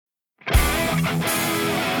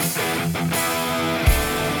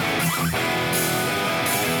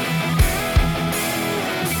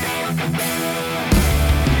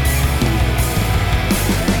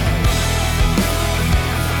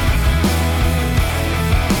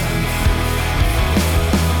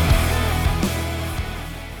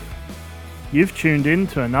You've tuned in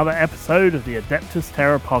to another episode of the Adeptus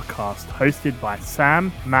Terra Podcast, hosted by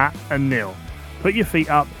Sam, Matt, and Neil. Put your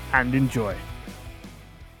feet up and enjoy.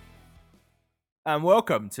 And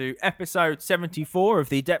welcome to episode 74 of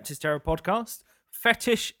the Adeptus Terra Podcast,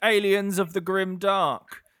 Fetish Aliens of the Grim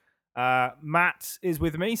Dark. Matt is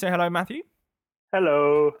with me. Say hello, Matthew.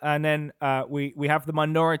 Hello. And then we have the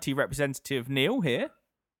minority representative, Neil, here.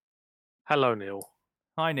 Hello, Neil.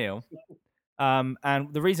 Hi, Neil. And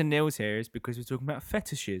the reason Neil's here is because we're talking about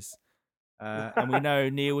fetishes. And we know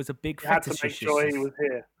Neil was a big fetishist. Had to make sure he was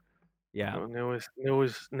here. Yeah. No, Neil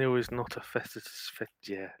is not a fetishist.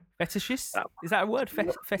 Fetishist? Is that a word?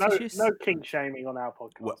 Fetishist? No kink shaming on our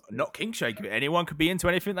podcast. Well, not kink shaming. Anyone could be into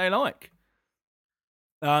anything they like.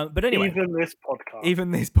 But anyway. Even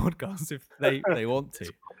this podcast. If they want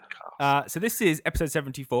to. So this is episode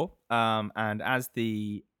 74. And as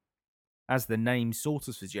the name sort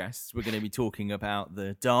of suggests, we're going to be talking about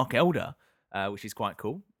the Dark Elder, which is quite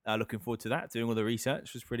cool. Looking forward to that. Doing all the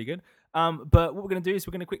research was pretty good. But what we're going to do is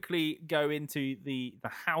we're going to quickly go into the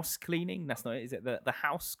house cleaning. That's not it. Is it the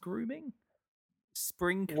house grooming?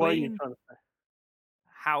 Spring clean? What are you trying to say?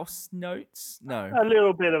 House notes? No. A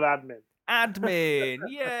little bit of admin. Admin,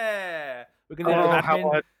 yeah. We're going to do Oh, admin.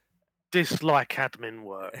 how I dislike admin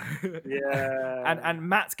work. Yeah. and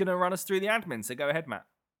Matt's going to run us through the admin. So go ahead, Matt.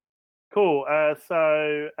 Cool.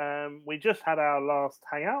 So we just had our last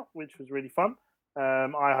hangout, which was really fun.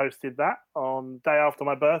 I hosted that on the day after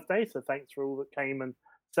my birthday. So thanks for all that came and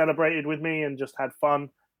celebrated with me and just had fun.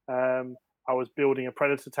 I was building a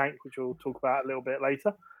predator tank, which we'll talk about a little bit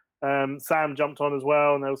later. Sam jumped on as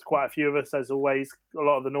well, and there was quite a few of us, as always, a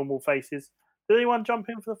lot of the normal faces. Did anyone jump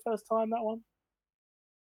in for the first time, that one?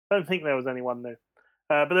 I don't think there was anyone new.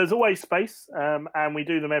 But there's always space, and we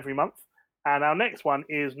do them every month. And our next one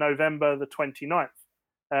is November the 29th.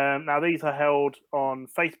 Now, these are held on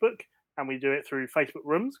Facebook, and we do it through Facebook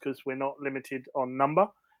rooms because we're not limited on number.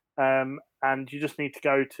 And you just need to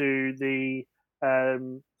go to the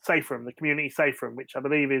safe room, the community safe room, which I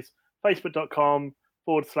believe is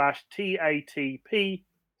facebook.com/TATP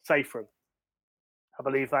safe room. I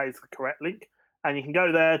believe that is the correct link. And you can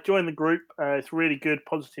go there, join the group. It's a really good,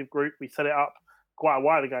 positive group. We set it up quite a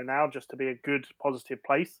while ago now just to be a good, positive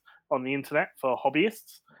place on the internet for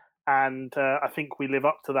hobbyists. And I think we live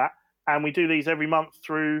up to that. And we do these every month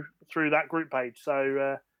through that group page.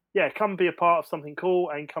 So, come be a part of something cool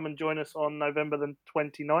and come and join us on November the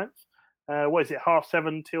 29th. What is it,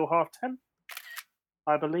 7:30 till 10:30,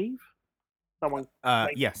 I believe? Someone.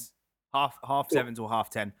 Yes, half 7 till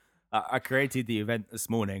 10:30. I created the event this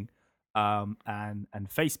morning, and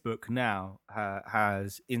Facebook now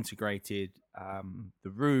has integrated the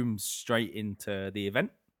rooms straight into the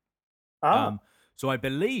event. So I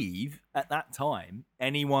believe at that time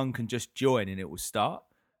anyone can just join and it will start.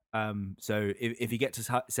 So if you get to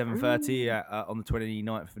 7:30 on the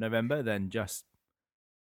 29th of November, then just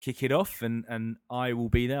kick it off and I will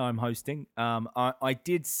be there. I'm hosting. I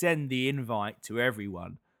did send the invite to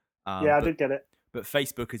everyone. I did get it. But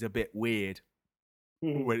Facebook is a bit weird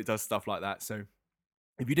when it does stuff like that. So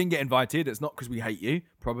if you didn't get invited, it's not because we hate you,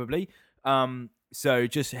 probably. So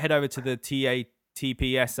just head over to the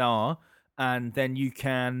TATPSR and then you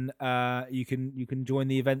can join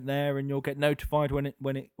the event there and you'll get notified when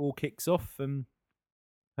it all kicks off and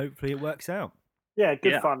hopefully it works out. Yeah,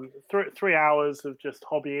 good fun. 3 hours of just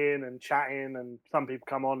hobbying and chatting, and some people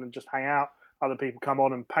come on and just hang out. Other people come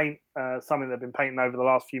on and paint something they've been painting over the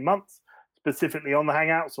last few months, specifically on the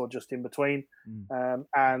hangouts or just in between.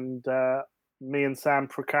 And me and Sam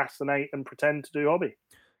procrastinate and pretend to do hobby.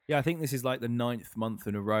 Yeah, I think this is like the 9th month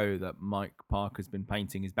in a row that Mike Parker's been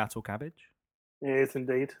painting his battle cabbage. It is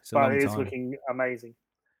indeed, but it is looking amazing.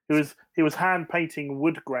 He was hand painting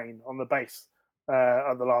wood grain on the base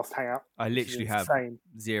at the last hangout. I literally have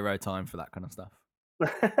zero time for that kind of stuff.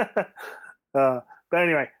 But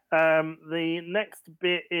anyway, the next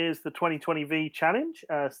bit is the 2020V challenge,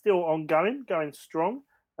 still ongoing, going strong.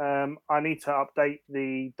 I need to update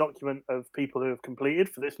the document of people who have completed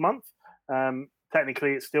for this month.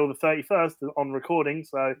 Technically, it's still the 31st on recording,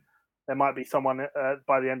 so there might be someone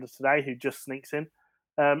by the end of today who just sneaks in.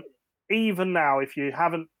 Even now, if you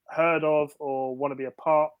haven't heard of or want to be a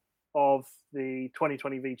part of the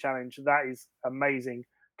 2020V challenge, that is amazing.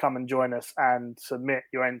 Come and join us and submit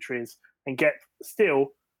your entries and get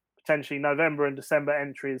still potentially November and December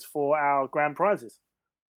entries for our grand prizes.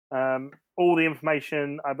 All the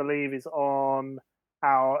information, I believe, is on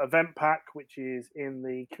our event pack, which is in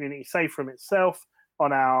the community safe room itself,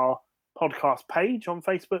 on our podcast page on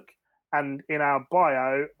Facebook, and in our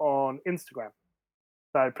bio on Instagram.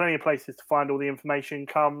 So plenty of places to find all the information.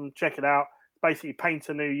 Come check it out. Basically, paint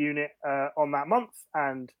a new unit on that month,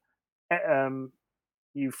 and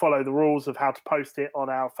you follow the rules of how to post it on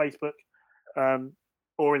our Facebook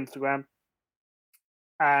or Instagram,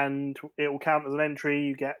 and it will count as an entry.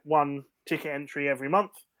 You get one ticket entry every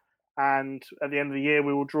month, and at the end of the year,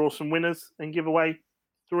 we will draw some winners and give away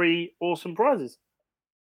 3 awesome prizes.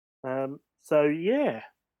 So yeah.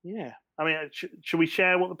 I mean, should we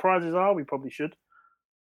share what the prizes are? We probably should.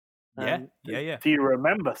 Yeah. Do you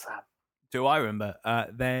remember, Sam? Do I remember?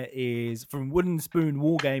 There is from Wooden Spoon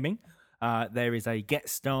Wargaming. There is a get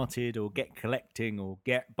started or get collecting or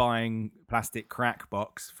get buying plastic crack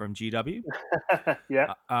box from GW.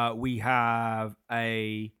 Yeah. We have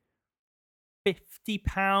a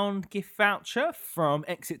 £50 gift voucher from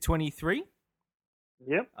Exit 23.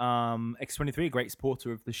 Yep. X23, a great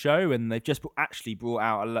supporter of the show, and they've just actually brought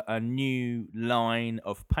out a new line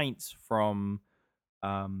of paints from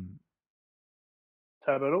Turbo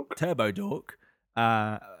Dork.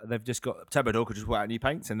 They've just got Turbo Dork just brought out new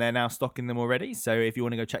paints, and they're now stocking them already. So if you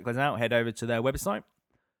want to go check those out, head over to their website.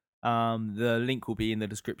 The link will be in the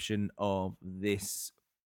description of this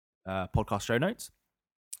podcast show notes.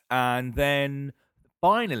 And then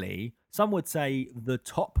finally, some would say the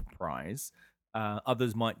top prize.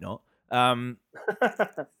 Others might not.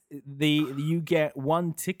 You get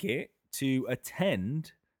 1 ticket to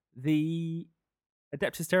attend the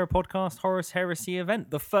Adeptus Terra Podcast Horus Heresy event,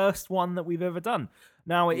 the first one that we've ever done.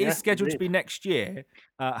 Now, it is scheduled to be next year.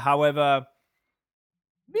 However,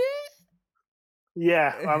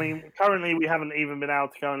 yeah, I mean, currently we haven't even been able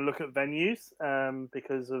to go and look at venues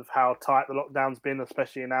because of how tight the lockdown's been,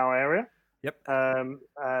 especially in our area. Yep.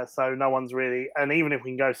 So no one's really, and even if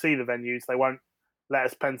we can go see the venues, they won't let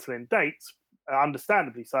us pencil in dates,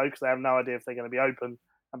 understandably so, because they have no idea if they're going to be open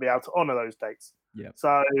and be able to honour those dates. Yeah.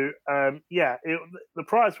 So the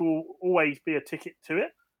prize will always be a ticket to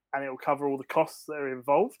it, and it will cover all the costs that are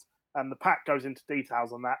involved. And the pack goes into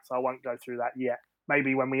details on that, so I won't go through that yet.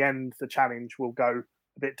 Maybe when we end the challenge, we'll go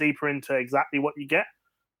a bit deeper into exactly what you get.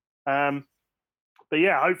 But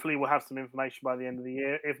yeah, hopefully we'll have some information by the end of the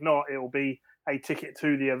year. If not, it will be a ticket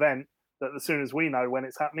to the event that as soon as we know when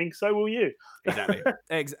it's happening, so will you. Exactly.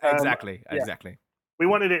 Exactly. We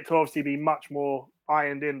wanted it to obviously be much more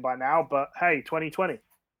ironed in by now, but hey, 2020.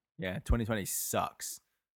 Yeah, 2020 sucks.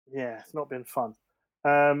 Yeah, it's not been fun.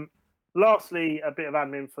 Lastly, a bit of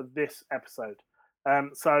admin for this episode.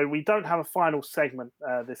 So we don't have a final segment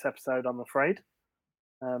this episode, I'm afraid.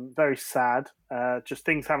 Very sad. Just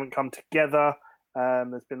things haven't come together.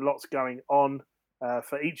 There's been lots going on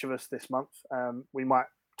for each of us this month. We might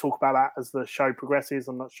talk about that as the show progresses.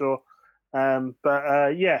 I'm not sure.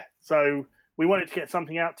 Yeah, so we wanted to get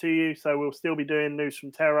something out to you. So we'll still be doing News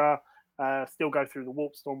from Terra, still go through the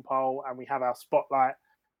Warp Storm poll, and we have our spotlight,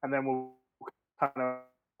 and then we'll kind of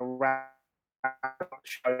wrap the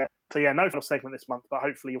show. So yeah, no final segment this month, but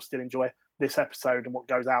hopefully you'll still enjoy this episode and what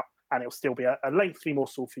goes out, and it'll still be a lengthy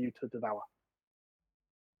morsel for you to devour.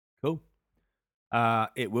 Cool.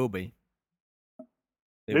 It will be.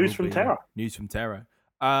 News from Terra. News from Terra.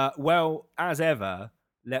 Well, as ever,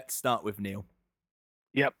 let's start with Neil.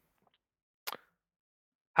 Yep.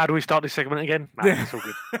 How do we start this segment again? It's all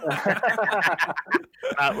good.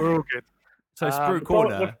 We're all good. So, Sprue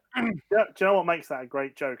Corner. Do you know what makes that a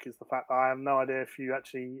great joke is the fact that I have no idea if you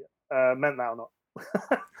actually meant that or not.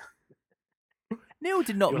 Neil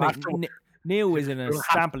did not make... Neil is an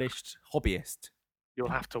established hobbyist. You'll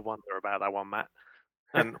have to wonder about that one, Matt.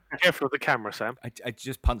 And careful of the camera, Sam. I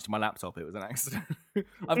just punched my laptop. It was an accident.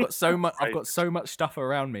 I've got so much stuff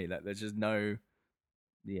around me that there's just no...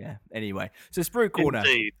 Yeah. Anyway, so Sprue Corner.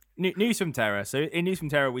 News from Terra. So in News from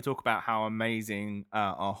Terra, we talk about how amazing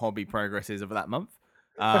our hobby progress is over that month.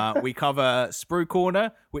 We cover Sprue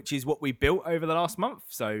Corner, which is what we built over the last month.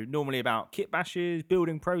 So normally about kit bashes,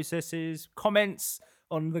 building processes, comments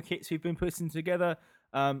on the kits we've been putting together.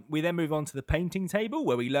 We then move on to the painting table,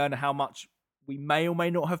 where we learn how much we may or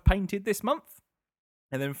may not have painted this month.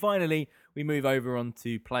 And then finally, we move over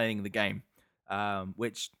onto playing the game,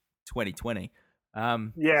 which 2020.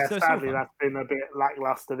 Sadly, that's been a bit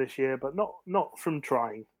lackluster this year, but not from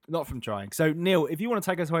trying. Not from trying. So, Neil, if you want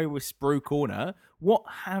to take us away with Sprue Corner, what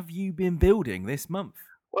have you been building this month?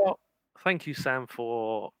 Well, thank you, Sam,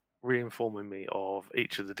 for re-informing me of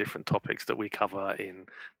each of the different topics that we cover in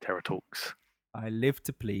Terra Talks I live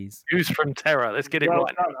to please. News from Terra. Let's get it Well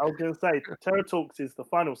right. done. I was going to say, Terra Talks is the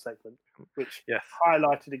final segment, which Yes.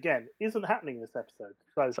 highlighted again isn't happening this episode.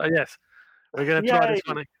 So yes, we're going to try this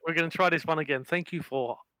Yay. one. We're going to try this one again. Thank you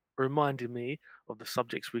for reminding me of the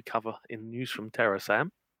subjects we cover in News from Terra,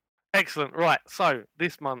 Sam. Excellent. Right. So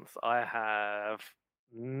this month I have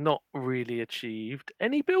not really achieved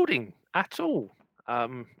any building at all.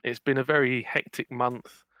 It's been a very hectic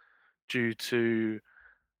month due to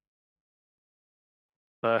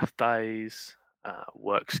birthdays,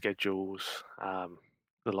 work schedules,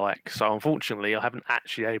 the like. So unfortunately, I haven't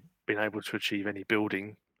actually been able to achieve any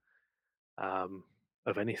building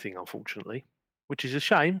of anything, unfortunately, which is a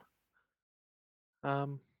shame.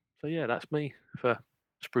 So yeah, that's me for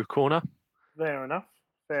Sprue Corner. Fair enough.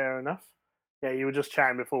 Fair enough. Yeah, you were just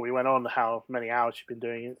chatting before we went on how many hours you've been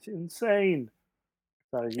doing. It's insane.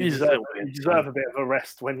 So you It is a deserve, little bit you deserve insane. a bit of a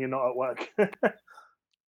rest when you're not at work.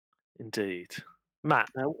 Indeed.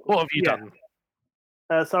 Matt, Now, what have you yeah. done?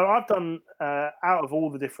 So I've done, out of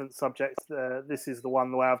all the different subjects, this is the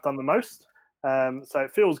one where I've done the most. So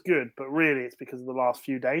it feels good, but really it's because of the last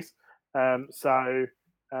few days. Like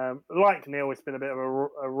Neil, it's been a bit of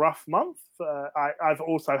a rough month. I've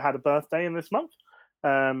also had a birthday in this month,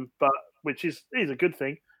 but which is a good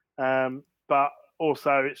thing. But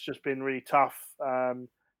also it's just been really tough.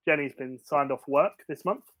 Jenny's been signed off work this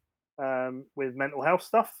month with mental health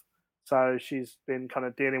stuff. So she's been kind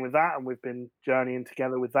of dealing with that, and we've been journeying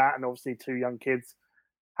together with that. And obviously, 2 young kids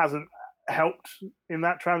hasn't helped in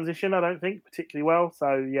that transition, I don't think, particularly well.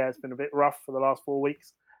 So yeah, it's been a bit rough for the last 4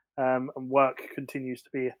 weeks, and work continues to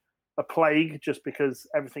be a plague just because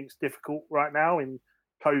everything's difficult right now in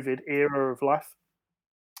COVID era of life.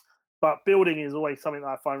 But building is always something that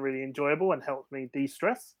I find really enjoyable and helps me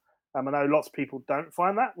de-stress. I know lots of people don't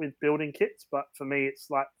find that with building kits, but for me, it's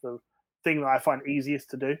like the thing that I find easiest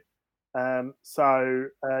to do. I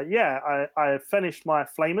finished my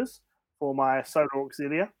flamers for my Solar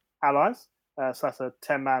Auxilia allies. So that's a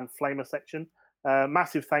 10-man flamer section.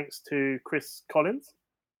 Massive thanks to Chris Collins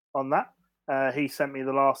on that. He sent me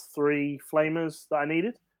the last 3 flamers that I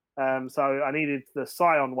needed. So I needed the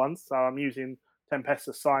Scion ones. So I'm using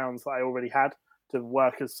Tempesta Scions that I already had to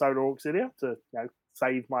work as Solar Auxilia to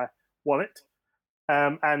save my wallet.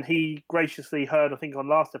 And he graciously heard, I think, on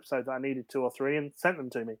last episode that I needed 2 or 3 and sent them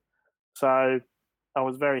to me. So I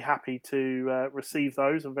was very happy to receive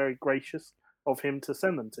those and very gracious of him to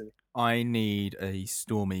send them to me. I need a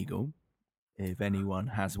Storm Eagle, if anyone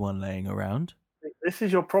has one laying around. This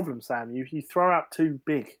is your problem, Sam. You throw out too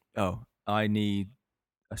big. Oh, I need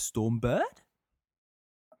a Storm Bird?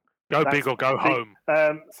 Go big or go home.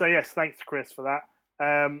 So yes, thanks to Chris for that.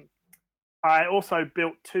 I also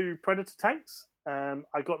built 2 Predator tanks.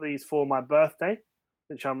 I got these for my birthday,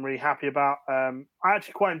 which I'm really happy about. I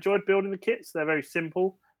actually quite enjoyed building the kits. They're very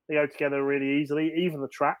simple. They go together really easily, even the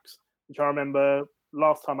tracks, which I remember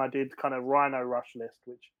last time I did kind of Rhino Rush list,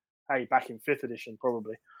 which, hey, back in 5th edition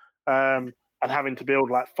probably, and having to build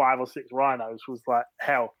like 5 or 6 Rhinos was like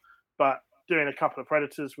hell. But doing a couple of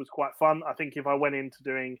Predators was quite fun. I think if I went into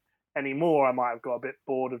doing any more, I might have got a bit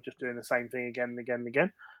bored of just doing the same thing again and again and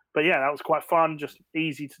again. But yeah, that was quite fun, just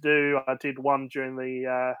easy to do. I did one during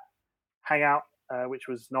the hangout, which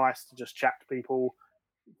was nice to just chat to people.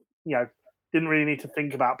 Didn't really need to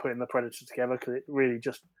think about putting the Predator together because it really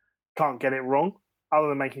just can't get it wrong. Other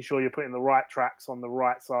than making sure you're putting the right tracks on the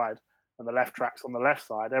right side and the left tracks on the left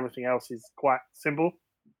side, everything else is quite simple.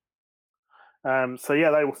 So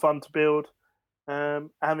yeah, they were fun to build. And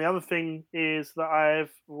the other thing is that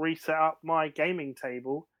I've reset up my gaming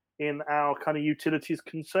table in our kind of utilities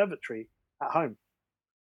conservatory at home.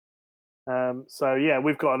 So yeah,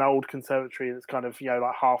 we've got an old conservatory that's kind of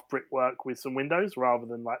like half brickwork with some windows rather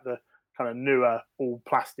than like the kind of newer all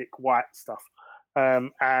plastic white stuff.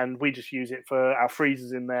 And we just use it for our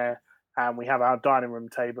freezers in there, and we have our dining room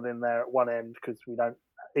table in there at one end because we don't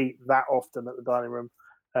eat that often at the dining room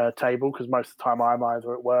table because most of the time I'm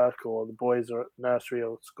either at work or the boys are at nursery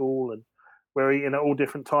or school, and we're eating at all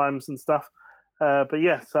different times and stuff. But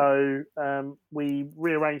yeah, so we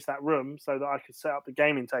rearranged that room so that I could set up the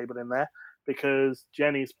gaming table in there because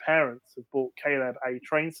Jenny's parents have bought Caleb a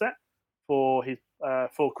train set for his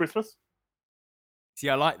for Christmas. See,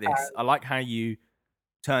 I like this. I like how you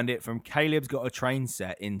turned it from Caleb's got a train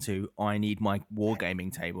set into I need my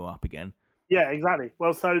wargaming table up again. Yeah, exactly.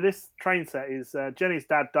 Well, so this train set is Jenny's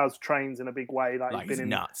dad does trains in a big way. Like he's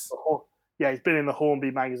nuts. He's been in the Hornby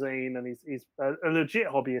magazine, and he's a legit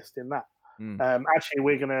hobbyist in that. Actually,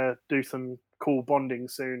 we're going to do some cool bonding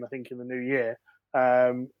soon, I think, in the new year.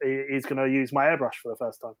 He's going to use my airbrush for the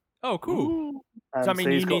first time. Oh, cool. Does that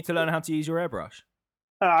mean you need to learn how to use your airbrush?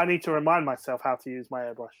 I need to remind myself how to use my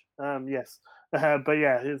airbrush. Yes, but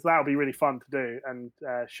yeah, that'll be really fun to do and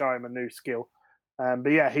show him a new skill. But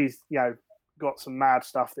yeah, he's got some mad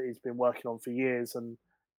stuff that he's been working on for years, and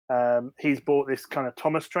he's bought this kind of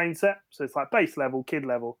Thomas train set, so it's like base level, kid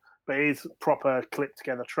level, but it's proper clip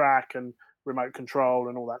together track and remote control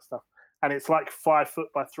and all that stuff. And it's like 5 foot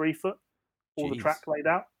by 3 foot, all the track laid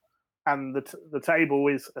out, and the table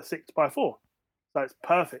is a 6x4, so it's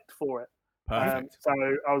perfect for it. Perfect. So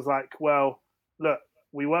I was like, well, look,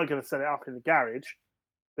 we weren't going to set it up in the garage,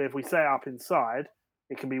 but if we set it up inside,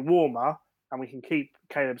 it can be warmer and we can keep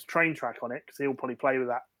Caleb's train track on it because he'll probably play with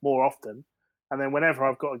that more often. And then whenever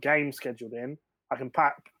I've got a game scheduled in, I can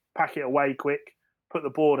pack it away quick, put the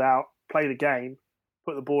board out, play the game,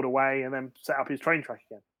 put the board away, and then set up his train track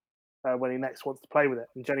again when he next wants to play with it.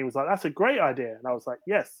 And Jenny was like, that's a great idea. And I was like,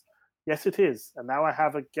 yes, it is. And now I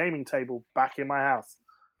have a gaming table back in my house.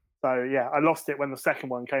 So yeah, I lost it when the second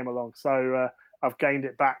one came along. So I've gained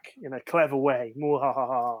it back in a clever way.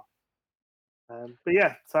 But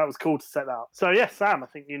yeah, so that was cool to set that up. So yeah, Sam, I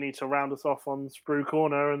think you need to round us off on Sprue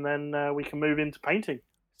Corner, and then we can move into painting.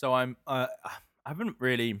 So I haven't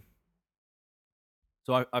really.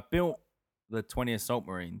 So I built the 20 Assault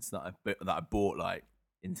Marines that I bought like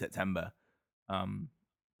in September,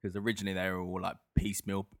 because originally they were all like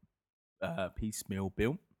piecemeal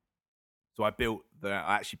built. So I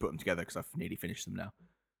actually put them together because I've nearly finished them now.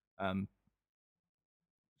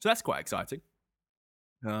 So that's quite exciting.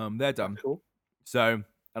 They're done. Cool. So,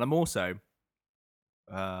 and I'm also,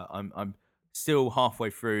 I'm still halfway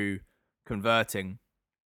through converting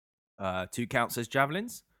 2 counts as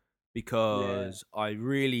javelins because I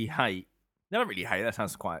really hate. Never really hate. That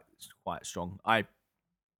sounds quite strong. I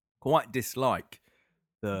quite dislike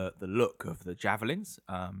the look of the javelins.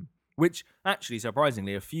 Which actually,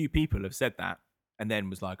 surprisingly, a few people have said that, and then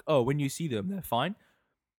was like, "Oh, when you see them, they're fine."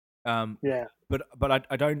 But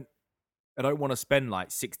I don't want to spend like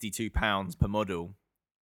 £62 per model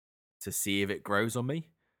to see if it grows on me.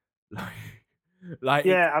 Like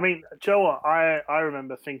yeah, I mean, Joe, I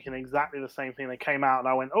remember thinking exactly the same thing. They came out, and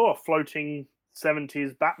I went, "Oh, a floating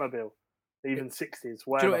 70s Batmobile, even 60s."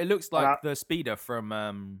 Whatever. Do you know, it looks like the speeder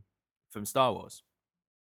from Star Wars.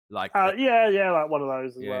 Like yeah, like one of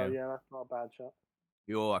those as well. Yeah, that's not a bad shot.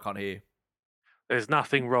 I can't hear you. There's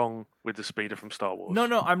nothing wrong with the speeder from Star Wars.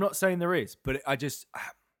 No, I'm not saying there is, but I just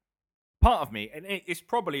part of me, and it's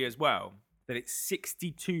probably as well that it's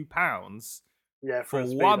 £62 for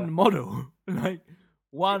one model, like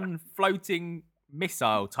one floating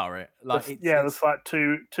missile turret. Like there's like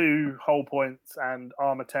two hull points and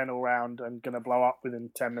armor 10 all round and gonna blow up within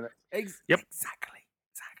 10 minutes. Yep, exactly.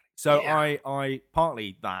 So I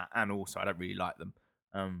partly that, and also I don't really like them.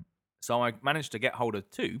 So I managed to get hold of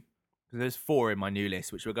 2, because there's 4 in my new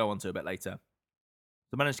list, which we'll go on to a bit later.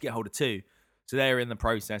 So I managed to get hold of 2. So they're in the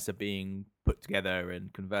process of being put together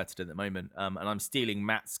and converted at the moment. And I'm stealing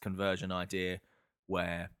Matt's conversion idea,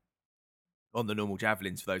 where on the normal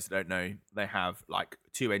javelins, for those that don't know, they have like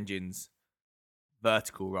 2 engines,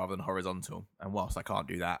 vertical rather than horizontal. And whilst I can't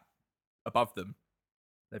do that above them,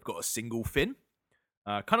 they've got a single fin.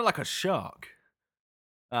 Kind of like a shark.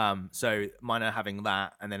 So mine are having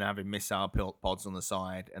that, and then having missile pods on the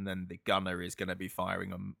side, and then the gunner is going to be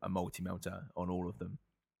firing a multi-melter on all of them.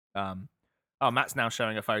 Matt's now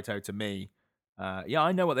showing a photo to me. Yeah,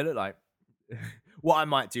 I know what they look like. What I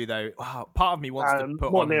might do though, part of me wants to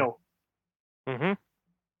put on. Neil. Mm-hmm.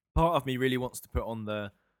 Part of me really wants to put on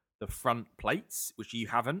the front plates, which you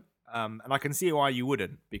haven't. And I can see why you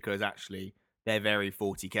wouldn't, because actually they're very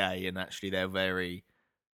 40k, and actually they're very.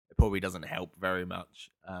 It probably doesn't help very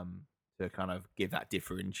much to kind of give that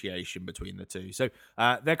differentiation between the two. So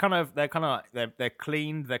they're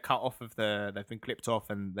cleaned, they're cut off they've been clipped off,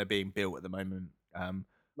 and they're being built at the moment.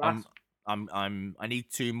 Nice. I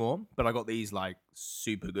need 2 more, but I got these like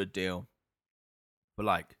super good deal for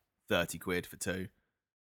like 30 quid for 2.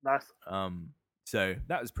 Nice. So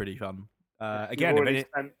that was pretty fun. Again, you've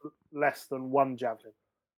spent less than 1 javelin.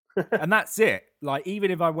 And that's it. Like,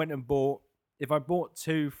 even if I went and bought. If I bought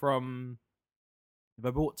two from,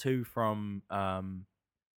 I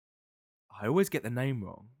always get the name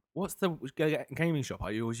wrong. What's the gaming shop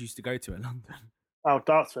I always used to go to in London? Oh,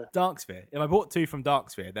 Darksphere. If I bought 2 from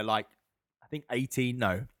Darksphere, they're like, I think £22,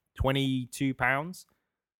 something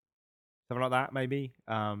like that, maybe.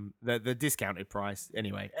 The discounted price,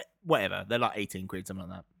 anyway, whatever. They're like 18 quid, something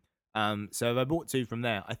like that. So if I bought 2 from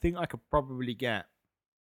there, I think I could probably get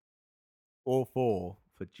all 4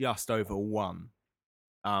 for just over 1.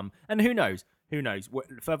 And who knows?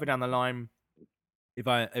 Further down the line,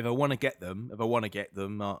 if I want to get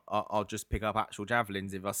them, I'll just pick up actual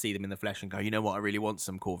javelins if I see them in the flesh and go, you know what, I really want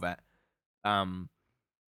some Corvette.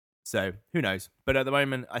 So who knows? But at the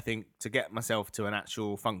moment, I think to get myself to an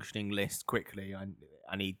actual functioning list quickly,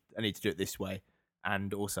 I need to do it this way.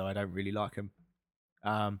 And also, I don't really like them.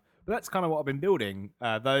 But that's kind of what I've been building.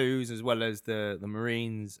 Those as well as the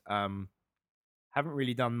Marines. Haven't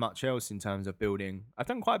really done much else in terms of building. I've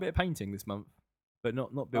done quite a bit of painting this month, but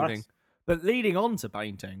not building. Nice. But leading on to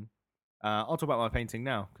painting, I'll talk about my painting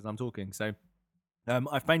now because I'm talking. So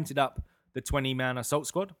I've painted up the 20-man assault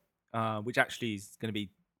squad, which actually is going to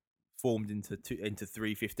be formed into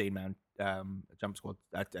 3 15-man jump squads.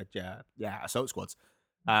 Assault squads.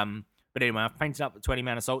 But anyway, I've painted up the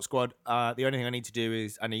 20-man assault squad. The only thing I need to do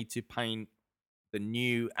is I need to paint the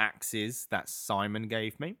new axes that Simon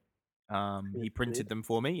gave me. He printed them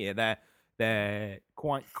for me. Yeah, they're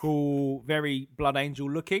quite cool, very Blood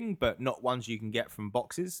Angel looking, but not ones you can get from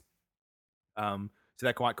boxes. So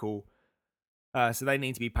they're quite cool. So they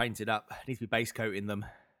need to be painted up. Need to be base coating them,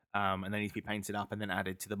 and they need to be painted up and then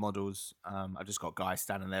added to the models. I've just got guys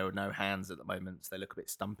standing there with no hands at the moment, so they look a bit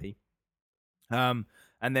stumpy. And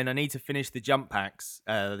then I need to finish the jump packs,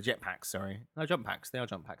 the jet packs. Sorry, no jump packs. They are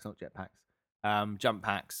jump packs, not jet packs. Jump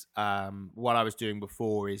packs. What I was doing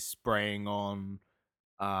before is spraying on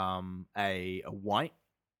a white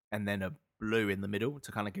and then a blue in the middle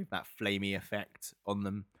to kind of give that flamey effect on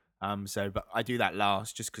them. But I do that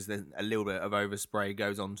last just because there's a little bit of overspray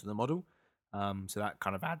goes onto the model. So that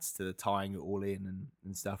kind of adds to the tying it all in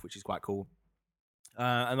and stuff, which is quite cool.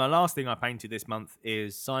 And the last thing I painted this month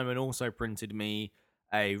is Simon also printed me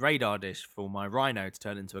a radar dish for my Rhino to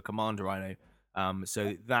turn into a Commander Rhino.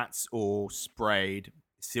 So that's all sprayed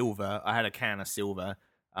silver. I had a can of silver,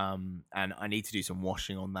 and I need to do some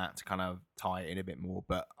washing on that to kind of tie it in a bit more.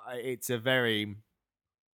 But it's a very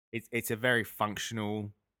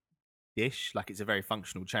functional dish. Like, it's a very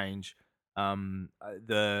functional change.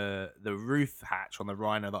 The roof hatch on the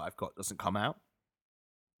Rhino that I've got doesn't come out,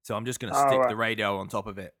 so I'm just gonna stick the radio on top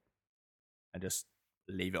of it and just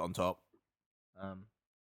leave it on top.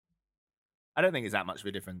 I don't think it's that much of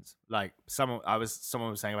a difference. Like someone was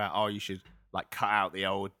saying about, you should like cut out the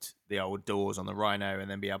old doors on the Rhino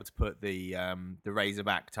and then be able to put the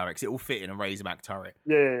Razorback turret, 'cause it will fit in a Razorback turret.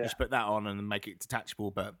 Yeah. Just put that on and make it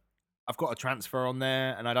detachable. But I've got a transfer on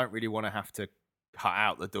there, and I don't really want to have to cut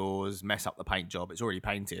out the doors, mess up the paint job. It's already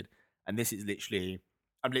painted, and this is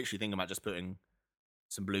I'm literally thinking about just putting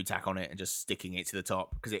some blue tack on it and just sticking it to the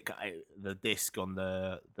top, because the disc on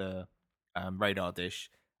the radar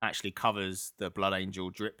dish actually covers the Blood Angel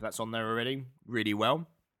drip that's on there already really well,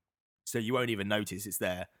 so you won't even notice it's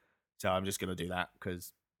there. So I'm just going to do that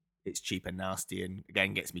because it's cheap and nasty, and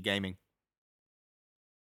again gets me gaming.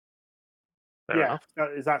 Fair enough.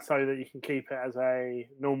 Is that so that you can keep it as a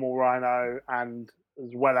normal Rhino and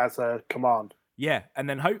as well as a command? Yeah, and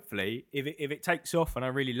then hopefully if it takes off and I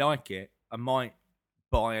really like it, I might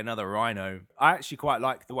buy another Rhino. I actually quite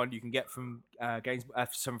like the one you can get from games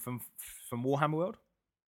from Warhammer World.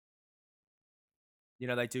 You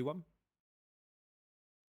know, they do one.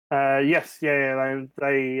 Yes, yeah.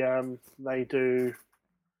 They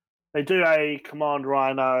do a command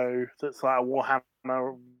Rhino that's like a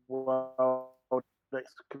Warhammer World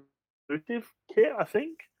exclusive kit, I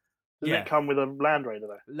think. Does it come with a Land Raider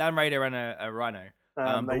though? Land Raider and a Rhino.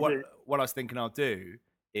 But what I was thinking I'll do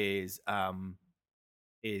is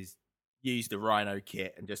use the Rhino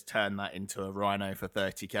kit and just turn that into a Rhino for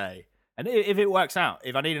 30k. And if it works out,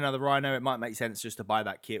 if I need another Rhino, it might make sense just to buy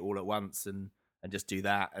that kit all at once and just do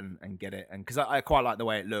that and get it. And because I quite like the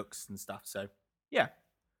way it looks and stuff. So yeah.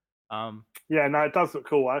 It does look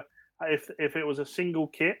cool. If it was a single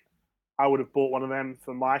kit, I would have bought one of them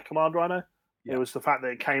for my Command Rhino. Yeah. It was the fact that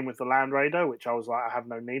it came with the Land Raider, which I was like, I have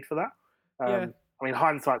no need for that. I mean,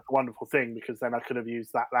 hindsight's a wonderful thing, because then I could have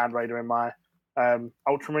used that Land Raider in my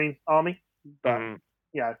Ultramarine army. But,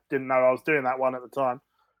 didn't know I was doing that one at the time.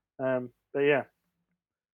 But yeah.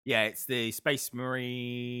 Yeah, it's the Space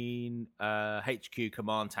Marine HQ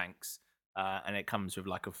command tanks. And it comes with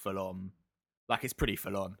like a full-on, like it's pretty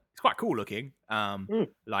full-on. It's quite cool looking.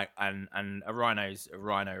 Like, and a Rhino's a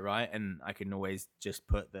Rhino, right? And I can always just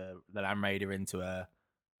put the Land Raider into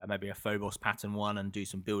maybe a Phobos pattern one and do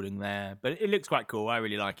some building there. But it looks quite cool. I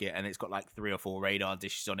really like it. And it's got like 3 or 4 radar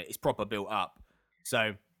dishes on it. It's proper built up.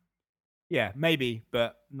 So yeah, maybe,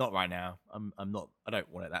 but not right now. I don't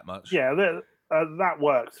want it that much. Yeah, that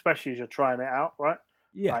works, especially as you're trying it out, right?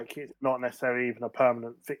 Yeah. Like, it's not necessarily even a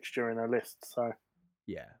permanent fixture in a list, so.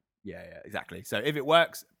 Yeah, exactly. So if it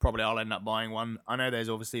works, probably I'll end up buying one. I know there's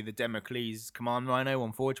obviously the Democles Command Rhino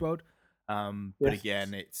on Forge World. But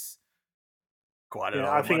again, it's quite a Yeah,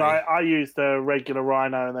 lot I of think money. I used a regular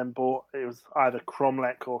Rhino and then bought, it was either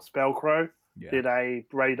Cromlech or Spellcrow. Yeah. Did a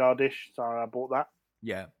radar dish, so I bought that.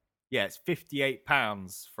 Yeah. It's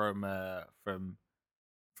 £58 from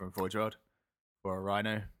Forge World for a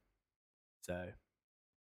Rhino. So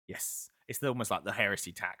yes, it's almost like the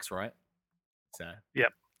heresy tax, right? So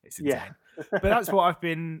Yep. it's Yeah. insane. But that's what I've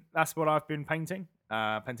been painting.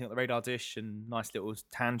 Painting up the radar dish and nice little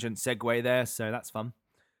tangent segue there. So that's fun.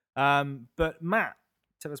 But Matt,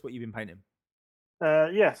 tell us what you've been painting.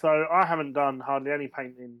 Yeah, so I haven't done hardly any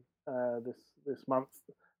painting this month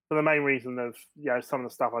for the main reason of some of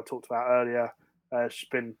the stuff I talked about earlier. It's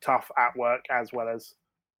been tough at work as well as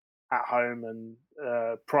at home, and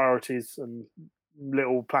priorities and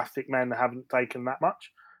little plastic men haven't taken that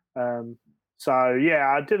much. So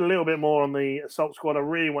yeah, I did a little bit more on the assault squad. I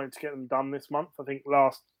really wanted to get them done this month. I think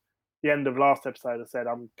the end of last episode I said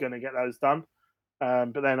I'm going to get those done,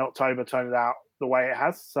 but then October turned out the way it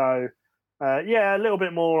has. So yeah, a little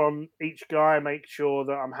bit more on each guy, make sure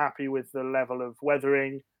that I'm happy with the level of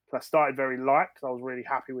weathering. I started very light because I was really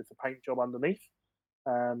happy with the paint job underneath.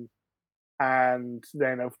 And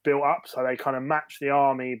then have built up so they kind of match the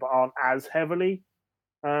army but aren't as heavily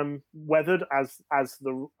weathered as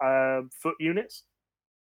the foot units,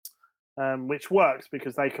 which works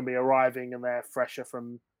because they can be arriving and they're fresher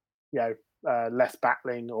from less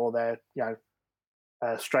battling, or they're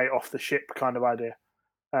straight off the ship kind of idea.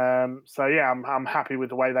 So yeah, I'm happy with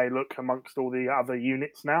the way they look amongst all the other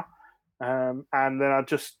units now. And then I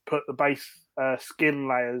just put the base skin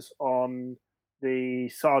layers on the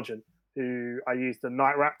sergeant, who I used the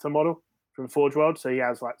Night Raptor model from Forge World. So he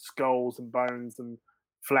has like skulls and bones and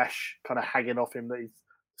flesh kind of hanging off him that he's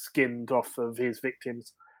skinned off of his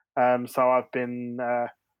victims. So I've been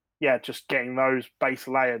just getting those base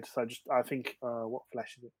layered. So I think what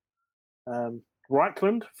flesh is it?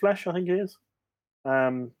 Reichland flesh, I think it is.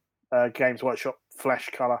 Games Workshop flesh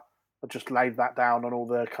color. I just laid that down on all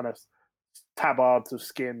the kind of tabards of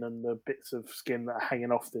skin and the bits of skin that are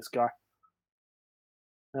hanging off this guy.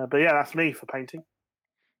 But yeah, that's me for painting.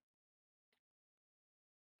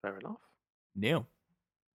 Fair enough. Neil,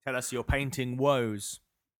 tell us your painting woes.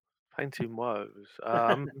 Painting woes.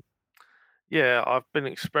 Yeah, I've been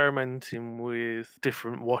experimenting with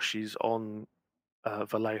different washes on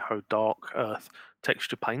Vallejo Dark Earth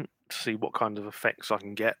texture paint to see what kind of effects I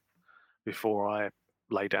can get before I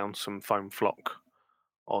lay down some foam flock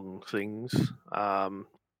on things.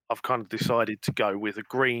 I've kind of decided to go with a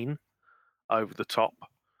green over the top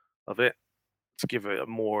of it to give it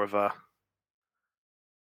more of a.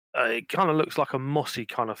 It kind of looks like a mossy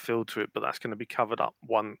kind of feel to it, but that's going to be covered up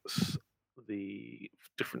once the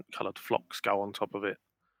different coloured flocks go on top of it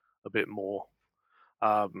a bit more.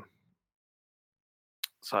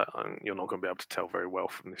 So you're not going to be able to tell very well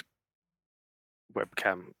from this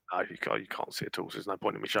webcam. No, you can't see it at all, so there's no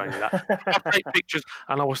point in me showing you that. I'll take pictures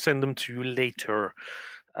and I will send them to you later.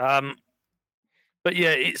 But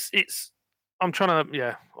yeah, it's. I'm trying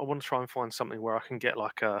to I want to try and find something where I can get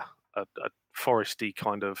like a foresty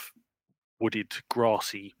kind of wooded,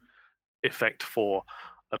 grassy effect for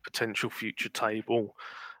a potential future table.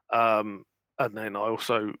 And then I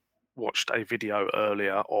also watched a video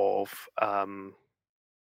earlier of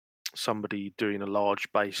somebody doing a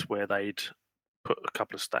large base where they'd put a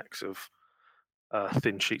couple of stacks of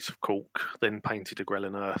thin sheets of cork, then painted a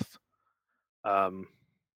Grelin earth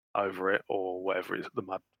over it, or whatever it is, the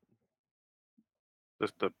mud,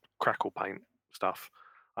 the crackle paint stuff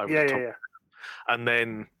over the top, and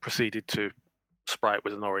then proceeded to spray it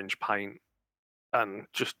with an orange paint and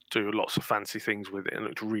just do lots of fancy things with it, and it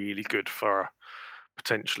looked really good for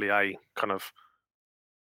potentially a kind of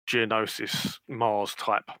Geonosis Mars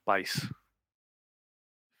type base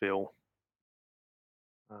feel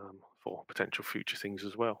for potential future things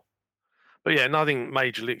as well. But yeah, nothing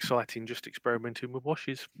majorly exciting, just experimenting with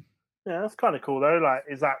washes. Yeah, that's kind of cool though. Like,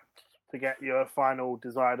 is that to get your final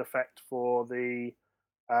desired effect for the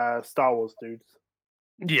Star Wars dudes?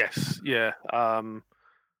 Yes, yeah.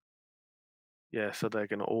 Yeah, so they're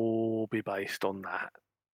going to all be based on that.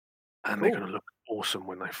 And they're going to look awesome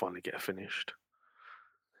when they finally get finished.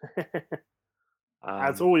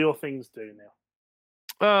 As all your things do now.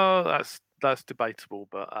 Well, that's debatable,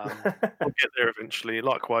 but we'll get there eventually.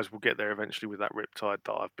 Likewise, we'll get there eventually with that Riptide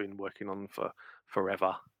that I've been working on for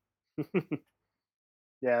forever.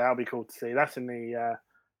 Yeah, that'll be cool to see. That's in the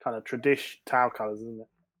kind of tradish Tau colours, isn't it?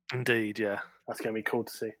 Indeed, yeah. That's going to be cool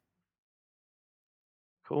to see.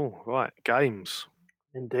 Cool, right. Games.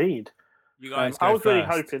 Indeed. You guys go I was first. really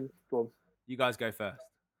hoping. Well, you guys go first.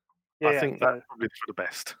 I think that's probably for the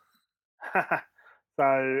best.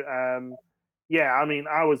 So, yeah, I mean,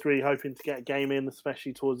 I was really hoping to get a game in,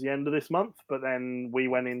 especially towards the end of this month. But then we've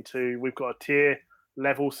got a tier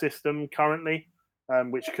level system currently,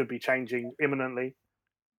 which could be changing imminently.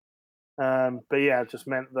 But yeah, it just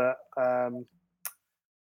meant that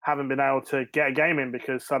haven't been able to get a game in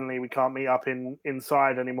because suddenly we can't meet up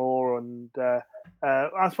inside anymore. And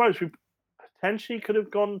I suppose we potentially could have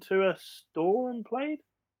gone to a store and played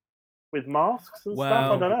with masks and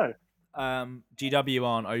stuff. I don't know. GW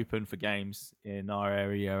aren't open for games in our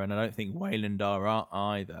area, and I don't think Wayland are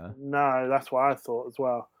either. No, that's what I thought as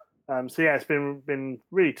well. So yeah, it's been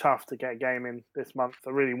really tough to get a game in this month. I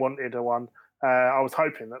really wanted a one. I was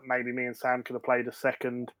hoping that maybe me and Sam could have played a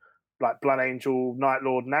second, like Blood Angel Night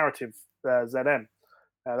Lord narrative ZM.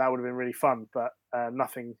 That would have been really fun, but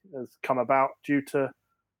nothing has come about due to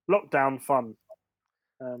lockdown fun.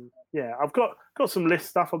 Yeah, I've got some list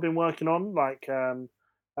stuff I've been working on, like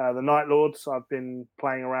the Night Lords. I've been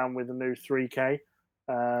playing around with a new 3K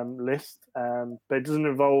list, but it doesn't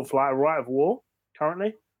involve like a Rite of War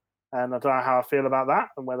currently, and I don't know how I feel about that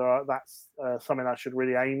and whether that's something I should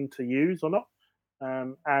really aim to use or not.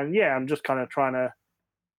 And yeah, I'm just kind of trying to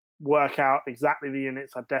work out exactly the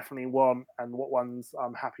units I definitely want and what ones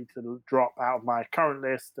I'm happy to drop out of my current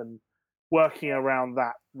list, and working around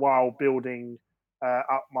that while building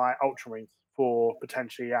up my Ultramarines for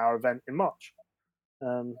potentially our event in March.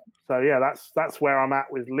 So yeah, that's where I'm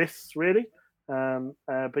at with lists really.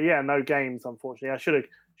 But yeah, no games unfortunately. I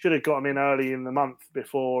should have got them in early in the month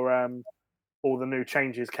before all the new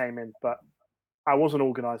changes came in, but I wasn't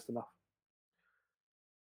organised enough.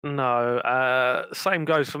 No, same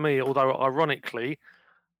goes for me. Although ironically,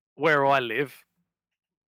 where I live,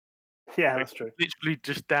 Yeah, that's true. literally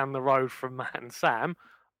just down the road from Matt and Sam,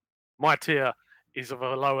 my tier is of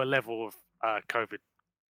a lower level of COVID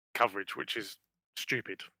coverage, which is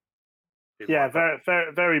stupid. Yeah, very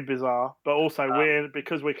very bizarre. But also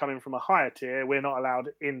because we're coming from a higher tier, we're not allowed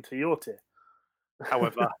into your tier.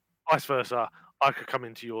 However, vice versa, I could come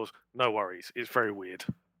into yours, no worries. It's very weird.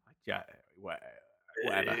 Yeah, whatever.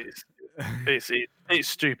 It's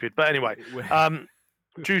stupid. But anyway,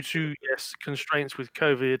 due to constraints with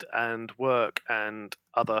COVID and work and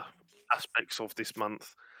other aspects of this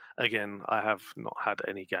month, again, I have not had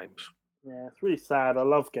any games. Yeah, it's really sad. I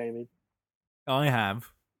love gaming. I've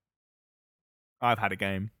had a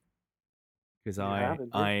game because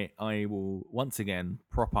I will once again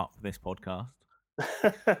prop up this podcast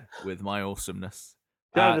with my awesomeness.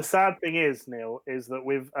 The sad thing is, Neil, is that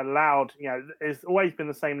we've allowed, it's always been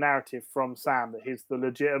the same narrative from Sam that he's the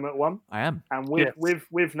legitimate one. I am. And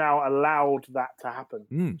we've now allowed that to happen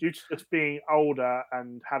due to just being older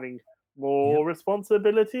and having more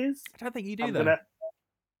responsibilities. I don't think you do that.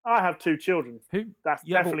 I have 2 children. That's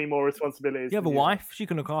definitely more responsibilities. You have a wife. She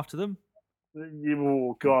can look after them.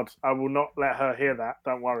 Oh, God. I will not let her hear that.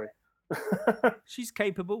 Don't worry. She's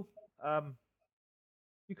capable.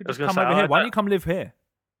 You could just come over here. Why don't you come live here?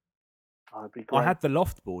 That'd be great. I had the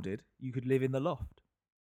loft boarded. You could live in the loft.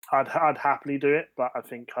 I'd happily do it, but I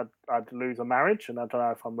think I'd lose a marriage, and I don't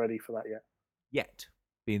know if I'm ready for that yet. Yet,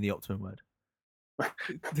 being the optimum word.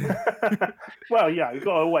 Well, yeah, you've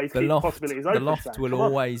got to always keep possibilities open. The loft will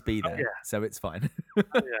always be there, so it's fine.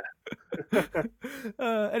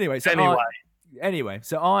 Anyway,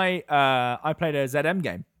 so I played a ZM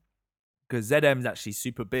game because ZM is actually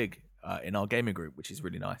super big in our gaming group, which is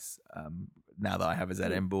really nice. Now that I have a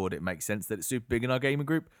ZM board, it makes sense that it's super big in our gaming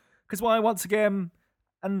group because once again,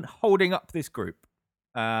 and holding up this group.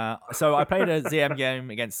 So I played a ZM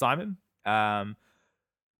game against Simon.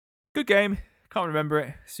 Good game. Can't remember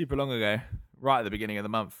it. Super long ago. Right at the beginning of the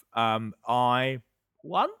month. I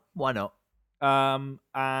won. Why not?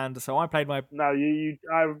 And so I played my. No,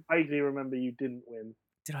 I vaguely remember you didn't win.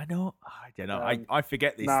 Did I not? I don't know. I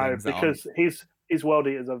forget these things. No, because his world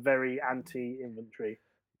eaters are very anti-inventory.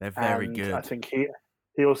 They're very good. I think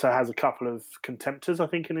he also has a couple of contemptors, I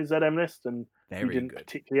think, in his ZM list, and he didn't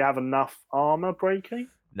particularly have enough armor breaking.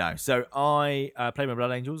 No, so I played my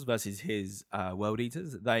Blood Angels versus his World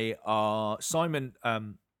Eaters. They are Simon.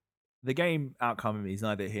 The game outcome is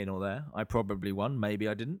neither here nor there. I probably won, maybe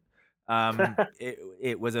I didn't.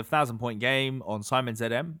 It was a 1,000-point game on Simon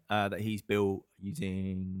ZM that he's built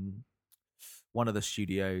using one of the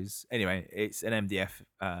studios. Anyway, it's an MDF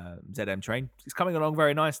ZM train. It's coming along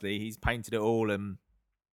very nicely. He's painted it all and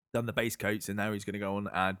done the base coats, and now he's going to go on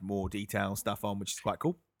and add more detail stuff on, which is quite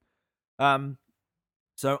cool.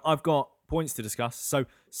 So I've got points to discuss. So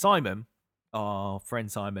Simon, our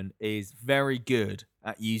friend Simon, is very good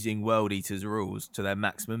at using World Eaters rules to their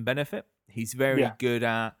maximum benefit. He's very good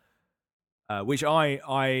at, which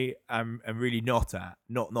I am really not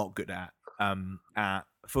good at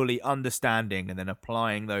fully understanding and then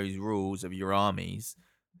applying those rules of your armies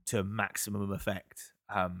to maximum effect.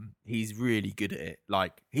 He's really good at it.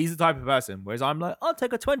 Like, he's the type of person, whereas I'm like, I'll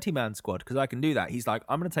take a 20-man squad because I can do that. He's like,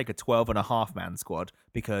 I'm going to take a 12.5-man squad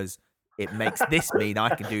because it makes this mean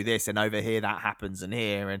I can do this, and over here that happens, and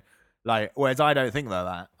here, and like, whereas I don't think like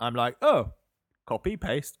that. I'm like, oh, copy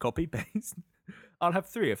paste. I'll have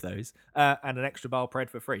 3 of those and an extra bar pred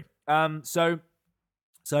for free. So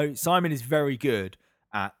Simon is very good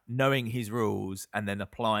at knowing his rules and then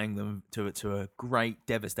applying them to a great,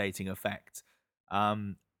 devastating effect.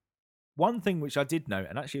 One thing which I did note,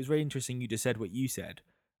 and actually it was really interesting you just said what you said.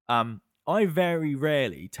 I very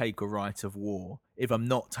rarely take a Rite of War if I'm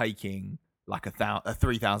not taking like a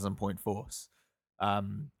 3,000 point force.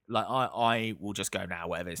 Like I will just go now,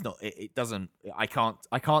 whatever. It's not. It doesn't. I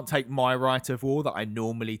can't take my Rite of War that I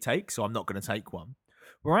normally take, so I'm not going to take one.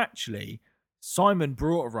 Where actually, Simon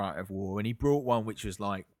brought a Rite of War, and he brought one which was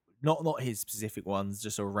like not his specific ones,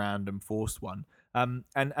 just a random forced one. And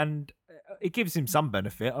it gives him some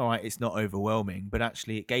benefit. All right, it's not overwhelming, but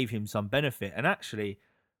actually it gave him some benefit. And actually,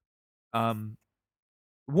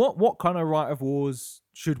 what kind of Rite of Wars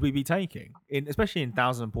should we be taking especially in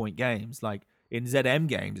 1,000-point games, like in ZM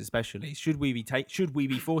games especially? Should we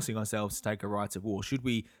be forcing ourselves to take a Rite of War? Should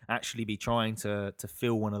we actually be trying to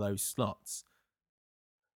fill one of those slots?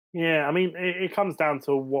 Yeah, I mean, it comes down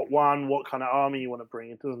to what kind of army you want to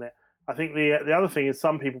bring in, doesn't it? I think the other thing is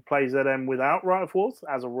some people play ZM without Rite of Wars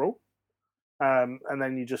as a rule, and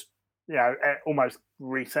then you just almost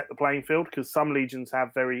reset the playing field, because some legions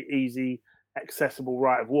have very easy, accessible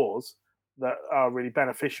Rite of Wars that are really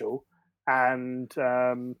beneficial, and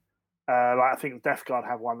like I think Death Guard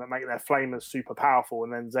have one that make their flamers super powerful,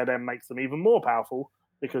 and then ZM makes them even more powerful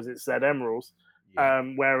because it's ZM rules. Yeah.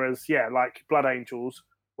 Whereas, like Blood Angels,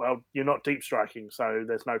 well, you're not deep striking, so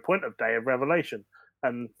there's no point of Day of Revelation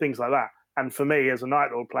and things like that. And for me, as a Night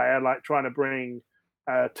Lord player, like trying to bring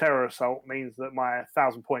Terror Assault means that my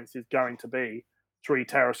 1,000 points is going to be 3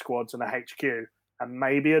 Terror Squads and a HQ and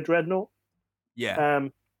maybe a Dreadnought. Yeah.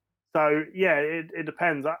 So, it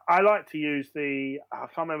depends. I like to use I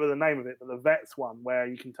can't remember the name of it, but the Vets one, where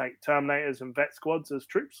you can take Terminators and Vet Squads as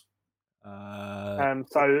troops.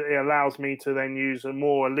 So it allows me to then use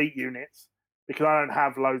more elite units, because I don't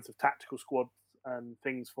have loads of tactical squads and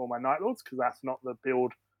things for my Night Lords, because that's not the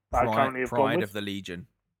build that I currently have gone with. Pride of the Legion.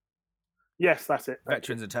 Yes, that's it.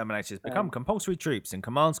 Veterans and Terminators become compulsory troops, and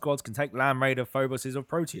command squads can take Land Raider, Phoboses, or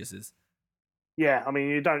Proteuses. Yeah, I mean,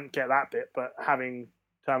 you don't get that bit, but having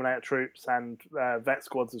Terminator troops and Vet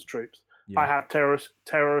Squads as troops. Yeah. I have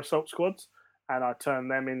terror Assault Squads, and I turn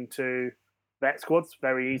them into Vet Squads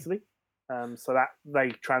very easily, so that they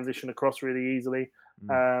transition across really easily.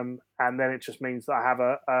 And then it just means that I have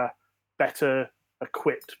a better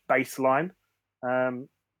equipped baseline.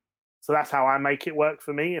 So that's how I make it work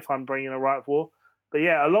for me if I'm bringing a Rite of War. But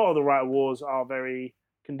a lot of the Rite of Wars are very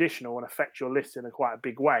conditional and affect your list in quite a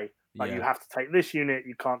big way. Like you have to take this unit,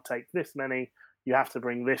 you can't take this many, you have to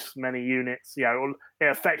bring this many units. It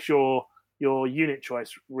affects your unit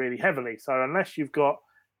choice really heavily. So unless you've got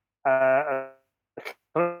a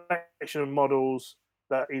collection of models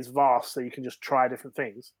that is vast, so you can just try different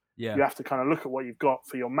things. You have to kind of look at what you've got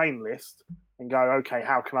for your main list and go, okay,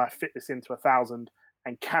 how can I fit this into 1,000,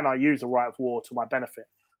 and can I use a Rite of War to my benefit?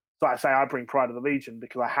 So I say I bring Pride of the Legion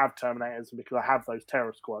because I have Terminators and because I have those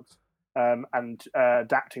Terror Squads, and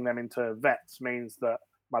adapting them into Vets means that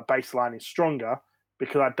my baseline is stronger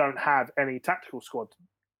because I don't have any tactical squad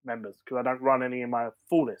members, because I don't run any in my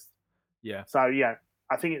full list. So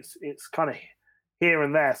I think it's kind of here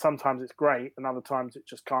and there. Sometimes it's great, and other times it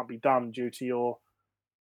just can't be done due to your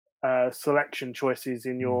selection choices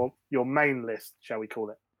in your main list, shall we call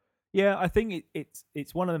it? Yeah, I think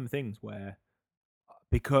it's one of them things where,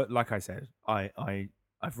 because like I said,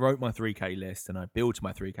 I've wrote my 3K list and I built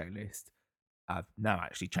my 3K list. I've now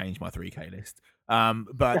actually changed my 3K list,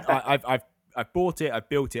 but I've bought it, I've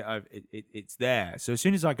built it, it's there. So as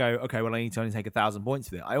soon as I go, okay, well I need to only take 1,000 points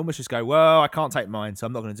for it, I almost just go, well, I can't take mine, so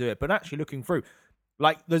I'm not going to do it. But actually looking through,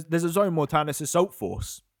 like there's a Zone Mortalis Assault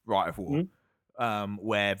Force Rite of War.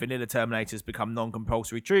 Where vanilla Terminators become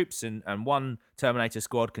non-compulsory troops, and one Terminator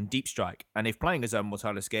squad can deep strike. And if playing a Zone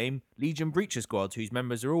Mortalis game, Legion Breacher squads, whose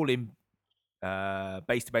members are all in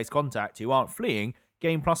base-to-base contact, who aren't fleeing,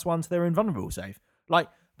 gain +1 to their invulnerable save. Like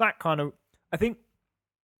that kind of... I think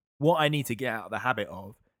what I need to get out of the habit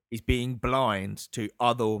of is being blind to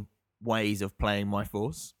other ways of playing my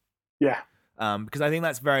force. Yeah. Because I think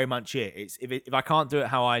that's very much it. It's if I can't do it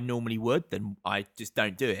how I normally would, then I just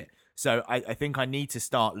don't do it. So I think I need to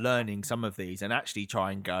start learning some of these and actually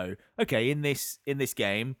try and go, okay, in this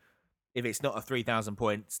game, if it's not a 3,000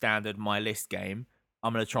 point standard my list game,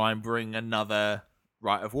 I'm going to try and bring another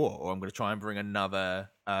Rite of War, or I'm going to try and bring another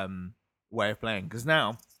way of playing. Because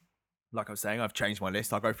now, like I was saying, I've changed my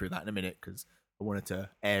list. I'll go through that in a minute because I wanted to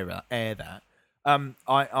air that.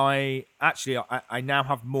 I now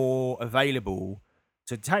have more available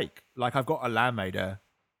to take. Like I've got a Landmaker,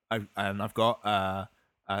 and I've got a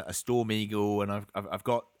Storm Eagle, and I've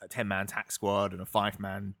got a 10-man tax squad and a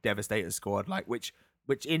 5-man Devastator squad, like which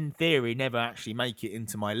in theory never actually make it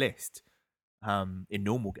into my list in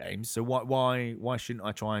normal games. So why shouldn't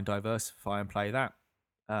I try and diversify and play that?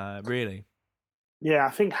 Really? Yeah,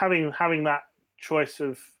 I think having that choice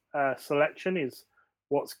of selection is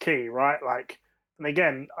what's key, right? Like, and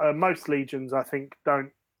again, most legions I think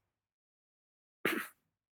don't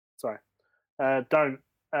don't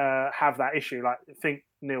have that issue. Like, think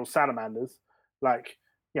Neil Salamander's, like,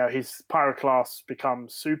 his Pyroclast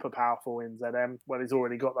becomes super powerful in ZM when he's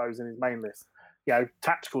already got those in his main list.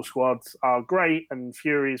 Tactical squads are great, and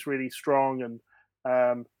Fury is really strong, and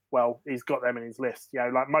he's got them in his list.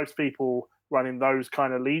 Like most people running those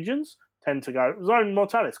kind of legions tend to go Zone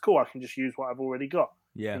Mortalis. Cool, I can just use what I've already got.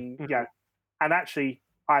 Yeah, and actually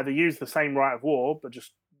either use the same Rite of War but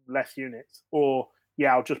just less units, or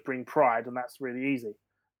I'll just bring Pride, and that's really easy.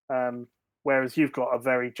 Whereas you've got a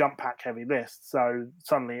very jump pack heavy list, so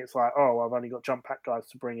suddenly it's like, oh, I've only got jump pack guys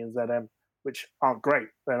to bring in ZM, which aren't great.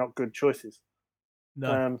 They're not good choices.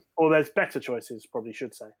 No. Or there's better choices, probably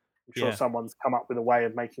should say. I'm sure someone's come up with a way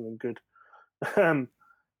of making them good.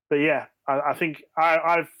 But yeah, I think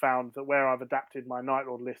I've found that where I've adapted my Night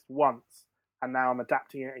Lord list once, and now I'm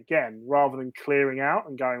adapting it again, rather than clearing out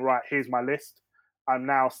and going, right, here's my list, I'm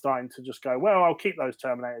now starting to just go, well, I'll keep those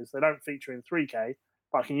Terminators. They don't feature in 3K,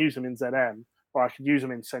 but I can use them in ZM, or I could use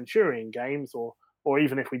them in Centurion games, or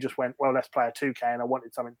even if we just went, well, let's play a 2K and I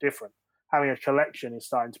wanted something different. Having a collection is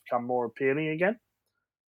starting to become more appealing again.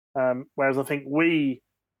 Whereas I think we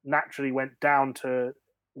naturally went down to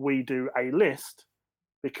we do a list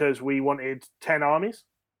because we wanted 10 armies.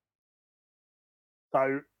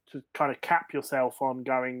 So to kind of cap yourself on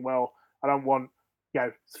going, well, I don't want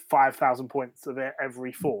 5,000 points of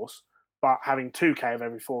every force, but having 2K of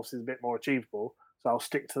every force is a bit more achievable. So I'll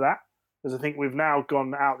stick to that. Because I think we've now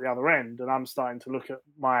gone out the other end, and I'm starting to look at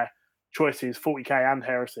my choices, 40K and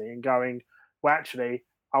Heresy, and going, well, actually,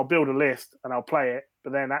 I'll build a list and I'll play it.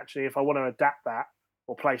 But then actually, if I want to adapt that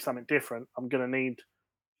or play something different, I'm going to need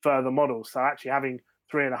further models. So actually having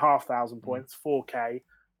 3,500 points, 4K,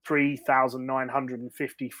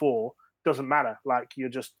 3,954 doesn't matter. Like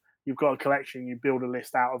you've got a collection, you build a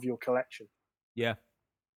list out of your collection. Yeah.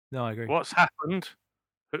 No, I agree. What's happened?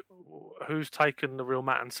 Who's taken the real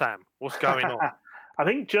Matt and Sam? What's going on? I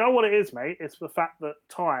think, do you know what it is, mate? It's the fact that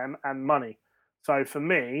time and money. So for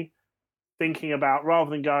me, thinking about, rather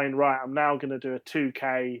than going, right, I'm now going to do a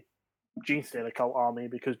 2K Gene Stealer Cult army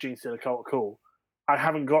because Gene Stealer Cult are cool, I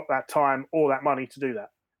haven't got that time or that money to do that.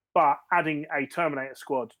 But adding a Terminator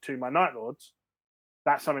squad to my Night Lords,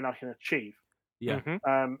 that's something I can achieve. Yeah.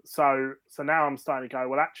 Mm-hmm. So now I'm starting to go,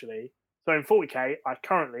 well, actually, so in 40K, I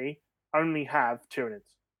currently only have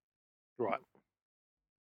Tyranids. Right.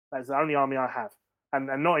 That's the only army I have. And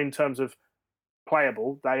not in terms of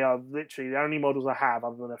playable. They are literally the only models I have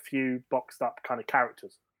other than a few boxed up kind of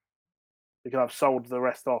characters. Because I've sold the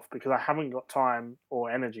rest off because I haven't got time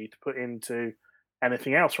or energy to put into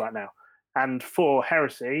anything else right now. And for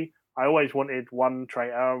Heresy, I always wanted one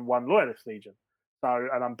Traitor and one Loyalist Legion.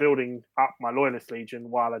 And I'm building up my Loyalist Legion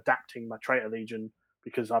while adapting my Traitor Legion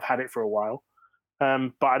because I've had it for a while.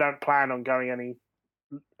 But I don't plan on going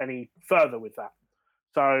any further with that.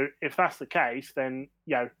 So if that's the case, then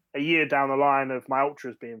a year down the line of my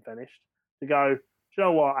Ultras being finished, to go, do you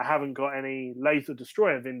know what? I haven't got any Laser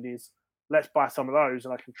Destroyer Vindies. Let's buy some of those,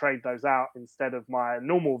 and I can trade those out instead of my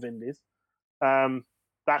normal Vindies.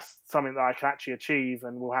 That's something that I can actually achieve,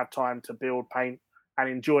 and will have time to build, paint, and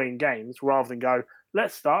enjoy in games, rather than go,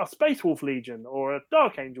 let's start a Space Wolf Legion or a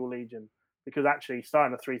Dark Angel Legion, because actually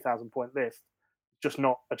starting a 3,000 point list is just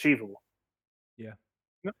not achievable. Yeah.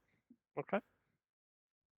 Yep. Okay.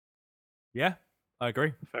 Yeah, I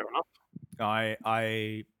agree. Fair enough.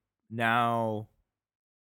 I now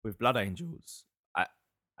with Blood Angels, I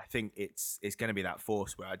think it's going to be that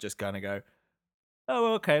force where I just going to go,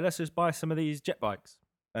 oh, okay, let's just buy some of these jet bikes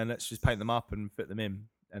and let's just paint them up and fit them in,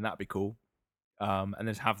 and that'd be cool. And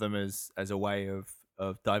then have them as a way of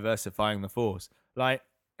diversifying the force. Like,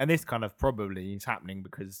 and this kind of probably is happening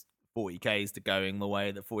because 40K is going the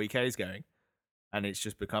way that 40K is going, and it's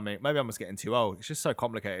just becoming. Maybe I'm just getting too old. It's just so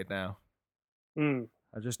complicated now. I'm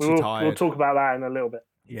just too tired. We'll talk about that in a little bit.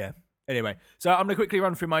 Yeah. Anyway, so I'm going to quickly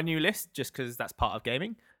run through my new list just because that's part of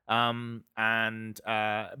gaming. Nice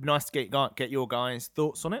to get your guys'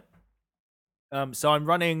 thoughts on it. So I'm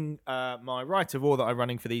running my Rite of War that I'm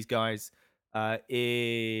running for these guys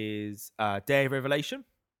is Day of Revelation,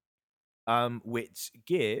 which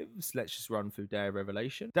gives. Let's just run through Day of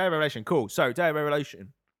Revelation. Day of Revelation, cool. So Day of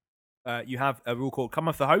Revelation, you have a rule called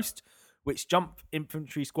Cometh the Host, which jump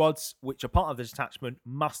infantry squads, which are part of the detachment,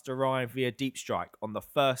 must arrive via deep strike on the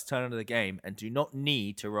first turn of the game and do not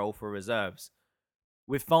need to roll for reserves.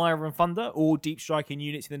 With Fire and Thunder, all deep striking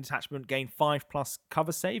units in the detachment gain 5+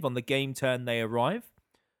 cover save on the game turn they arrive.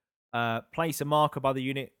 Place a marker by the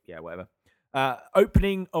unit. Yeah, whatever.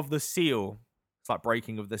 Opening of the seal. It's like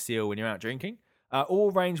breaking of the seal when you're out drinking.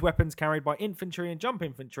 All ranged weapons carried by infantry and jump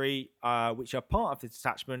infantry, which are part of the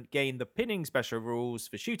detachment, gain the pinning special rules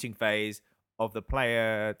for shooting phase of the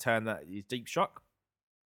player turn that is deep struck.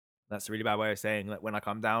 That's a really bad way of saying that when I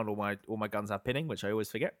come down, all my guns have pinning, which I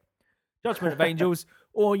always forget. Judgment of Angels,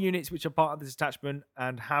 all units which are part of this attachment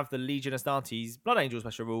and have the Legion Astartes Blood Angel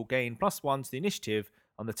special rule gain +1 to the initiative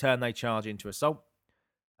on the turn they charge into assault.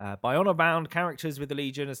 By honor bound, characters with the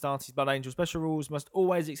Legion Astartes Blood Angel special rules must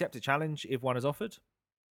always accept a challenge if one is offered.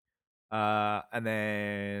 And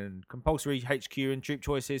then compulsory HQ and troop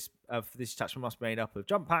choices for this attachment must be made up of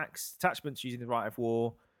jump packs. Attachments using the Rite of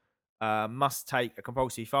War must take a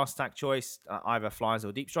compulsory fast attack choice, either flyers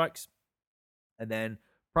or deep strikes. And then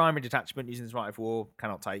primary detachment using this Rite of War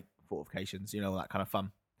cannot take fortifications, all that kind of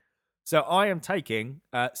fun. So I am taking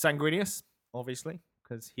Sanguinius, obviously,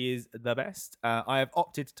 because he is the best. I have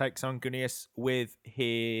opted to take Sanguinius with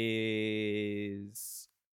his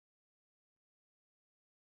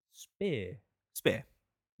spear.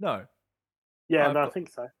 No. Yeah, I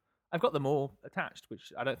think so. I've got them all attached,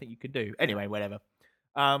 which I don't think you can do. Anyway, whatever.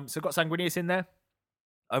 So I've got Sanguinius in there.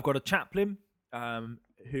 I've got a chaplain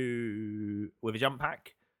who with a jump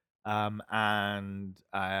pack. And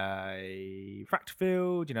a fractal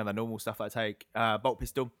field, the normal stuff I take. Bolt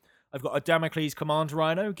pistol. I've got a Damocles Command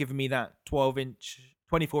Rhino giving me that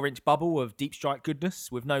 24-inch bubble of deep strike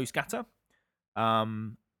goodness with no scatter. I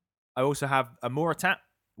also have a Moratat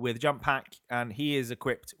with jump pack, and he is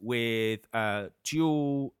equipped with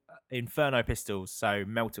dual Inferno pistols, so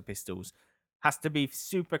melter pistols. Has to be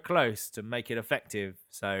super close to make it effective.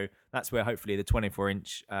 So that's where hopefully the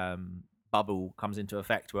 24-inch bubble comes into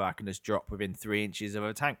effect, where I can just drop within 3 inches of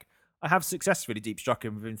a tank. I have successfully deep struck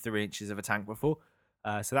him within 3 inches of a tank before,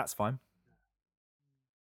 so that's fine.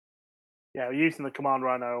 Yeah, using the Command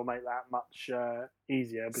Rhino will make that much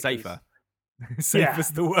easier. Because, safer.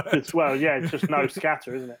 Safer's the word. It's just no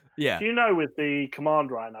scatter, isn't it? Yeah. Do you know with the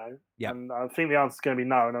Command Rhino? Yeah. And I think the answer is going to be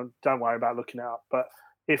no, and don't worry about looking it up. But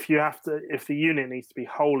if the unit needs to be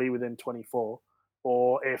wholly within 24,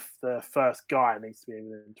 or if the first guy needs to be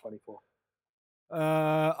within 24.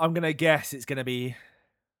 I'm going to guess it's going to be,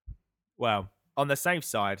 well, on the safe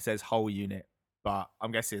side, it says whole unit, but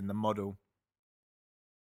I'm guessing the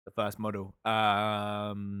first model.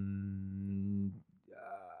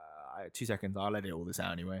 2 seconds, I'll edit all this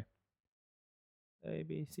out anyway. A,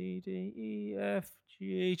 B, C, D, E, F,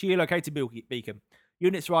 G. Geolocated beacon.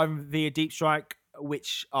 Units arriving via deep strike,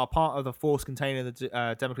 which are part of the force containing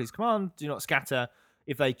the Damocles command, do not scatter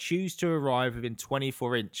if they choose to arrive within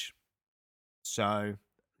 24 inch. So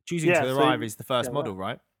choosing to arrive is the first model,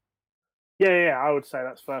 right? Yeah, I would say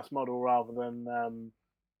that's first model rather than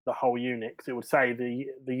the whole unit, because it would say the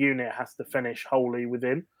unit has to finish wholly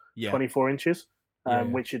within 24 inches,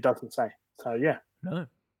 which it doesn't say. So yeah. No.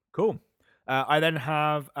 Cool. I then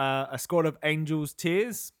have a squad of Angels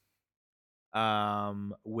Tears.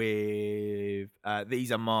 With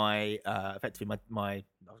these are my effectively my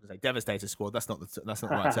I was going to say Devastator squad. That's not the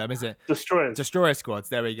right term, is it? Destroyer squads.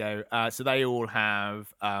 There we go. So they all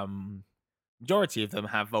have majority of them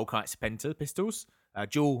have Volkite Spenter pistols,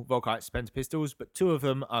 dual Volkite Spenter pistols, but 2 of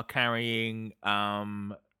them are carrying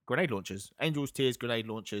grenade launchers. Angels Tears grenade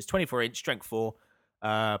launchers, 24-inch, strength 4,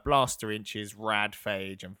 blaster inches, rad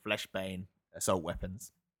phage, and fleshbane assault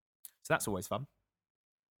weapons. So that's always fun.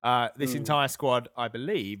 This entire squad, I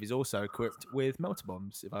believe, is also equipped with melter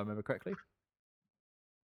bombs, if I remember correctly.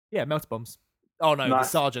 Yeah, melter bombs. Oh no,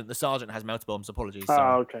 nice. The sergeant has melter bombs. Apologies.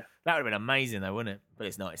 Sorry. Oh, okay. That would have been amazing, though, wouldn't it? But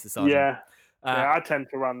it's not. It's the sergeant. Yeah, I tend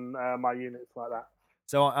to run my units like that.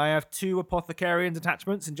 So I have 2 Apothecarian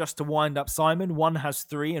detachments, and just to wind up Simon, one has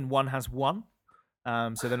 3 and one has 1.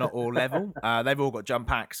 So they're not all level. They've all got jump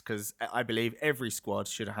packs because I believe every squad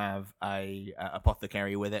should have a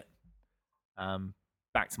apothecary with it.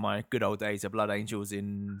 Back to my good old days of Blood Angels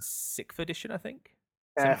in 6th edition, I think.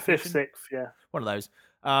 Yeah, 5th, 6th, yeah. One of those.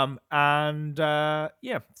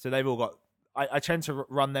 So they've all got... I tend to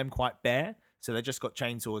run them quite bare. So they just got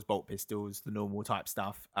chainsaws, bolt pistols, the normal type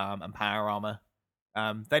stuff, and power armor.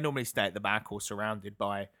 They normally stay at the back or surrounded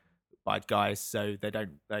by guys, so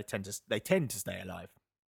they tend to stay alive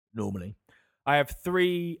normally. I have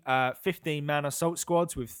 3 15-man assault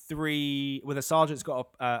squads with a sergeant's got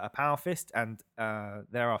a power fist, and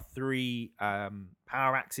there are 3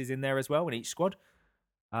 power axes in there as well in each squad.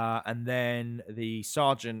 And then the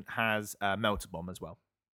sergeant has a melter bomb as well.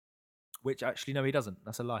 Which actually, no, he doesn't.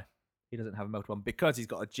 That's a lie. He doesn't have a melter bomb because he's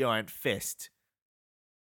got a giant fist.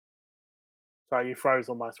 Sorry, you froze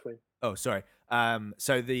on my screen. Oh, sorry.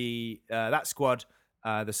 So that squad,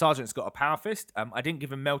 the sergeant's got a power fist. I didn't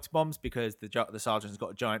give him melter bombs because the sergeant's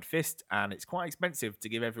got a giant fist, and it's quite expensive to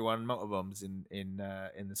give everyone melter bombs in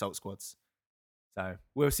the assault squads. So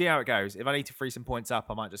we'll see how it goes. If I need to free some points up,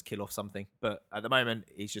 I might just kill off something. But at the moment,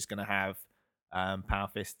 he's just going to have power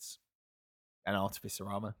fists and artificer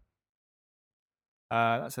armor.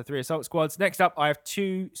 That's the 3 assault squads. Next up, I have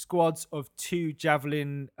 2 squads of 2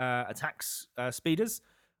 javelin attacks speeders.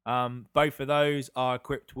 Both of those are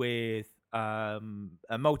equipped with a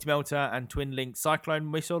multi-melter and twin-link cyclone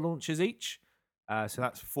missile launchers each. So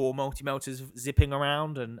that's 4 multi-melters zipping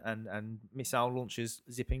around and missile launchers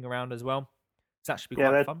zipping around as well. So that should be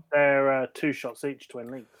quite fun. They're 2 shots each,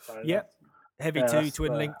 twin-linked. So yeah, heavy 2,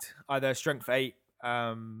 twin-linked, either strength 8,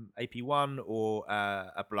 AP1 or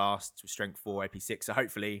a blast with strength 4, AP6. So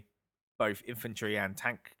hopefully both infantry and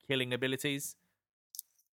tank killing abilities.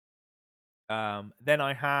 Then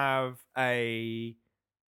I have a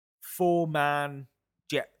 4-man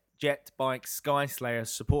jet bike Sky Slayer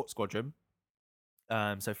support squadron.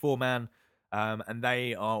 So 4-man, and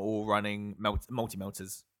they are all running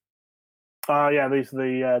multi-melters. Yeah, these are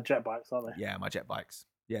the jet bikes, aren't they? Yeah, my jet bikes.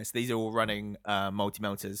 Yes, these are all running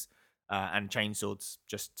multi-melters and chainswords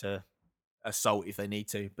just to assault if they need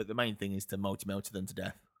to. But the main thing is to multi-melter them to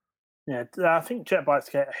death. Yeah, I think jet bikes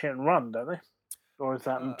get hit and run, don't they? Or is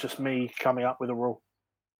that just me coming up with a rule?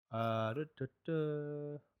 Not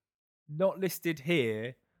listed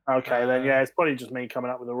here. Okay, then yeah, it's probably just me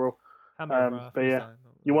coming up with a rule. But yeah,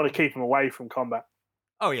 you want to keep them away from combat.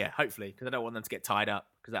 Oh yeah, hopefully, because I don't want them to get tied up,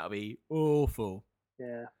 because that'll be awful.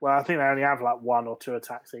 Yeah, well, I think they only have like 1 or 2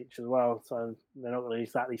 attacks each as well, so they're not going to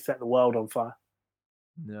exactly set the world on fire.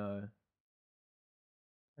 No.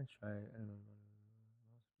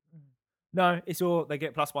 No, it's all, they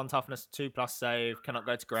get +1 toughness, 2+ save, cannot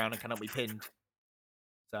go to ground, and cannot be pinned.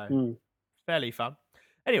 So, fairly fun.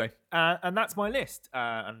 Anyway, and that's my list.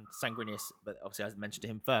 And Sanguinius, but obviously I mentioned to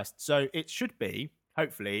him first. So it should be,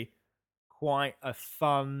 hopefully, quite a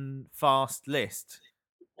fun, fast list.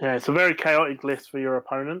 Yeah, it's a very chaotic list for your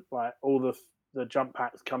opponent. Like all the jump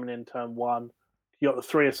packs coming in turn 1. You got the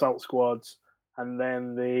 3 assault squads, and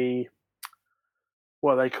then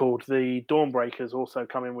what are they called? The Dawnbreakers also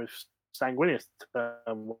come in with Sanguinius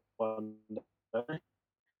turn 1. Don't they?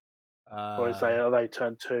 Or are they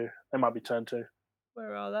turn 2? They might be turn 2.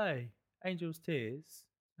 Where are they? Angel's Tears,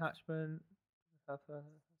 Attachment,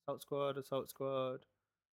 Assault Squad.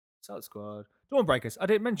 Dawnbreakers. I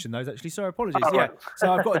didn't mention those actually. Sorry, apologies. Oh, yeah. right.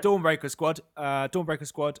 So I've got a Dawnbreaker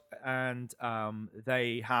squad, and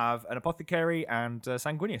they have an Apothecary and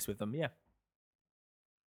Sanguinius with them. Yeah.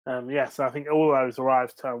 So I think all those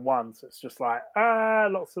arrive turn 1. So it's just like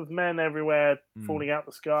lots of men everywhere falling out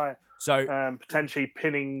the sky. So potentially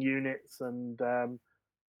pinning units and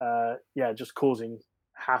just causing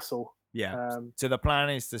hassle. Yeah. So the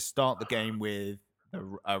plan is to start the game with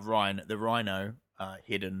the Rhino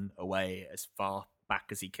hidden away as far back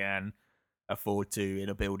as he can afford to in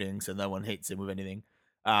a building, so no one hits him with anything.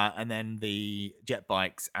 And then the jet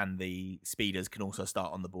bikes and the speeders can also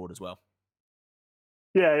start on the board as well.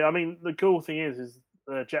 Yeah, I mean the cool thing is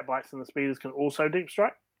the jet bikes and the speeders can also deep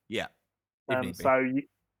strike. Yeah. So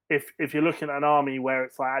if you're looking at an army where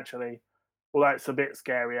it's like actually, although it's a bit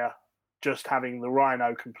scarier, just having the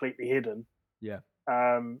Rhino completely hidden,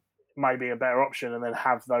 may be a better option, and then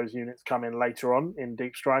have those units come in later on in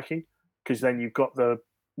deep striking, because then you've got the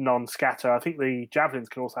non-scatter. I think the javelins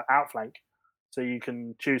can also outflank, so you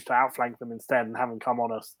can choose to outflank them instead and have them come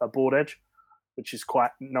on a board edge, which is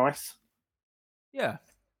quite nice. Yeah.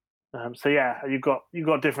 You've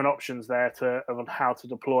got different options there on how to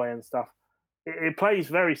deploy and stuff. It plays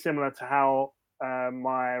very similar to how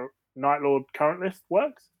my Night Lord current list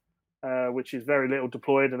works, which is very little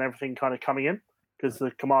deployed and everything kind of coming in, because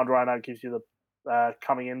the Command Rhino gives you the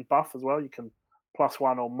coming in buff as well. You can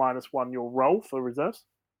 +1 or -1 your roll for reserves.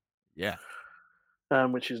 Yeah.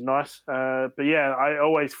 Which is nice. But yeah, I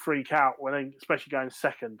always freak out when, especially going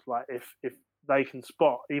second, like if they can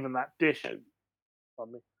spot even that dish.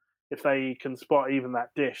 If they can spot even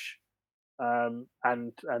that dish,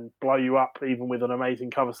 and blow you up even with an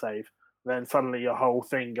amazing cover save. Then suddenly your whole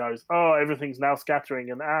thing goes, oh, everything's now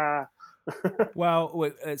scattering and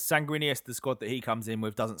Well, Sanguinius, the squad that he comes in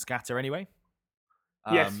with, doesn't scatter anyway.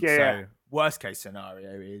 Yes, yeah. So worst case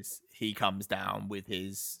scenario is he comes down with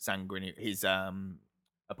his his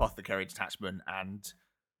apothecary detachment and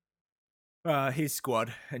his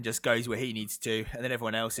squad and just goes where he needs to, and then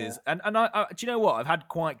everyone else is. And I do you know what? I've had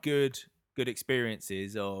quite good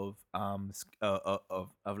experiences of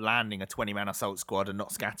landing a 20-man assault squad and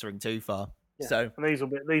not scattering too far. Yeah. So and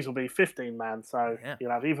these will be 15 man, so you'll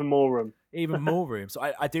have even more room. Even more room. So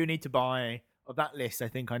I do need to buy, of that list, I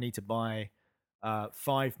think I need to buy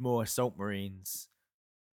 5 more assault marines,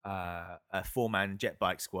 a 4-man jet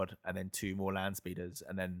bike squad, and then 2 more land speeders,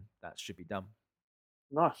 and then that should be done.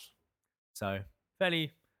 Nice. So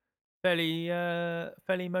fairly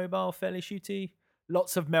mobile, fairly shooty.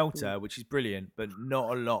 Lots of melter, which is brilliant, but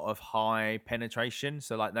not a lot of high penetration.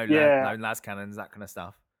 So like no las cannons, that kind of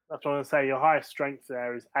stuff. That's what I was going to say. Your highest strength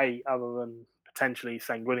there is 8, other than potentially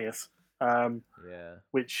Sanguinius,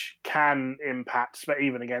 which can impact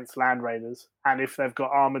even against land raiders. And if they've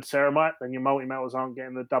got armored ceramite, then your multi-metals aren't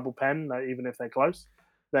getting the double pen, even if they're close.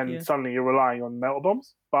 Then suddenly you're relying on melter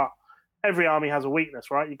bombs. But every army has a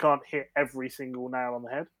weakness, right? You can't hit every single nail on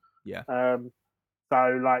the head. Yeah.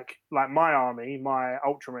 So like my army, my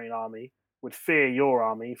Ultramarine army, would fear your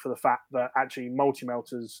army for the fact that actually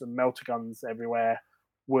multi-melters and melter guns everywhere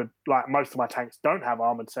would, like, most of my tanks don't have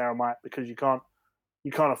armored ceramite because you can't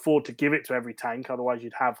afford to give it to every tank, otherwise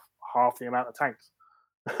you'd have half the amount of tanks.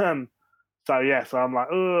 So I'm like,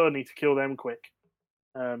 oh, I need to kill them quick.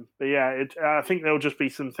 But yeah, I think there'll just be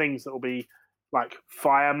some things that will be like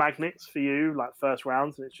fire magnets for you, like first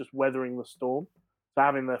rounds, and it's just weathering the storm. So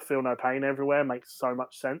having the feel no pain everywhere makes so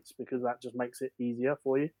much sense because that just makes it easier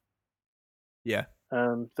for you. Yeah.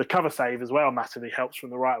 The cover save as well massively helps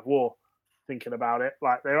from the Rite of War. Thinking about it,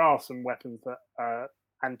 like there are some weapons that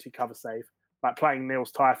anti-cover save. Like playing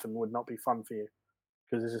Neil's Typhon would not be fun for you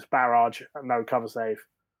because there's this barrage, no cover save,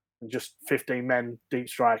 and just 15 men deep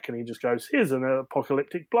strike, and he just goes, "Here's an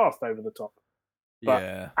apocalyptic blast over the top."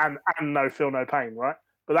 But, and no feel no pain, right?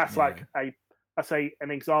 But that's like an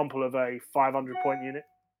example of a 500-point unit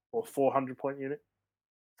or 400-point unit.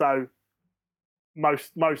 So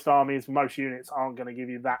most armies, most units aren't going to give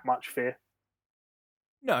you that much fear.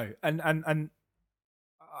 No, and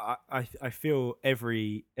I feel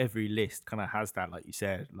every list kind of has that, like you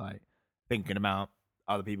said, like thinking about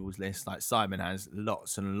other people's lists. Like Simon has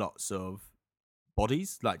lots and lots of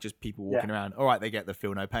bodies, like just people walking around. All right, they get the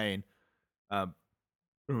feel no pain.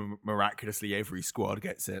 Miraculously, every squad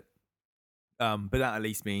gets it. But that at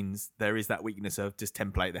least means there is that weakness of just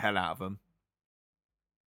template the hell out of them.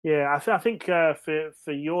 Yeah, I think for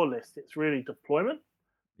your list, it's really deployment.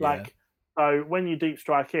 So when you deep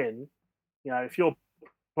strike in, if you're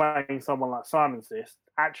playing someone like Simon's list,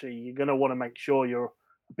 actually you're going to want to make sure you're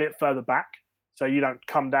a bit further back so you don't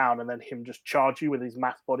come down and then him just charge you with his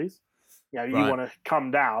mass bodies. You want to come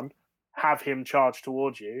down, have him charge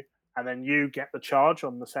towards you, and then you get the charge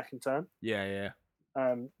on the second turn.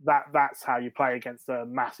 That's how you play against a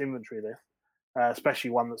mass infantry list,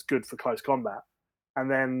 especially one that's good for close combat. And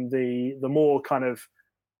then the more kind of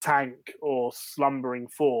tank or slumbering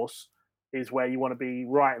force is where you want to be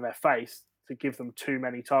right in their face to give them too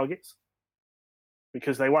many targets,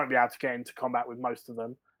 because they won't be able to get into combat with most of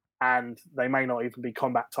them, and they may not even be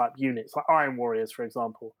combat type units like Iron Warriors, for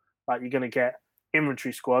example. Like you're going to get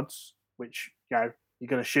infantry squads, which you're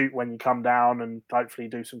going to shoot when you come down and hopefully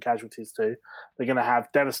do some casualties too. They're going to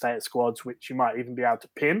have Devastator squads, which you might even be able to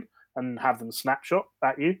pin and have them snapshot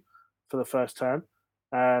at you for the first turn.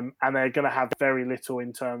 And they're going to have very little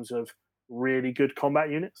in terms of really good combat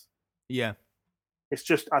units. Yeah. It's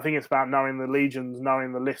just, I think it's about knowing the legions,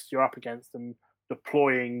 knowing the list you're up against, and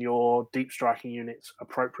deploying your deep striking units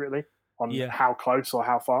appropriately on how close or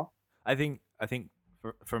how far. I think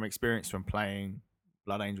from experience from playing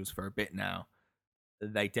Blood Angels for a bit now,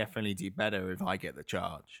 they definitely do better if I get the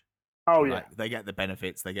charge. Oh, they get the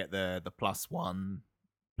benefits. They get the +1,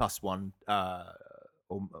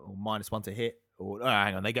 or -1 to hit. Or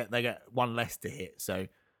hang on, they get 1 less to hit. So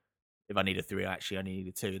if I need a 3, actually I need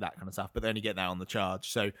a 2, that kind of stuff. But they only get that on the charge.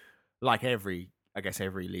 So like every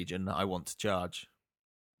legion, I want to charge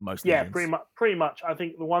most. Yeah, legions. pretty much. I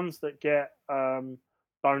think the ones that get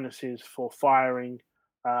bonuses for firing,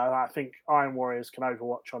 I think Iron Warriors can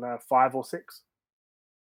Overwatch on a 5 or 6.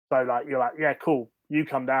 So like you're like, yeah, cool. You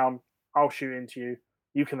come down, I'll shoot into you.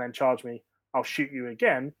 You can then charge me. I'll shoot you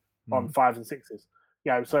again on 5s and 6s.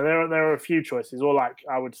 So there are a few choices, or like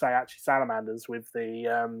I would say actually salamanders with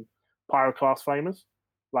the pyroclast flamers.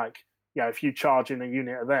 Like if you charge in a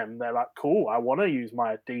unit of them, they're like, cool, I want to use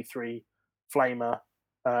my D3 Flamer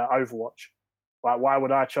Overwatch. Like, why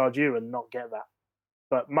would I charge you and not get that?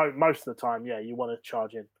 But most of the time, yeah, you want to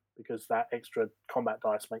charge in because that extra combat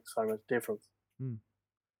dice makes so much difference.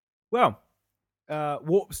 Well,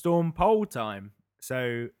 Warp Storm poll time.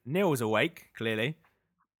 So Neil's awake, clearly.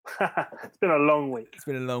 It's been a long week. It's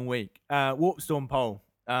been a long week. Warp Storm poll.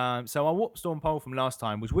 So our Warp Storm poll from last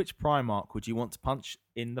time was, which Primarch would you want to punch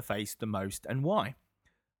in the face the most and why?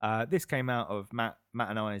 This came out of Matt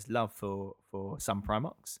and I's love for some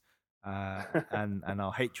Primarchs and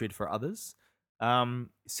our hatred for others.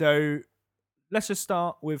 So let's just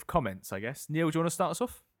start with comments, I guess. Neil, do you want to start us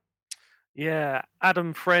off? Yeah,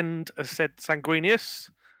 Adam Friend has said Sanguinius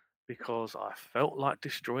because I felt like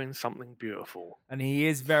destroying something beautiful. And he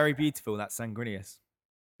is very beautiful, that Sanguinius.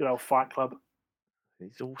 Good old Fight Club.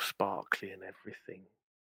 He's all sparkly and everything.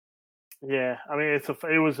 Yeah, I mean,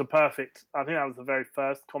 it was a perfect. I think that was the very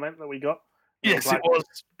first comment that we got. Yes, it was.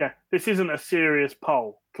 Yeah, this isn't a serious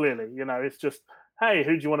poll. Clearly, it's just, hey,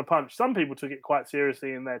 who do you want to punch? Some people took it quite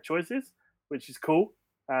seriously in their choices, which is cool.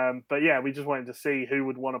 But yeah, we just wanted to see who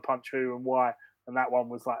would want to punch who and why, and that one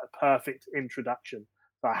was like a perfect introduction.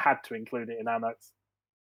 So I had to include it in our notes.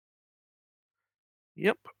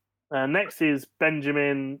 Yep. Next is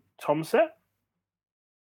Benjamin Tomset.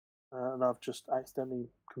 And I've just accidentally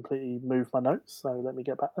completely moved my notes, so let me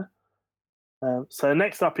get back there. So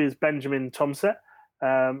next up is Benjamin Tomset.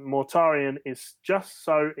 Mortarion is just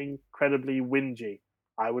so incredibly whingy.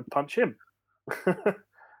 I would punch him.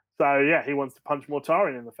 So yeah, he wants to punch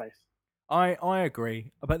Mortarion in the face. I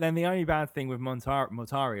agree, but then the only bad thing with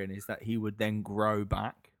Mortarion is that he would then grow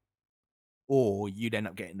back, or you'd end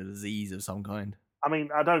up getting a disease of some kind. I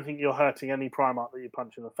mean, I don't think you're hurting any Primarch that you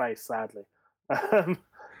punch in the face, sadly.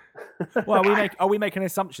 Well, are we making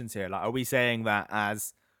assumptions here? Like, are we saying that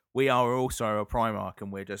as we are also a Primarch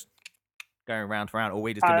and we're just going round to round, or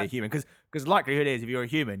we just gonna be a human? Because likelihood is, if you're a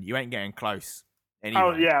human, you ain't getting close. Anyway.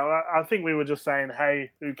 Oh yeah, well, I think we were just saying,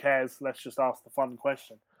 hey, who cares? Let's just ask the fun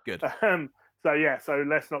question. Good. So yeah, so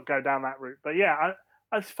let's not go down that route. But yeah,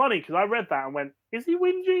 it's funny because I read that and went, is he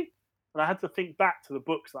whingy? And I had to think back to the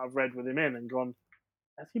books that I've read with him in and gone,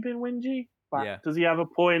 has he been whingy? Like, yeah. Does he have a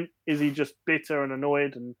point? Is he just bitter and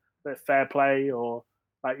annoyed and fair play? Or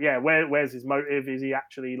like, yeah, where's his motive? Is he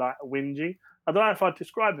actually like a whingy? I don't know if I'd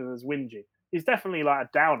describe him as whingy. He's definitely like a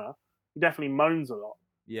downer. He definitely moans a lot.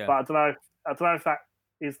 Yeah. But I don't know if that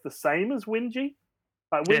is the same as whingy.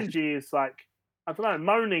 Like whingy is like, I don't know,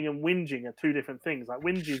 moaning and whinging are two different things. Like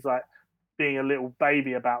whingy is like being a little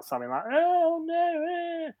baby about something, like, oh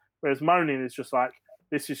no. Whereas moaning is just like,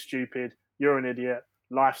 this is stupid, you're an idiot,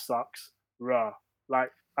 life sucks, rah.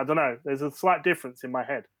 Like, I don't know, there's a slight difference in my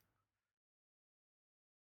head.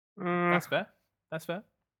 That's fair.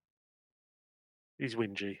 He's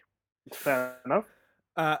whingy. Fair enough.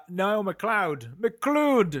 Niall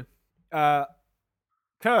McLeod.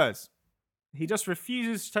 Kurz. He just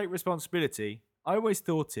refuses to take responsibility. I always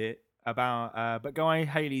thought it about, but Guy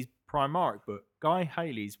Haley's Primarch book.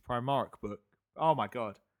 Oh my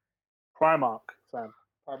god. Primarch, Sam.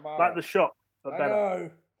 Like the shop, but better. Know.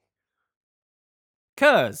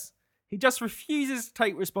 Kurz. He just refuses to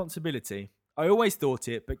take responsibility. I always thought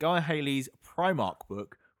it, but Guy Haley's Primarch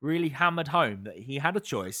book really hammered home that he had a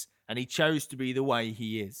choice and he chose to be the way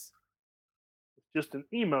he is. Just an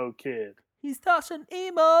emo kid. He's such an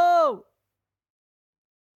emo!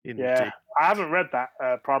 Indeed. Yeah, I haven't read that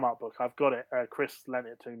Primarch book. I've got it. Chris lent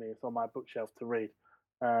it to me. It's on my bookshelf to read.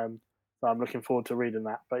 So I'm looking forward to reading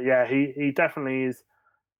that. But yeah, he definitely is.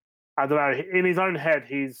 I don't know. In his own head,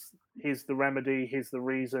 he's the remedy. He's the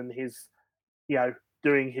reason. He's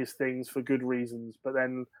doing his things for good reasons. But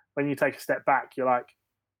then when you take a step back, you're like,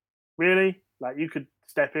 really? Like you could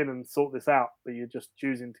step in and sort this out, but you're just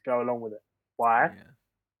choosing to go along with it. Why?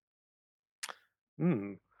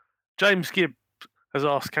 Yeah. James Gibb has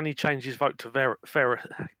asked, can he change his vote to Ferris?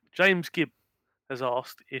 James Gibb has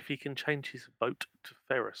asked if he can change his vote to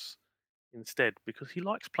Ferris instead because he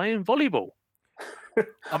likes playing volleyball.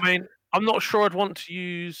 I mean, I'm not sure I'd want to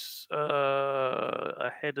use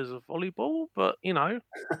a head as a volleyball, but Can you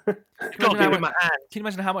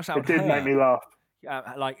imagine how much that would hurt? It did make me laugh.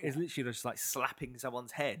 Like it's literally just like slapping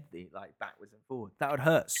someone's head, like backwards and forward. That would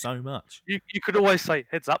hurt so much. You could always say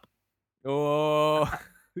heads up. Oh.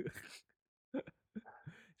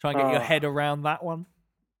 Try and get your head around that one.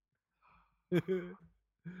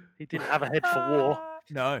 He didn't have a head for war.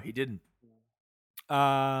 No, he didn't.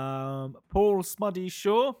 Paul Smuddy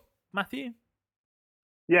Shaw, Matthew?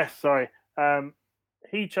 Yes, sorry.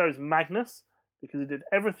 He chose Magnus because he did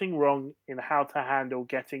everything wrong in how to handle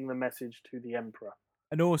getting the message to the Emperor.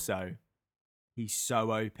 And also, he's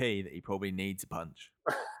so OP that he probably needs a punch.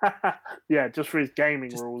 Yeah, just for his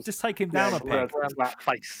gaming rules. Just take him down a peg.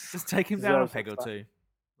 Face. Just take him down a Deserves peg a or slap. two.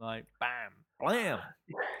 Like, bam, blam.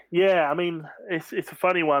 Yeah, I mean, it's a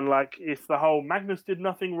funny one. Like, it's the whole Magnus did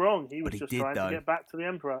nothing wrong. He was But he just did, trying though. to get back to the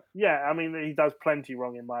Emperor. Yeah, I mean, he does plenty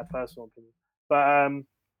wrong in my personal opinion. But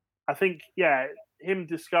I think, yeah, him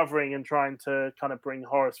discovering and trying to kind of bring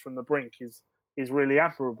Horus from the brink is really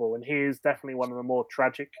admirable. And he is definitely one of the more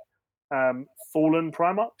tragic fallen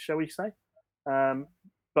Primarchs, shall we say.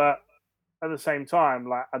 But at the same time,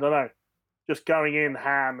 like, I don't know, just going in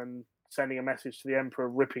ham and sending a message to the Emperor,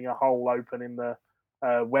 ripping a hole open in the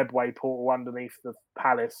webway portal underneath the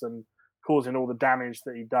palace and causing all the damage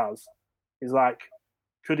that he does is like,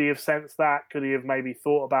 could he have sensed that? Could he have maybe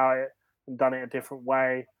thought about it and done it a different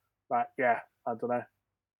way? Like, yeah, I don't know.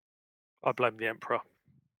 I blame the Emperor.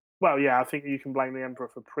 Well, yeah, I think you can blame the Emperor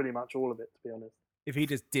for pretty much all of it, to be honest. If he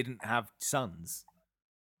just didn't have sons.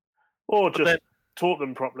 Or just taught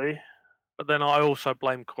them properly. But then I also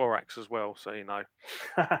blame Korax as well, so you know.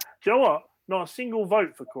 Do you know what? Not a single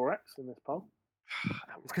vote for Korax in this poll.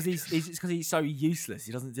 It's because he's so useless.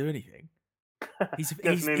 He doesn't do anything. He's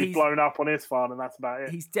nearly blown up on his farm, and that's about it.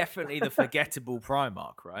 He's definitely the forgettable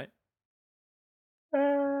Primarch, right?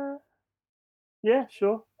 Yeah,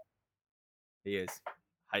 sure. He is.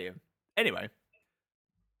 Hate him. Anyway,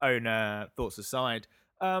 own thoughts aside,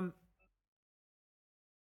 who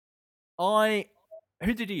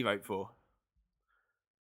did you vote for?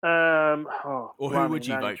 Or who would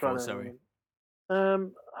you vote for? Sorry.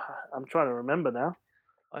 I'm trying to remember now.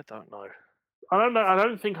 I don't know. I don't know. I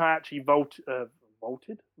don't think I actually voted in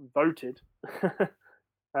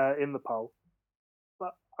the poll.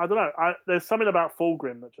 But I don't know. There's something about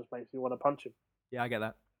Fulgrim that just makes me want to punch him. Yeah, I get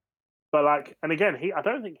that. But like, and again, I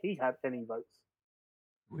don't think he had any votes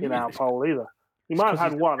in our Really? poll either. He might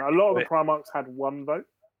have had one. A lot of the Primarchs had one vote,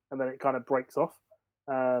 and then it kind of breaks off.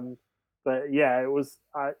 But yeah, it was.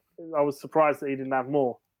 I was surprised that he didn't have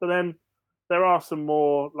more. But then there are some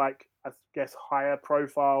more, like, I guess, higher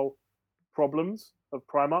profile problems of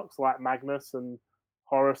Primarchs, like Magnus and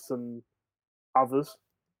Horus and others.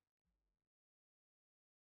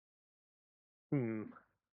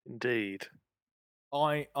 Indeed.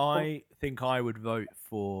 I think I would vote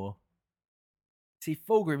for. See,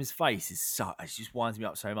 Fulgrim's face is it just winds me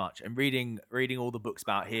up so much. And reading all the books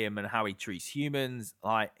about him and how he treats humans,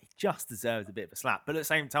 like, he just deserves a bit of a slap. But at the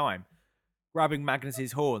same time, grabbing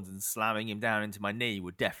Magnus's horns and slamming him down into my knee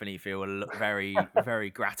would definitely feel very,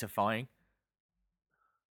 very gratifying.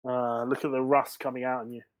 Look at the rust coming out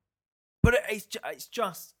on you. But he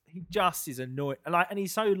just is annoying, and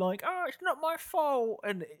he's so like, oh, it's not my fault,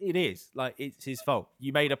 and it is, like, it's his fault.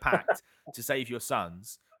 You made a pact to save your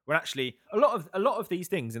sons. When actually, a lot of these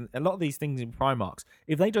things, and a lot of these things in Primarchs,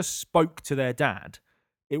 if they just spoke to their dad,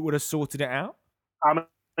 it would have sorted it out. I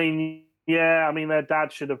mean, yeah, I mean, their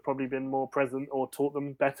dad should have probably been more present or taught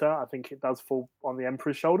them better. I think it does fall on the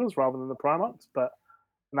Emperor's shoulders rather than the Primarchs, and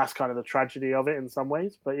that's kind of the tragedy of it in some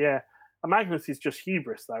ways. But yeah, Magnus is just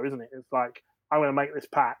hubris, though, isn't it? It's like, I'm going to make this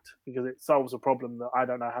pact because it solves a problem that I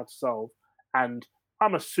don't know how to solve, and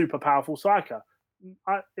I'm a super powerful psyker.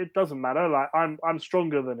 It doesn't matter. Like, I'm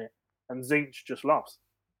stronger than it, and Zinch just lost.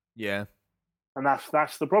 Yeah, and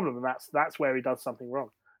that's the problem, and that's where he does something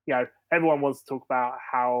wrong. You know, everyone wants to talk about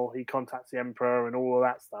how he contacts the Emperor and all of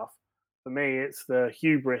that stuff. For me, it's the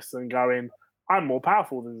hubris and going, I'm more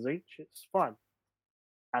powerful than Zinch. It's fine,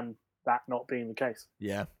 and that not being the case.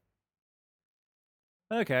 Yeah.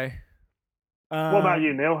 Okay. What about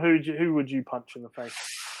you, Neil? Who would you punch in the face?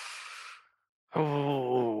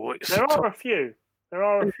 Oh, there are a few.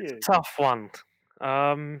 It's a tough one.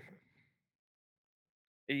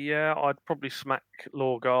 Yeah, I'd probably smack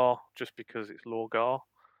Lorgar just because it's Lorgar.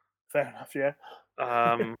 Fair enough, yeah.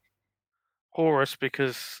 Horus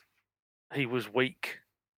because he was weak.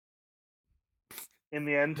 In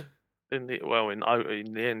the end? In the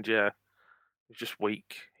end, yeah. He was just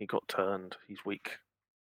weak. He got turned. He's weak.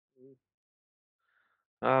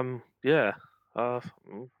 Yeah.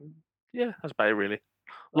 Yeah, that's about it, really.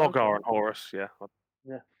 Lorgar and Horus, yeah.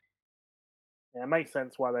 Yeah. Yeah, it makes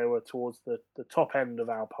sense why they were towards the top end of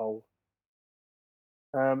our poll.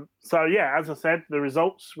 So, yeah, as I said, the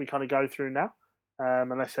results we kind of go through now,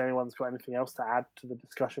 unless anyone's got anything else to add to the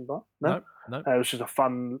discussion bar. No. It was just a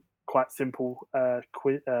fun, quite simple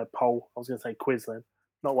poll. I was going to say quiz then,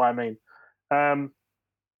 not what I mean.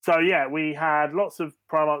 So, yeah, we had lots of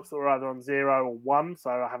Primarchs that were either on 0 or 1, so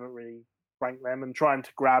I haven't really ranked them, and trying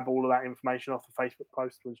to grab all of that information off the Facebook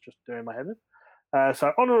post was just doing my head in.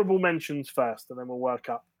 So honourable mentions first, and then we'll work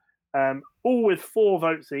up. All with 4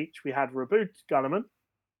 votes each. We had Reboot Gunnerman,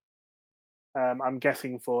 I'm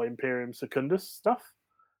guessing for Imperium Secundus stuff.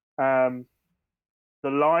 The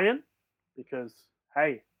Lion, because,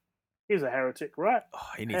 hey, he's a heretic, right? Oh,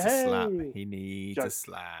 he needs a slap. Hey. He needs a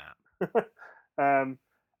slap.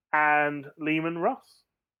 And Lehman Russ.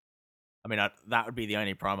 I mean, that would be the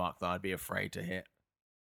only Primarch that I'd be afraid to hit.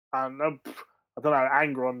 And I don't know,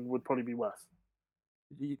 Angron would probably be worse.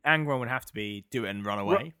 Angron would have to be do it and run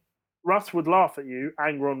away. Russ would laugh at you.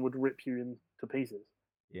 Angron would rip you into pieces.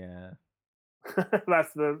 Yeah.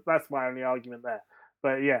 That's my only argument there.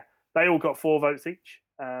 But yeah, they all got 4 votes each.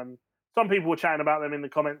 Some people were chatting about them in the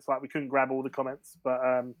comments, like we couldn't grab all the comments, but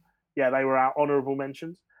yeah, they were our honourable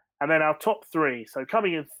mentions. And then our top 3. So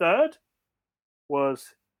coming in third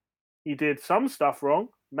was, he did some stuff wrong,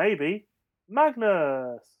 maybe,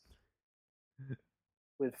 Magnus,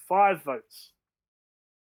 with 5 votes.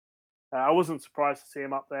 I wasn't surprised to see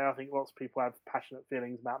him up there. I think lots of people have passionate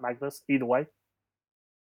feelings about Magnus, either way.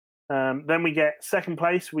 Then we get second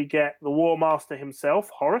place, we get the War Master himself,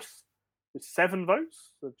 Horus, with 7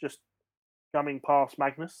 votes, so just coming past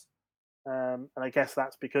Magnus. And I guess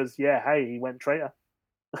that's because, yeah, hey, he went traitor.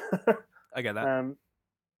 I get that.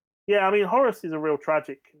 Yeah, I mean, Horus is a real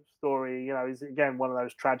tragic story. You know, he's again one of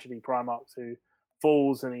those tragedy Primarchs who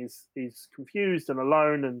falls and he's confused and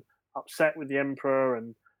alone and upset with the Emperor,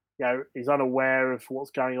 and you know he's unaware of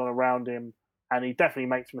what's going on around him, and he definitely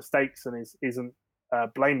makes mistakes and isn't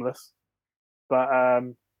blameless. But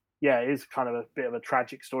yeah, it is kind of a bit of a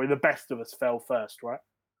tragic story. The best of us fell first, right?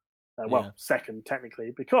 Well, second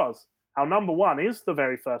technically, because our number 1 is the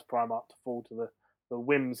very first Primarch to fall to the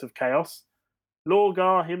whims of chaos.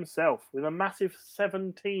 Lorgar himself with a massive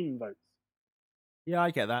 17 votes. Yeah, I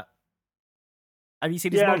get that. Have you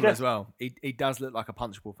seen his model as well? He does look like a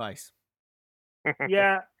punchable face.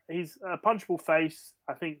 Yeah, he's a punchable face.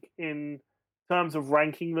 I think in terms of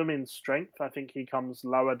ranking them in strength, I think he comes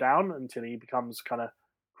lower down until he becomes kind of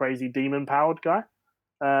crazy demon-powered guy.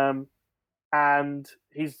 And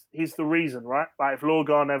he's the reason, right? Like if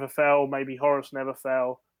Lorgar never fell, maybe Horus never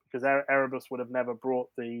fell, because Erebus would have never brought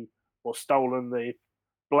or stolen the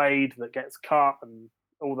blade that gets cut and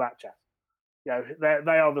all that jazz. You know,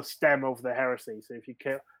 they are the stem of the heresy. So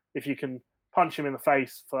if you can punch him in the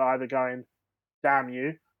face for either going damn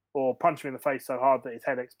you or punch him in the face so hard that his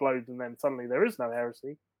head explodes and then suddenly there is no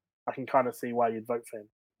heresy, I can kind of see why you'd vote for him.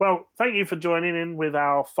 Well, thank you for joining in with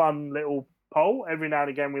our fun little poll. Every now and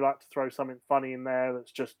again we like to throw something funny in there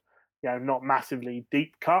that's just, you know, not massively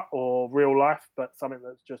deep cut or real life, but something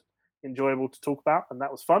that's just enjoyable to talk about, and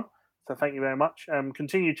that was fun. So thank you very much.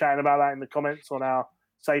 Continue chatting about that in the comments on our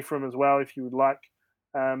safe room as well, if you would like.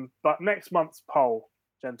 But next month's poll,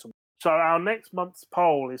 gentlemen. So our next month's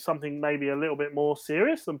poll is something maybe a little bit more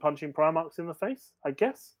serious than punching Primarchs in the face, I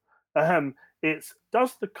guess. It's,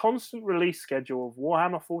 does the constant release schedule of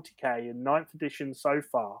Warhammer 40k in 9th edition so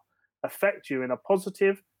far affect you in a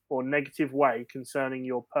positive or negative way concerning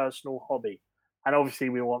your personal hobby? And obviously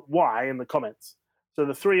we want why in the comments. So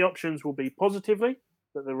the 3 options will be positively,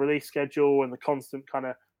 that the release schedule and the constant kind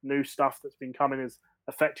of new stuff that's been coming has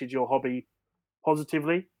affected your hobby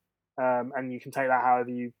positively, and you can take that however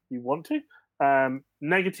you want to.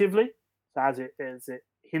 Negatively, so has it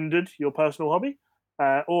hindered your personal hobby,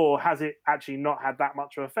 or has it actually not had that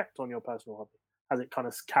much of effect on your personal hobby? Has it kind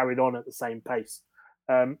of carried on at the same pace?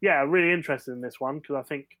 Yeah, really interested in this one, because I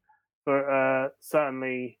think for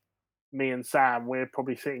certainly me and Sam, we're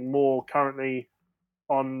probably sitting more currently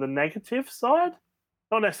on the negative side.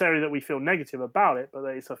 Not necessarily that we feel negative about it, but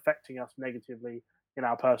that it's affecting us negatively in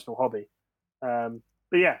our personal hobby.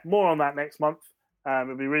 But yeah, more on that next month.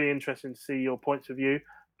 It'll be really interesting to see your points of view.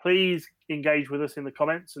 Please engage with us in the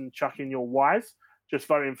comments and chuck in your whys. Just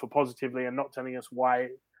voting for positively and not telling us why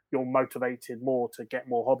you're motivated more to get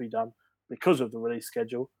more hobby done because of the release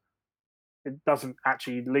schedule. It doesn't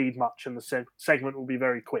actually lead much, and the segment will be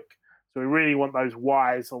very quick. So we really want those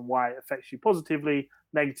whys on why it affects you positively,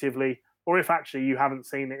 negatively, or if actually you haven't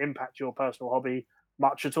seen it impact your personal hobby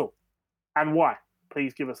much at all. And why?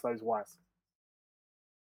 Please give us those whys.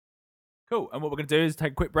 Cool. And what we're going to do is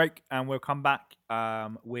take a quick break, and we'll come back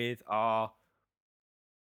with our...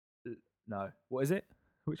 No. What is it?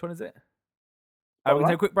 Which one is it? We're going to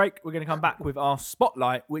take a quick break. We're going to come back with our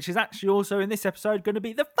Spotlight, which is actually also in this episode going to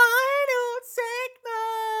be the final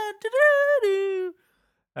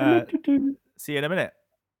segment. See you in a minute.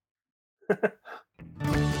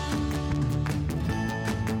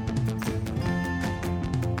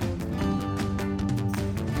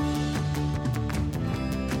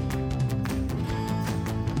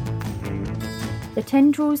 The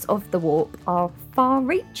tendrils of the warp are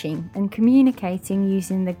far-reaching and communicating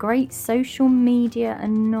using the great social media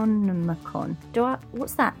anonymicon.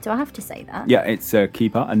 What's that? Do I have to say that? Yeah, it's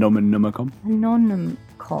Keeper, Anonymicon.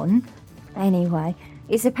 Anonymicon. Anyway,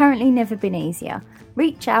 it's apparently never been easier.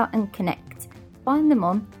 Reach out and connect. Find them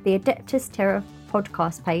on the Adeptus Terra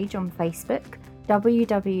Podcast page on Facebook,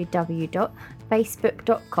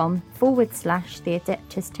 www.facebook.com/the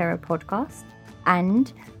Adeptus Terra Podcast,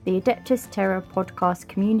 and the Adeptus Terra Podcast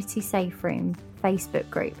Community Safe Room Facebook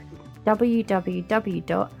group,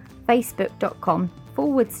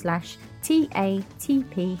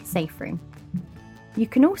 www.facebook.com/TATP Safe Room. You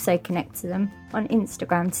can also connect to them on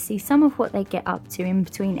Instagram to see some of what they get up to in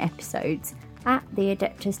between episodes at the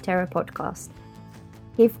Adeptus Terra Podcast.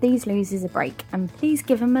 Give these losers a break and please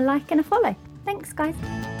give them a like and a follow. Thanks, guys.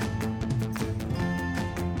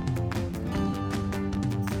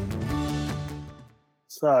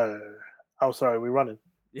 Sorry, we're running.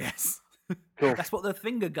 Yes. Cool. That's what the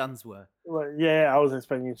finger guns were. Well, yeah, I was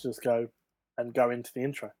expecting you to just go into the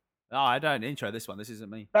intro. Oh, I don't intro this one. This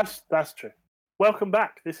isn't me. That's true. Welcome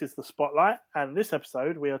back. This is the Spotlight, and this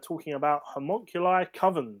episode we are talking about homunculi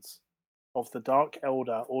covens of the Dark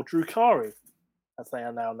Elder, or Drukhari, as they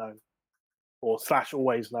are now known, or /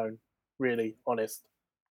 always known. Really honest.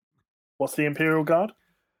 What's the Imperial Guard?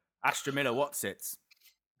 Astra Miller, what's it?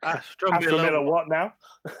 Astra Miller, what now?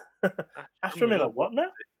 Astra Miller, what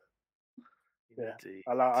now? Yeah,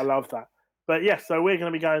 I love that. But yes, so we're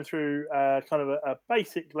going to be going through kind of a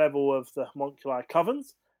basic level of the homunculi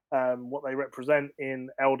covens, what they represent in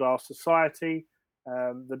Eldar society,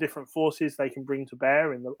 the different forces they can bring to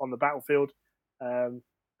bear on the battlefield, and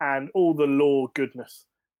all the lore goodness.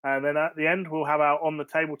 And then at the end, we'll have our on the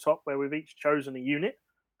tabletop where we've each chosen a unit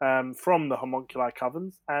from the homunculi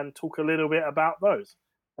covens and talk a little bit about those.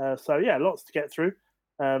 So yeah, lots to get through.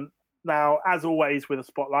 Now, as always with a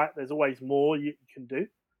Spotlight, there's always more you can do,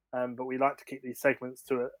 but we like to keep these segments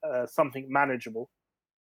to something manageable.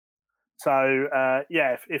 So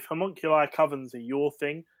yeah, if homunculi covens are your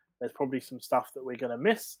thing, there's probably some stuff that we're going to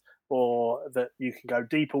miss or that you can go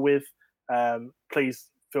deeper with. Please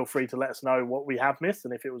feel free to let us know what we have missed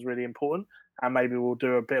and if it was really important, and maybe we'll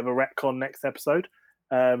do a bit of a retcon next episode.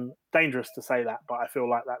 Dangerous to say that, but I feel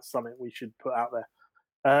like that's something we should put out there.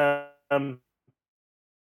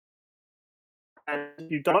 And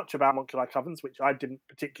you've done much about homunculi covens, which I didn't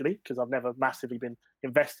particularly, because I've never massively been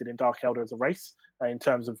invested in Dark Elder as a race in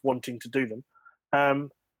terms of wanting to do them.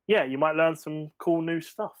 Yeah, you might learn some cool new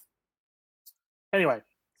stuff. Anyway,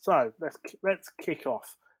 so let's kick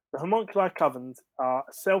off. The homunculi covens are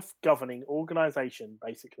a self-governing organization,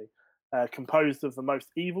 basically, composed of the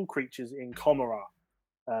most evil creatures in Commorragh,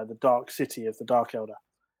 the dark city of the Dark Elder.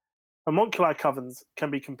 Homunculi covens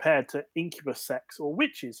can be compared to incubus sects or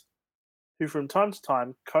witches, who from time to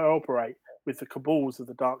time cooperate with the cabals of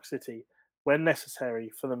the Dark City when necessary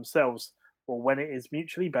for themselves or when it is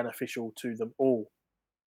mutually beneficial to them all.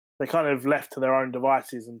 They're kind of left to their own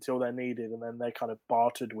devices until they're needed, and then they're kind of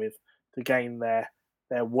bartered with to gain their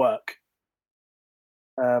work.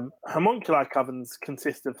 Homunculi covens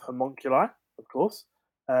consist of homunculi, of course,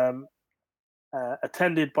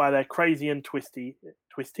 attended by their crazy and twisted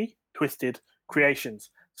creations,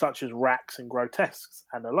 such as racks and grotesques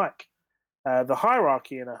and the like. The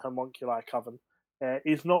hierarchy in a homunculi coven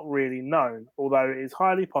is not really known, although it is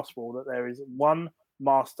highly possible that there is one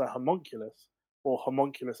master homunculus or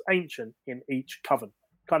homunculus ancient in each coven,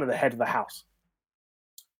 kind of the head of the house.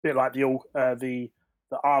 A bit like the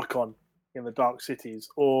Archon in the Dark Cities,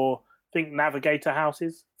 or think navigator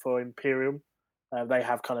houses for Imperium. They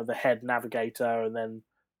have kind of the head navigator and then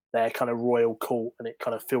their kind of royal court, and it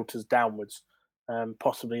kind of filters downwards.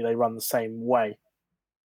 Possibly they run the same way.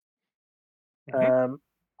 Mm-hmm.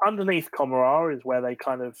 Underneath Commorragh is where they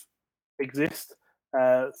kind of exist.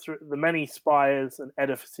 Through the many spires and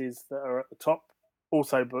edifices that are at the top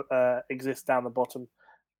also exist down the bottom,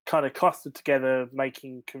 kind of clustered together,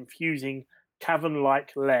 making confusing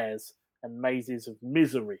cavern-like lairs and mazes of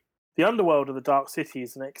misery. The underworld of the Dark City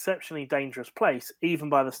is an exceptionally dangerous place, even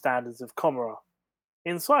by the standards of Commorragh.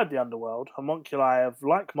 Inside the underworld, homunculi of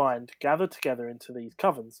like mind gather together into these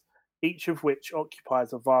covens, each of which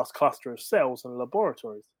occupies a vast cluster of cells and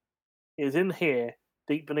laboratories. It is in here,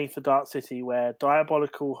 deep beneath the Dark City, where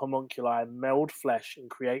diabolical homunculi meld flesh and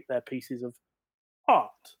create their pieces of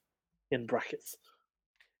art, in brackets.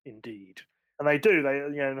 Indeed. And they do.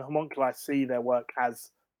 The homunculi see their work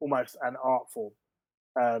as almost an art form.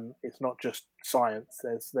 It's not just science.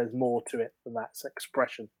 There's more to it than that. It's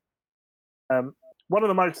expression. One of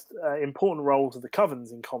the most important roles of the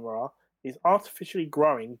covens in Commorragh is artificially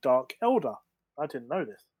growing Dark Elder. I didn't know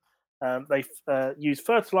this. They use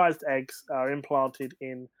fertilized eggs are implanted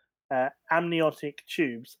in amniotic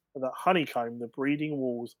tubes that honeycomb the breeding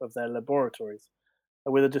walls of their laboratories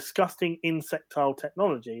with a disgusting insectile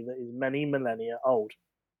technology that is many millennia old.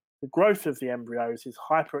 The growth of the embryos is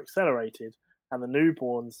hyper-accelerated, and the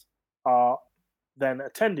newborns are then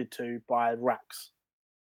attended to by racks.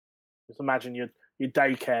 Just imagine your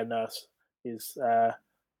daycare nurse is a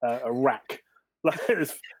rack, like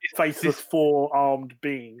this faceless four-armed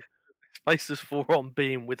being. Faceless four-armed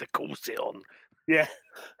being with a corset on. Yeah,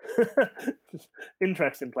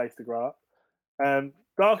 interesting place to grow up.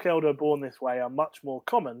 Dark Elder born this way are much more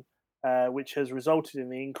common, which has resulted in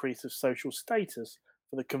the increase of social status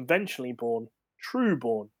for the conventionally born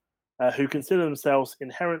true-born, who consider themselves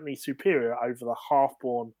inherently superior over the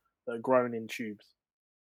half-born that are grown in tubes.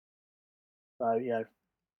 So,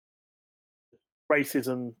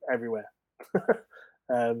 racism everywhere.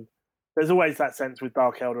 There's always that sense with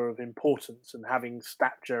Dark Elder of importance and having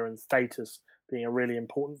stature and status being a really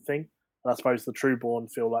important thing. And I suppose the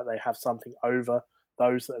Trueborn feel like they have something over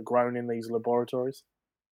those that are grown in these laboratories.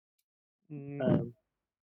 The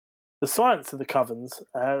science of the Covens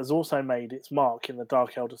has also made its mark in the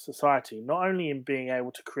Dark Elder society, not only in being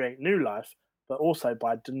able to create new life, but also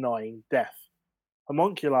by denying death.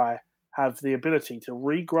 Homunculi have the ability to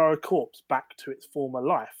regrow a corpse back to its former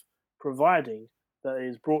life, providing that it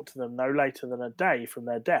is brought to them no later than a day from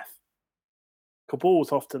their death.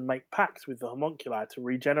 Cabals often make pacts with the homunculi to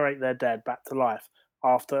regenerate their dead back to life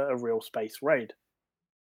after a real space raid.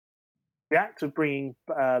 The act of bringing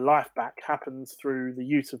life back happens through the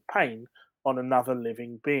use of pain on another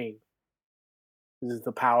living being. This is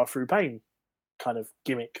the power through pain kind of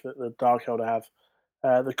gimmick that the Dark Elder have.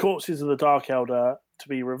 The corpses of the Dark Elder to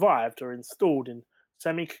be revived are installed in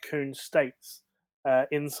semi-cocoon states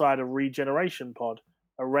inside a regeneration pod,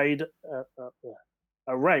 arrayed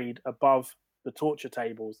above the torture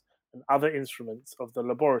tables and other instruments of the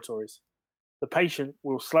laboratories. The patient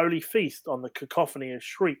will slowly feast on the cacophony of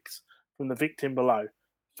shrieks from the victim below,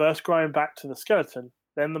 first growing back to the skeleton,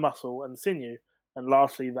 then the muscle and sinew, and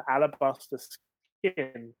lastly the alabaster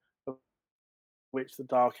skin of which the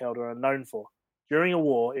Dark Elder are known for. During a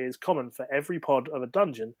war, it is common for every pod of a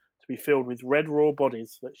dungeon to be filled with red raw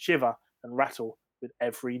bodies that shiver and rattle with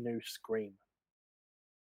every new scream.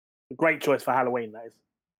 A great choice for Halloween, that is.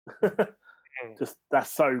 Just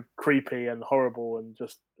that's so creepy and horrible, and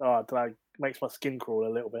just makes my skin crawl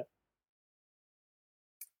a little bit.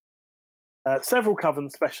 Several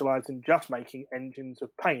covens specialise in just making engines of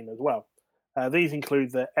pain as well. These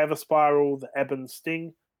include the Everspiral, the Ebon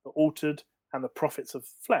Sting, the Altered, and the Prophets of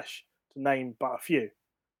Flesh, to name but a few.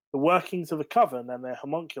 The workings of a coven and their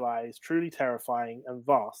homunculi is truly terrifying and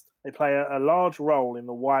vast. They play a large role in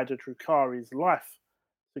the wider Drukhari's life,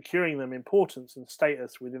 securing them importance and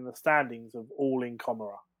status within the standings of all in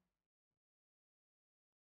Comora.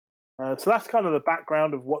 So that's kind of the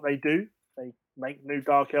background of what they do. They make new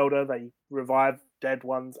Dark Elder, they revive dead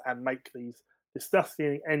ones, and make these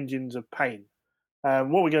disgusting engines of pain.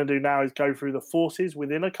 What we're going to do now is go through the forces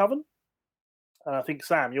within a coven. And I think,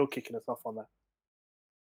 Sam, you're kicking us off on that.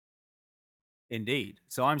 Indeed.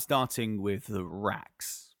 So I'm starting with the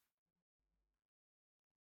racks.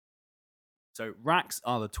 So racks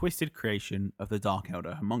are the twisted creation of the Dark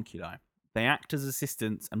Elder homunculi. They act as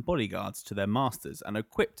assistants and bodyguards to their masters and are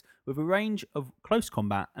equipped with a range of close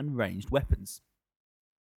combat and ranged weapons.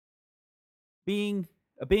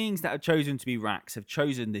 Beings that are chosen to be racks have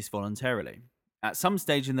chosen this voluntarily. At some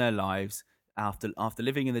stage in their lives, after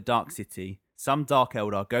living in the Dark City, some Dark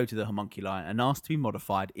Elder go to the homunculi and ask to be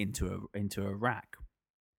modified into a rack.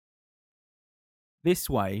 This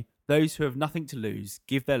way, those who have nothing to lose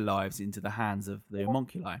give their lives into the hands of the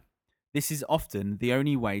homunculi. This is often the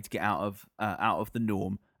only way to get out of the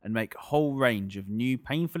norm and make a whole range of new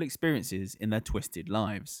painful experiences in their twisted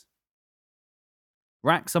lives.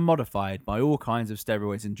 Racks are modified by all kinds of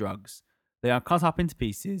steroids and drugs. They are cut up into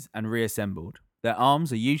pieces and reassembled. Their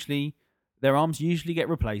arms usually get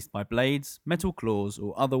replaced by blades, metal claws,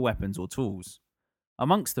 or other weapons or tools.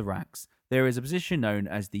 Amongst the racks, there is a position known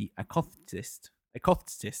as the acothist. I can't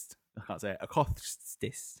say it.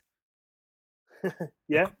 Acothist.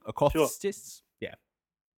 Yeah. Acothist? Sure. Yeah.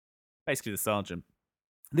 Basically the sergeant.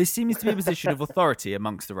 This seems to be a position of authority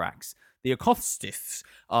amongst the racks. The acothists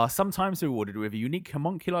are sometimes rewarded with unique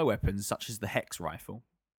homunculi weapons such as the hex rifle.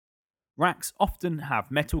 Racks often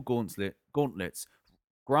have metal gauntlets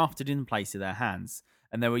grafted in place of their hands,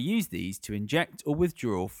 and they will use these to inject or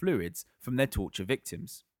withdraw fluids from their torture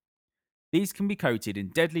victims. These can be coated in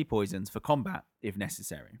deadly poisons for combat, if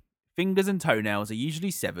necessary. Fingers and toenails are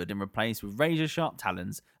usually severed and replaced with razor-sharp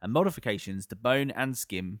talons and modifications to bone and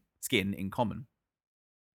skin skin in common.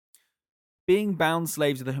 Being bound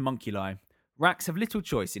slaves of the homunculi, Raks have little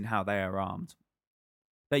choice in how they are armed.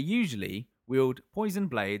 They usually wield poison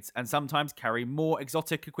blades and sometimes carry more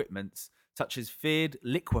exotic equipments such as feared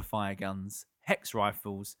liquefier guns, hex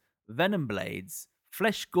rifles, venom blades,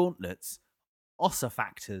 flesh gauntlets,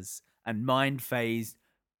 ossifactors, and mind-phased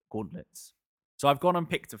gauntlets. So I've gone and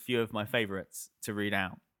picked a few of my favourites to read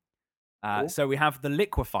out. Cool. So we have the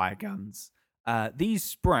liquefier guns. These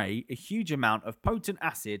spray a huge amount of potent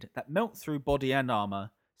acid that melt through body and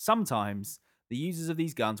armor. Sometimes the users of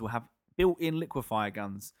these guns will have built-in liquefier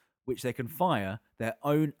guns, which they can fire their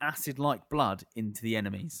own acid-like blood into the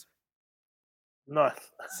enemies.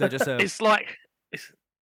 Nice. So just a It's like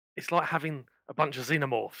having a bunch of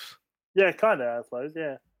xenomorphs. Yeah, kind of, I suppose.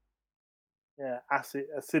 Yeah. Yeah,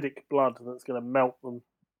 acidic blood that's going to melt them.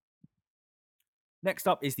 Next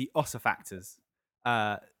up is the ossifactors.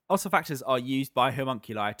 Ossifactors are used by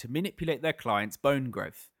homunculi to manipulate their clients' bone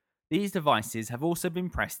growth. These devices have also been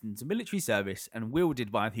pressed into military service and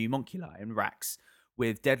wielded by the homunculi and Raks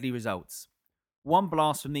with deadly results. One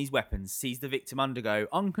blast from these weapons sees the victim undergo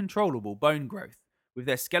uncontrollable bone growth, with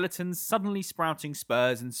their skeletons suddenly sprouting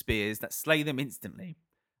spurs and spears that slay them instantly,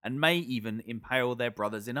 and may even impale their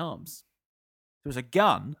brothers in arms. There's a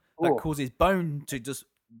gun that causes bone to just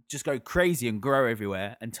go crazy and grow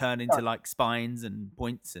everywhere and turn into like spines and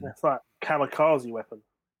points and It's like kamikaze weapon.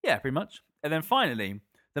 yeah, pretty much. And then finally,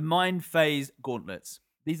 the mind phase gauntlets.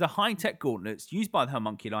 These are high-tech gauntlets used by the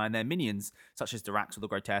homunculi and their minions, such as the Raks or the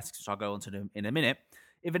grotesques, which I'll go on to them in a minute.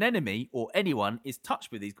 If an enemy or anyone is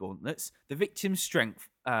touched with these gauntlets, the victim's strength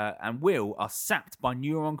and will are sapped by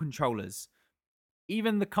neuron controllers.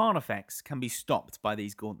 Even the carnifex can be stopped by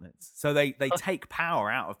these gauntlets. So they take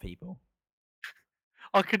power out of people.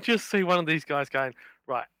 I could just see one of these guys going,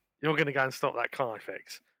 right, you're going to go and stop that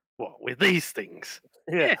carnifex. What, with these things?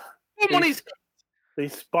 Yeah. Put 'em on his...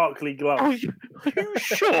 These sparkly gloves. Are you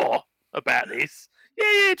sure about this?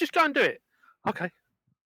 Yeah, just go and do it. Okay.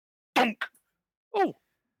 Donk. Oh,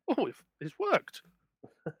 it's worked.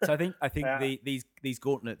 So I think these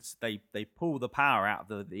gauntlets they pull the power out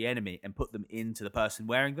of the enemy and put them into the person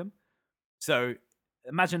wearing them. So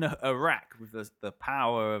imagine a Rak with the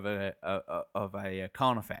power of a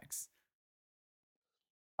carnifex.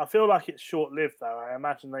 I feel like it's short-lived, though. I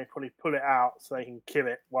imagine they probably pull it out so they can kill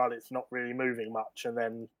it while it's not really moving much, and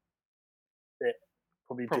then it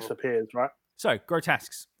probably disappears, right? So,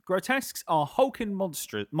 grotesques. Grotesques are hulking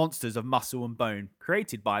monsters of muscle and bone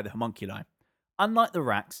created by the homunculi. Unlike the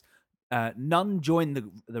Raks, none join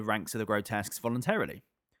the ranks of the grotesques voluntarily.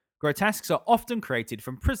 Grotesques are often created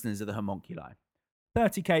from prisoners of the homunculi.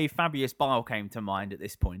 30k Fabius Bile came to mind at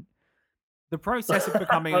this point. The process of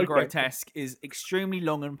becoming a grotesque is extremely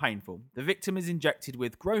long and painful. The victim is injected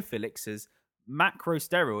with growth elixirs,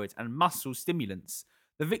 macrosteroids, and muscle stimulants.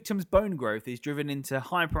 The victim's bone growth is driven into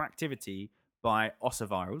hyperactivity by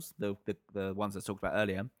ossivirals, the ones I talked about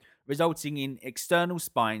earlier, resulting in external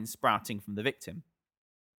spines sprouting from the victim.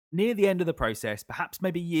 Near the end of the process, perhaps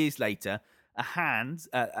maybe years later, the hands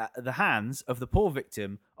of the poor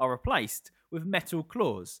victim are replaced with metal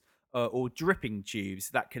claws or dripping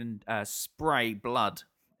tubes that can spray blood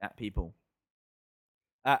at people.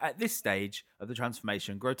 At this stage of the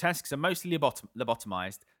transformation, grotesques are mostly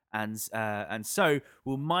lobotomized and so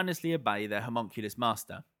will mindlessly obey their homunculus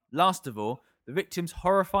master. Last of all, the victim's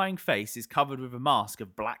horrifying face is covered with a mask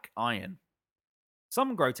of black iron.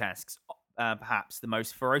 Some grotesques, perhaps the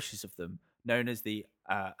most ferocious of them, known as the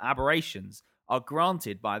aberrations, are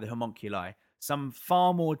granted by the homunculi some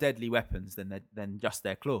far more deadly weapons than just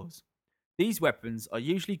their claws. These weapons are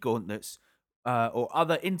usually gauntlets or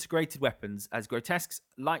other integrated weapons, as grotesques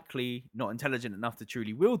likely not intelligent enough to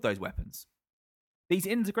truly wield those weapons. These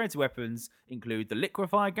integrated weapons include the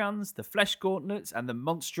liquefier guns, the flesh gauntlets, and the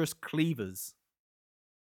monstrous cleavers.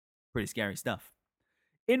 Pretty scary stuff.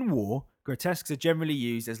 In war, grotesques are generally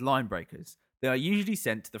used as line breakers. They are usually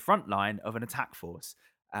sent to the front line of an attack force,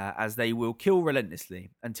 as they will kill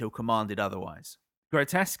relentlessly until commanded otherwise.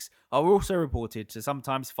 Grotesques are also reported to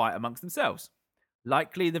sometimes fight amongst themselves.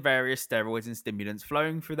 Likely the various steroids and stimulants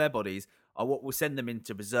flowing through their bodies are what will send them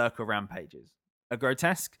into berserker rampages. A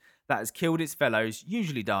grotesque that has killed its fellows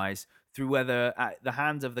usually dies through whether at the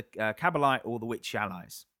hands of the Kabbalite or the witch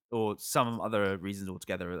allies, or some other reasons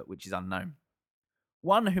altogether which is unknown.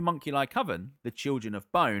 One homunculi coven, the Children of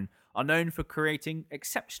Bone, are known for creating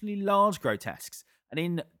exceptionally large grotesques, and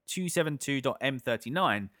in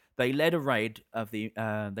 272.m39 they led a raid of the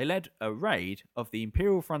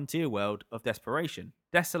Imperial frontier world of Desperation,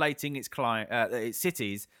 desolating its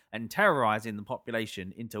cities and terrorizing the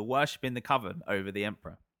population into worshipping the coven over the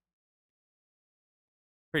Emperor.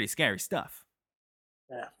 Pretty scary stuff.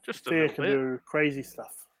 Yeah, Just a fear little can bit. do crazy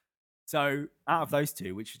stuff. So, out of those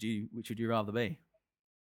two, which would you rather be?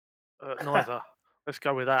 Neither. Let's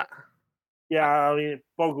go with that. Yeah, I mean, it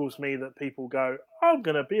boggles me that people go, "I'm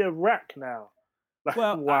gonna be a wreck now." Like,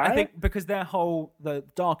 Well, why? I think because the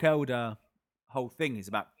Dark Elder whole thing is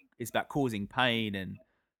about causing pain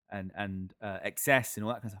and excess and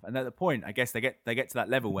all that kind of stuff. And at the point, I guess they get to that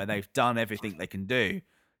level where they've done everything they can do,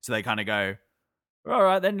 so they kind of go, all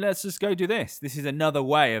right, then let's just go do this. This is another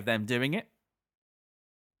way of them doing it.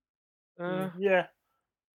 Yeah.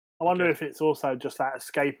 I wonder Okay. if it's also just that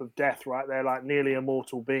escape of death, right? They're like nearly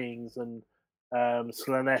immortal beings, and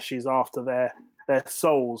Slanesh is after their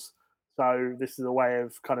souls. So this is a way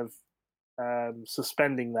of kind of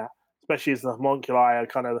suspending that, especially as the homunculi are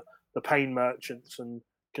kind of the pain merchants and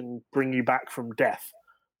can bring you back from death.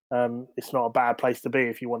 It's not a bad place to be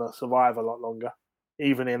if you want to survive a lot longer,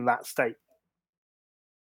 even in that state.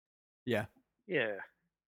 Yeah. Yeah.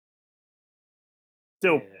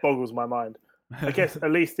 Still Yeah. boggles my mind. I guess at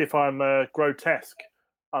least if I'm grotesque,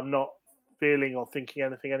 I'm not feeling or thinking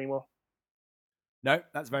anything anymore. No,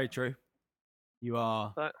 that's very true. You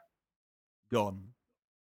are That- gone.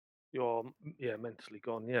 You're mentally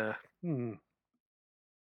gone. Yeah.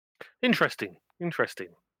 Interesting.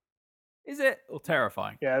 Is it or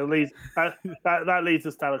terrifying? Yeah, that leads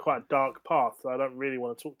us down a quite dark path. So I don't really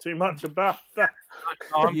want to talk too much about that.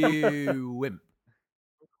 You wimp.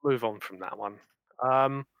 Move on from that one.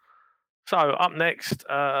 So up next,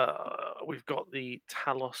 we've got the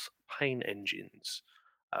Talos pain engines.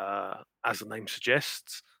 As the name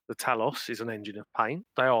suggests, the Talos is an engine of pain.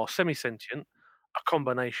 They are semi-sentient, a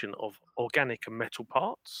combination of organic and metal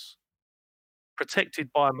parts,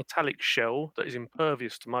 protected by a metallic shell that is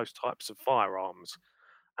impervious to most types of firearms,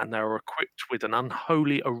 and they are equipped with an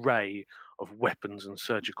unholy array of weapons and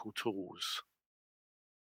surgical tools.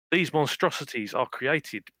 These monstrosities are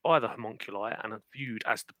created by the homunculi and are viewed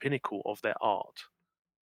as the pinnacle of their art.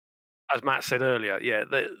 As Matt said earlier, yeah,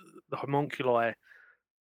 the homunculi,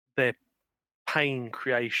 their pain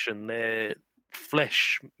creation, their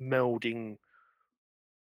flesh melding,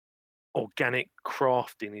 organic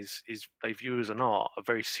crafting is they view as an art, a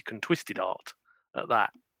very sick and twisted art at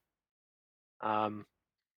that.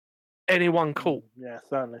 Anyone caught Yeah,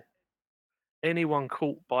 certainly.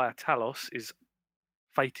 by a Talos is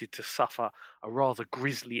fated to suffer a rather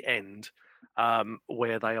grisly end,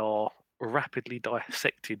 where they are rapidly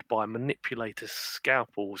dissected by manipulators'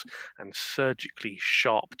 scalpels and surgically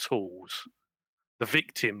sharp tools. The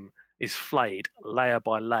victim is flayed layer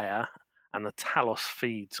by layer, and the Talos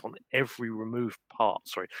feeds on every removed part.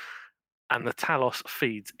 And the Talos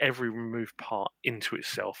feeds every removed part into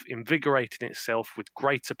itself, invigorating itself with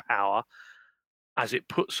greater power as it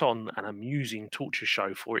puts on an amusing torture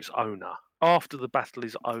show for its owner. After the battle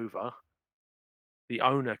is over, the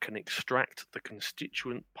owner can extract the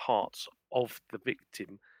constituent parts of the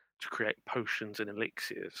victim to create potions and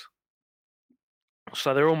elixirs.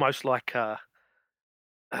 So they're almost like I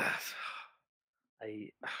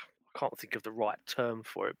can't think of the right term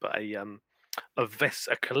for it, but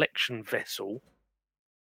a collection vessel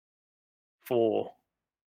for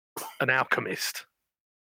an alchemist.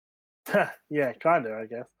 Yeah, kind of, I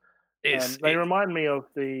guess. They remind me of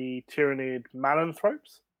the Tyrannid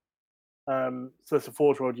Malanthropes. So it's a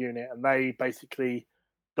Forge-World unit, and they basically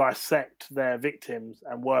dissect their victims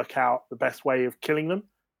and work out the best way of killing them,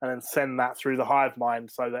 and then send that through the hive mind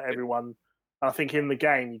so that everyone. I think in the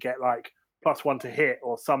game you get like +1 to hit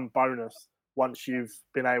or some bonus once you've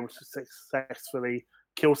been able to successfully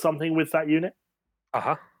kill something with that unit.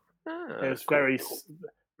 Uh-huh. It was very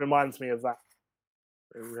reminds me of that.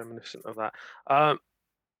 Very reminiscent of that.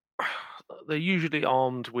 They're usually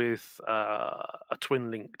armed with a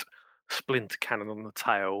twin-linked splint cannon on the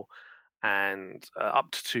tail and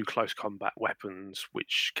up to 2 close combat weapons,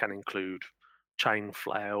 which can include chain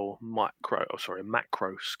flail, macro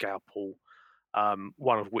scalpel.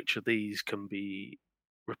 One of which of these can be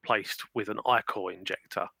replaced with an ichor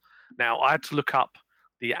injector. Now, I had to look up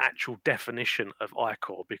the actual definition of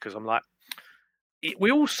ichor because I'm like,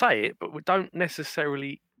 we all say it, but we don't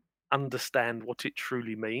necessarily understand what it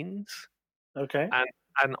truly means. Okay. And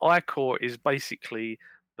an ichor is basically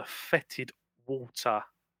the fetid water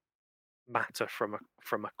matter from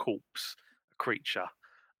a corpse, a creature.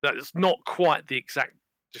 That's not quite the exact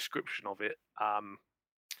description of it. You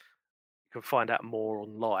can find out more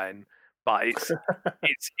online, but it's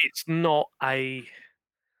not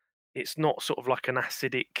sort of like an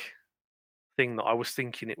acidic thing that I was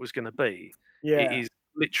thinking it was going to be. Yeah. It is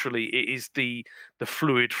literally the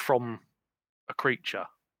fluid from a creature.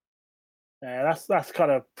 Yeah, that's kind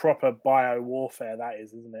of proper bio warfare, that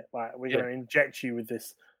is, isn't it? Like we're Yeah. going to inject you with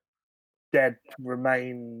this dead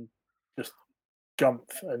remain, just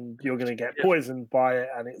gumph, and you're going to get Yeah. poisoned by it,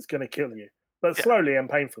 and it's going to kill you, but Yeah. slowly and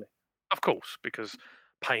painfully. Of course, because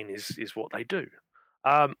pain is what they do.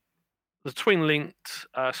 The twin-linked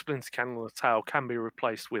splinter cannon on the tail can be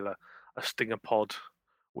replaced with a stinger pod,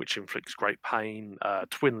 which inflicts great pain.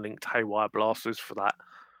 Twin-linked haywire blasters for that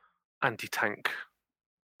anti-tank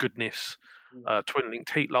goodness.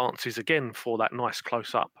 Twin-linked heat lances again for that nice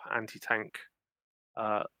close-up anti-tank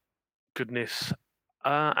goodness,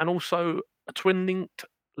 and also a twin-linked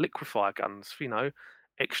liquefier guns for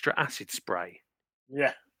extra acid spray.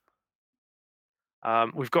 Yeah.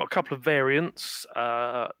 We've got a couple of variants.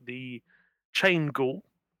 The chain ghoul,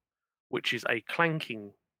 which is a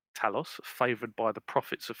clanking Talos favoured by the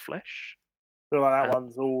prophets of flesh. I feel like that Uh,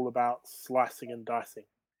 one's all about slicing and dicing.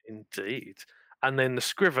 Indeed. And then the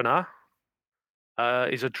Scrivener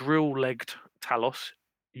is a drill-legged Talos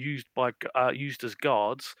used as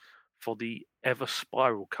guards for the Ever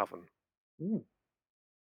Spiral Coven. Mm.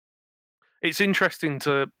 It's interesting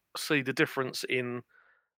to see the difference in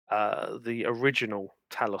the original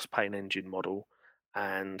Talos Pain Engine model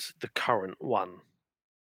and the current one,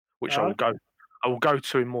 which I will go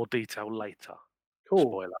to in more detail later. Cool.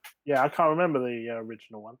 Spoiler. Yeah, I can't remember the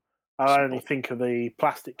original one. I only think of the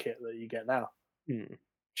plastic kit that you get now. Hmm.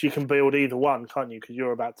 So you can build either one, can't you? Because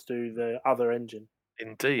you're about to do the other engine.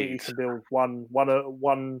 Indeed. You can build one,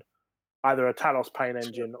 either a Talos Pain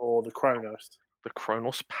engine or the Kronos. The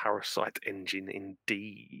Kronos Parasite engine,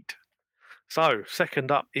 indeed. So, second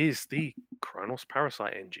up is the Kronos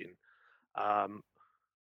Parasite engine.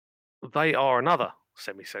 They are another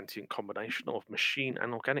semi-sentient combination of machine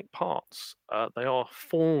and organic parts. They are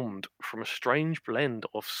formed from a strange blend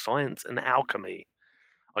of science and alchemy.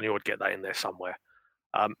 I knew I'd get that in there somewhere.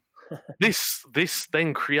 This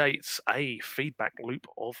then creates a feedback loop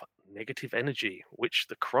of negative energy, which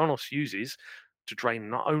the Kronos uses to drain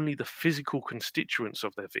not only the physical constituents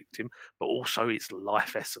of their victim, but also its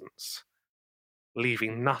life essence,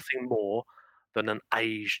 leaving nothing more than an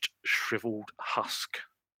aged, shriveled husk.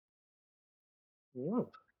 Mm.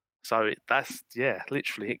 So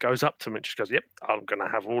literally, it goes up to him and just goes, "Yep, I'm going to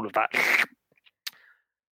have all of that.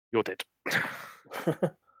 You're dead."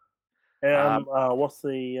 What's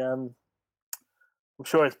the? I'm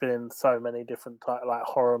sure it's been in so many different like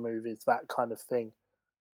horror movies, that kind of thing.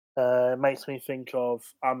 It makes me think of.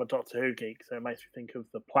 I'm a Doctor Who geek, so it makes me think of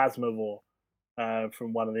the Plasmavore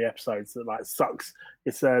from one of the episodes that like sucks.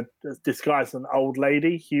 It's disguised as an old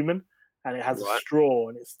lady, human, and it has a Right. straw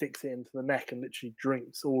and it sticks it into the neck and literally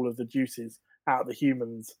drinks all of the juices out of the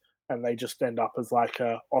humans, and they just end up as like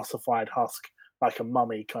a ossified husk, like a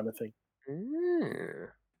mummy kind of thing.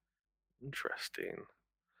 Interesting.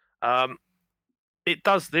 It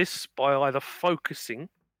does this by either focusing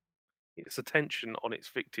its attention on its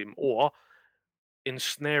victim or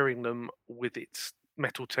ensnaring them with its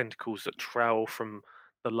metal tentacles that trail from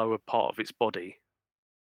the lower part of its body.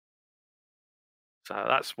 So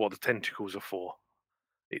that's what the tentacles are for.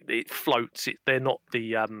 It floats. They're not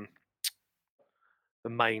the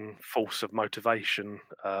main force of motivation.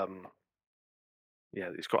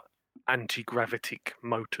 It's got anti-gravitic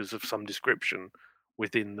motors of some description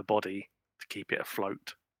within the body to keep it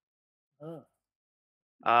afloat. Oh.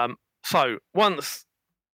 So once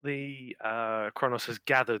the Kronos has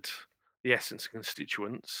gathered the essence and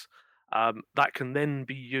constituents, that can then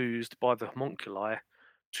be used by the homunculi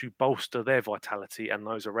to bolster their vitality and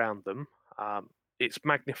those around them. It's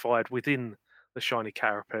magnified within the shiny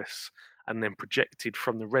carapace and then projected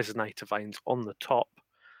from the resonator veins on the top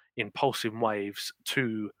in pulsing waves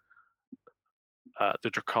to the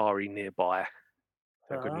Drukhari nearby.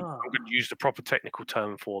 I'm going to use the proper technical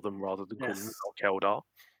term for them rather than calling them Keldar.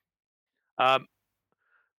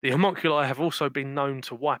 The homunculi have also been known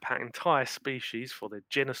to wipe out entire species for their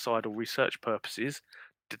genocidal research purposes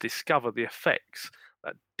to discover the effects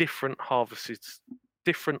that different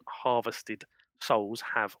harvested souls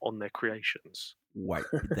have on their creations. Wipe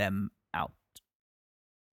them out.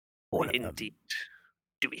 All of them. Indeed.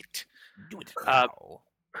 Do it. Do it now.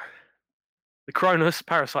 The Kronos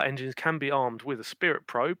parasite engines can be armed with a spirit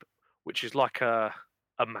probe, which is like a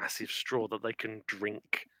massive straw that they can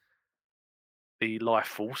drink the life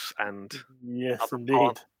force and Yes, other indeed.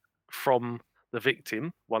 parts from the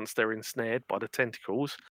victim once they're ensnared by the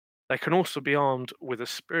tentacles. They can also be armed with a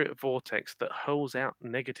spirit vortex that hurls out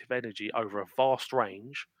negative energy over a vast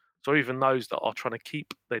range. So even those that are trying to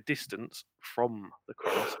keep their distance from the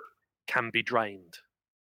Kronos can be drained.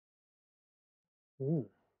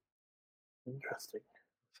 Interesting.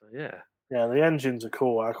 So yeah. Yeah, the engines are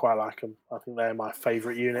cool. I quite like them. I think they're my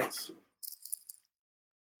favourite units.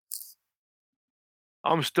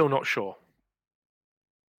 I'm still not sure.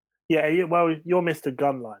 Yeah, well, you're Mr.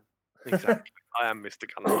 Gunline. Exactly. I am Mr.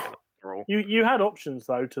 Gunline after all. You had options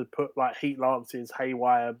though to put like heat lances,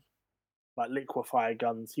 haywire, like liquefier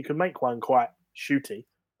guns. You could make one quite shooty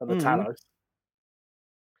on the Talos.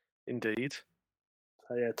 Indeed.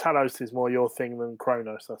 So yeah, Talos is more your thing than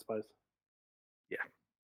Kronos, I suppose. Yeah.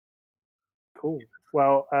 Cool.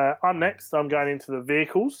 Well, I'm next. I'm going into the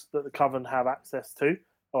vehicles that the Coven have access to,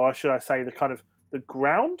 or should I say, the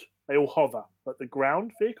ground. They all hover, but the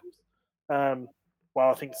ground vehicles. Well,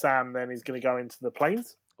 I think Sam then is going to go into the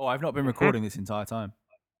planes. Oh, I've not been recording this entire time.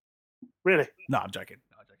 Really? No, I'm joking.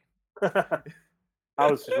 I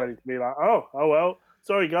was just ready to be like, oh well.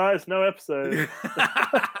 Sorry, guys, no episode.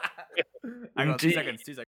 Hang on, 2 seconds.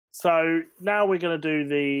 So now we're going to do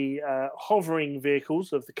the hovering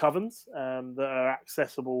vehicles of the Covens that are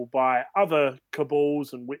accessible by other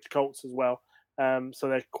cabals and witch cults as well. So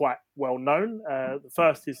they're quite well known. The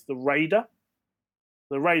first is the Raider.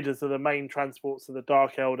 The Raiders are the main transports of the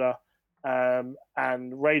Dark Elder,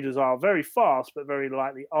 and Raiders are very fast but very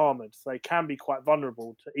lightly armoured. So they can be quite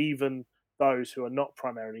vulnerable to even those who are not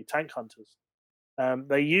primarily tank hunters.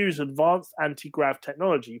 They use advanced anti-grav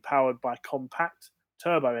technology powered by compact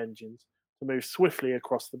turbo engines to move swiftly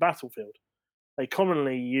across the battlefield. They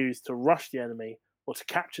commonly use to rush the enemy or to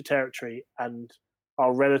capture territory and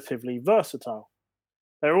are relatively versatile.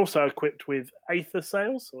 They're also equipped with ether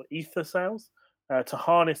sails to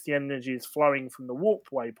harness the energies flowing from the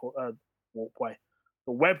webway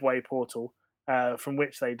portal from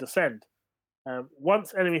which they descend.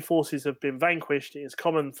 Once enemy forces have been vanquished, it is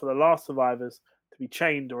common for the last survivors to be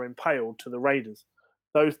chained or impaled to the raiders.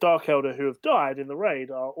 Those Dark Elder who have died in the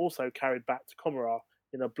raid are also carried back to Commorragh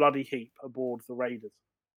in a bloody heap aboard the raiders.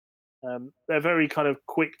 They're very kind of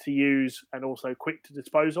quick to use and also quick to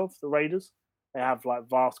dispose of, the raiders. They have like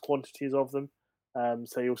vast quantities of them.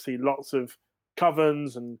 So you'll see lots of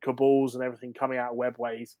covens and cabals and everything coming out of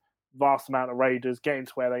webways, vast amount of raiders getting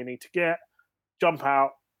to where they need to get, jump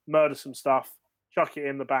out, murder some stuff, chuck it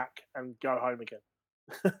in the back and go home again.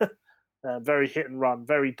 Very hit and run,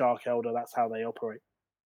 very Dark Elder. That's how they operate.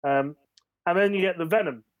 And then you get the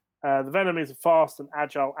Venom. The Venom is a fast and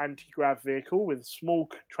agile anti-grav vehicle with small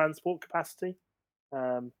transport capacity.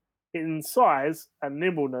 In size and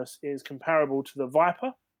nimbleness, it is comparable to the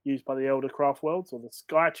Viper used by the Elder Craft Worlds or the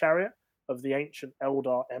Sky Chariot of the ancient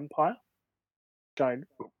Eldar Empire.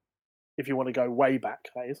 If you want to go way back,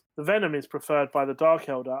 that is. The Venom is preferred by the Dark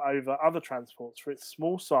Elder over other transports for its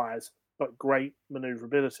small size but great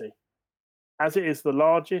maneuverability. As it is the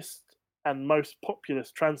largest and most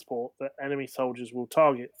populous transport that enemy soldiers will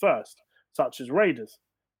target first, such as raiders.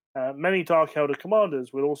 Many Dark Elder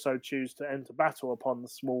commanders will also choose to enter battle upon the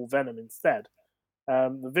small Venom instead.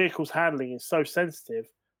 The vehicle's handling is so sensitive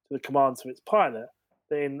to the commands of its pilot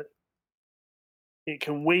that it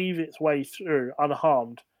can weave its way through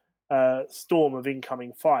unharmed storm of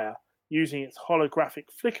incoming fire, using its holographic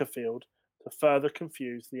flicker field to further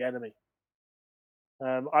confuse the enemy.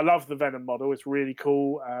 I love the Venom model. It's really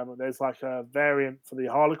cool. There's like a variant for the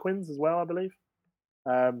Harlequins as well, I believe.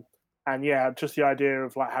 And yeah, just the idea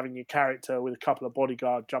of like having your character with a couple of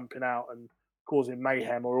bodyguards jumping out and causing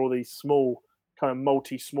mayhem, or all these small kind of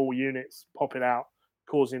multi-small units popping out,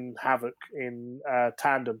 causing havoc in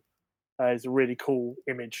tandem, is a really cool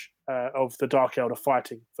image of the Dark Elder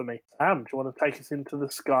fighting for me. Sam, do you want to take us into the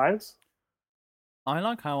skies? I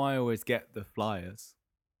like how I always get the flyers.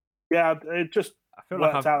 Yeah, it just I feel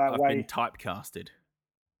worked like out that way. I've been typecasted.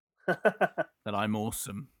 That I'm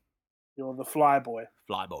awesome. You're the flyboy.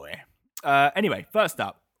 Flyboy. Anyway, first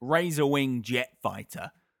up, Razor Wing Jet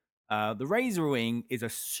Fighter. The Razor Wing is a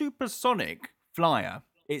supersonic flyer.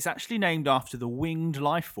 It's actually named after the winged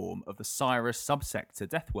life form of the Cyrus subsector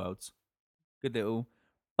Deathworlds. Good little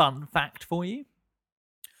fun fact for you.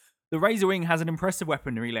 The Razor Wing has an impressive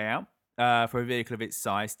weaponry layout for a vehicle of its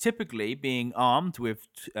size, typically being armed with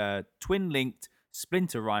twin-linked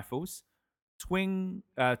splinter rifles, 2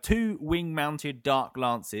 wing-mounted dark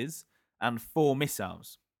lances, and 4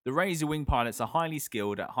 missiles. The Razor Wing pilots are highly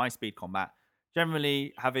skilled at high-speed combat,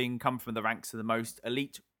 generally having come from the ranks of the most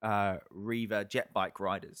elite Reaver jet bike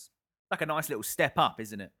riders. Like a nice little step up,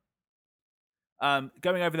 isn't it?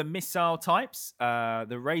 Going over the missile types,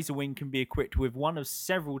 the Razor Wing can be equipped with one of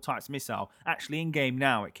several types of missile. Actually, in-game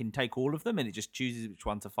now, it can take all of them, and it just chooses which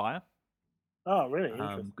one to fire. Oh, really?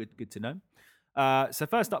 Good to know. So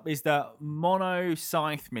first up is the Mono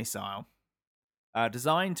Scythe missile.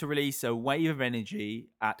 Designed to release a wave of energy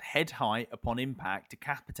at head height upon impact,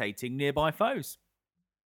 decapitating nearby foes.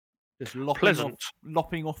 Just Pleasant.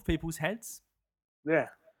 lopping off people's heads. Yeah.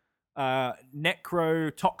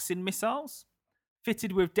 Necrotoxin missiles.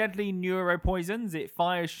 Fitted with deadly neuropoisons, it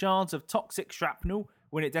fires shards of toxic shrapnel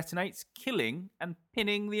when it detonates, killing and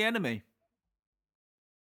pinning the enemy.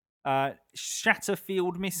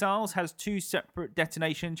 Shatterfield missiles has 2 separate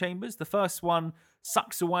detonation chambers. The first one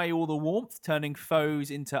sucks away all the warmth, turning foes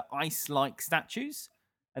into ice-like statues.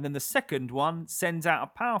 And then the second one sends out a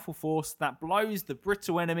powerful force that blows the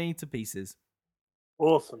brittle enemy to pieces.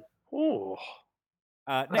 Awesome. Oh,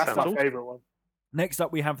 That's sounds my awesome. favourite one. Next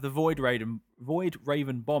up, we have the Void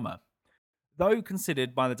Raven Bomber. Though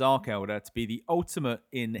considered by the Dark Elder to be the ultimate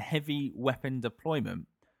in heavy weapon deployment,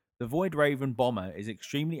 the Void Raven Bomber is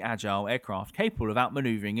extremely agile aircraft capable of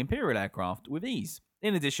outmaneuvering Imperial aircraft with ease.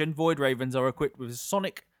 In addition, Void Ravens are equipped with a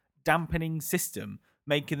sonic dampening system,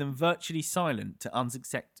 making them virtually silent to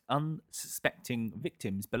unsuspecting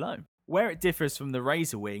victims below. Where it differs from the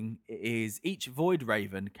Razor Wing is each Void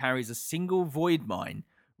Raven carries a single Void Mine,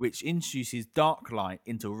 which introduces dark light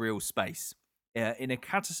into real space. In a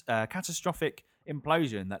catastrophic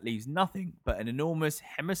implosion that leaves nothing but an enormous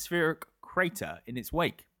hemispheric crater in its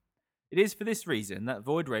wake. It is for this reason that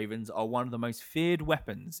Void Ravens are one of the most feared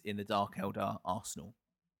weapons in the Dark Eldar arsenal.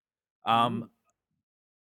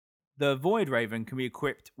 The Void Raven can be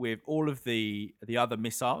equipped with all of the other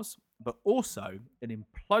missiles, but also an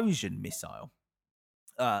implosion missile,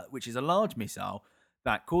 which is a large missile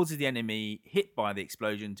that causes the enemy hit by the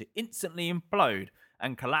explosion to instantly implode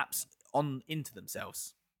and collapse into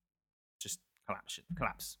themselves. Just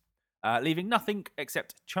collapse. Leaving nothing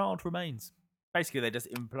except charred remains. Basically, they just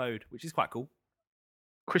implode, which is quite cool.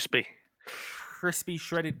 Crispy. Crispy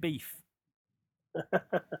shredded beef.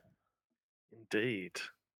 Indeed.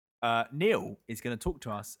 Neil is going to talk to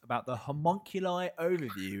us about the homunculi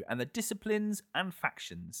overview and the disciplines and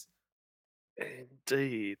factions.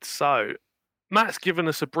 Indeed. So, Matt's given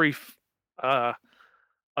us a brief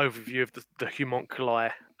overview of the homunculi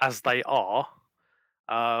as they are.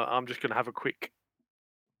 I'm just going to have a quick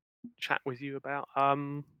chat with you about a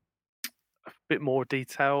bit more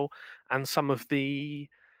detail and some of the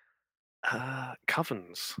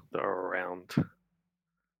covens that are around.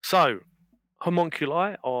 So,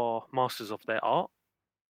 homunculi are masters of their art,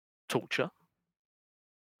 torture.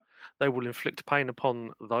 They will inflict pain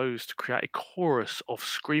upon those to create a chorus of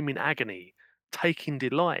screaming agony, taking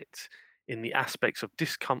delight in the aspects of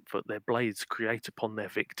discomfort their blades create upon their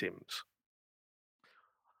victims.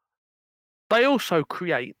 They also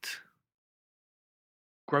create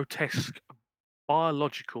grotesque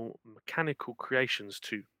biological mechanical creations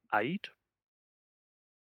to aid,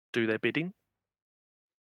 do their bidding.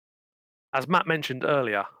 As Matt mentioned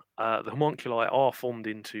earlier, the homunculi are formed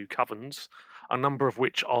into covens, a number of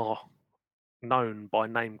which are known by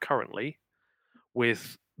name currently,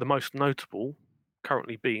 with the most notable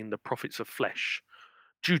currently being the Prophets of Flesh,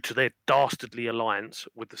 due to their dastardly alliance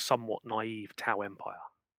with the somewhat naive Tau Empire.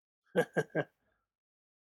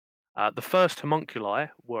 The first homunculi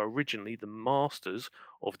were originally the masters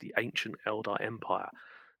of the ancient Eldar Empire,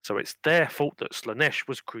 so it's their fault that Slaanesh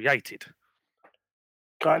was created.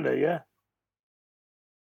 Kinda, yeah.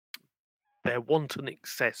 Their wanton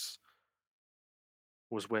excess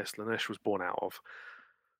was where Slaanesh was born out of.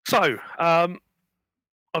 So,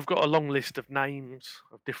 I've got a long list of names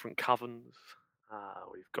of different covens.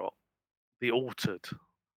 We've got the Altered,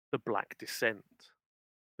 the Black Descent,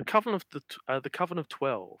 the Coven of the Coven of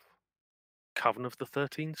 12, Coven of the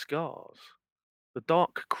 13 Scars, the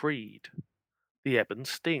Dark Creed, the Ebon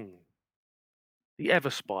Sting, the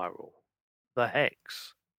Everspiral, the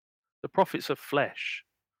Hex, the Prophets of Flesh,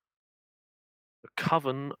 the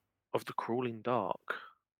Coven of the Crawling Dark,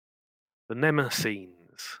 the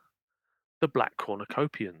Nemesines, the Black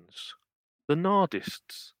Cornucopians, the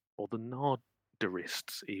Nardists, or the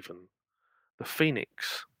Narderists even, the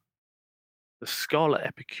Phoenix, the Scarlet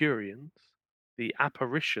Epicureans, the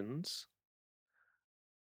Apparitions,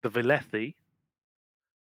 the Velethi,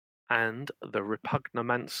 and the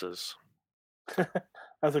Repugnomancers.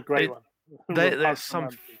 That's a great one. There's some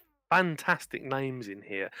fantastic names in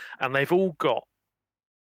here, and they've all got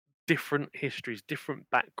different histories, different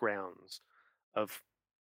backgrounds of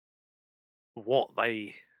what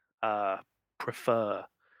they prefer,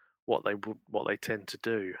 what they tend to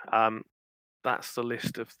do. That's the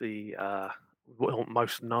list of the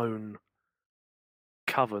most known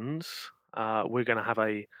covens. We're going to have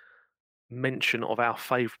a mention of our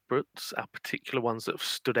favourites, our particular ones that have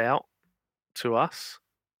stood out to us.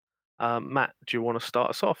 Matt, do you want to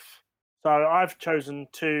start us off? So I've chosen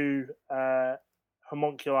 2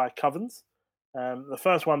 homunculi covens. The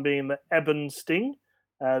first one being the Ebon Sting.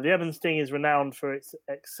 The Ebensting is renowned for its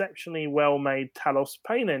exceptionally well-made Talos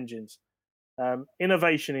paint engines.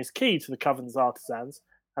 Innovation is key to the Coven's artisans,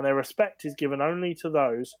 and their respect is given only to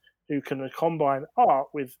those who can combine art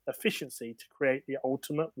with efficiency to create the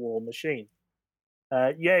ultimate war machine.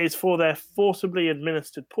 Yet it's for their forcibly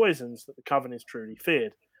administered poisons that the Coven is truly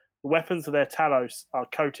feared. The weapons of their Talos are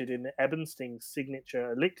coated in the Ebensting's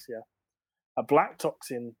signature elixir, a black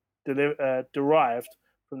toxin derived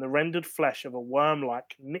from the rendered flesh of a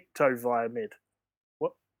worm-like nyctoviamid.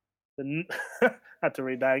 What? Had to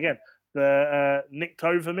read that again. The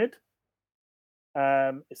nyctoviamid.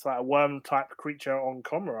 It's like a worm-type creature on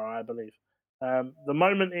Comora, I believe. The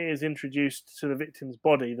moment it is introduced to the victim's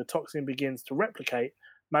body, the toxin begins to replicate,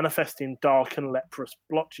 manifesting dark and leprous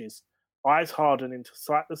blotches. Eyes harden into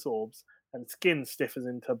sightless orbs, and skin stiffens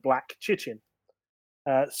into black chitin.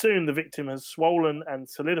 Soon, the victim has swollen and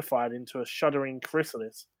solidified into a shuddering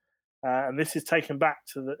chrysalis, and this is taken back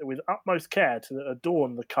with utmost care to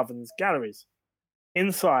adorn the Coven's galleries.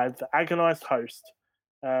 Inside, the agonized host,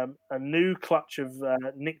 a new clutch of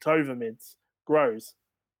nyctovamids grows,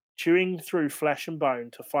 chewing through flesh and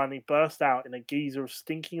bone to finally burst out in a geyser of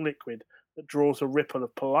stinking liquid that draws a ripple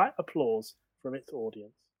of polite applause from its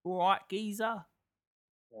audience. All right, geezer.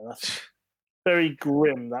 Yeah, that's very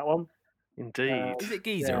grim, that one. Indeed. Is it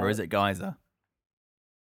geezer or is it geyser?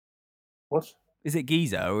 What? Is it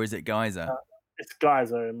geezer or is it geyser? It's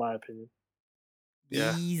geyser, in my opinion.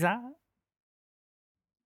 Yeah. Geezer?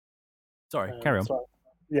 Sorry, carry on. Sorry.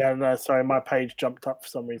 Yeah, no, sorry, my page jumped up for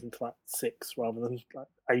some reason to like 6 rather than like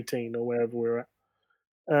 18 or wherever we're at.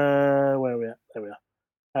 Where are we at? There we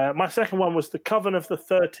are. My second one was the Coven of the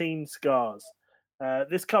 13 Scars.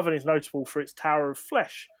 This coven is notable for its Tower of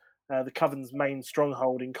Flesh, the coven's main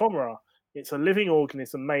stronghold in Comora. It's a living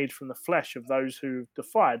organism made from the flesh of those who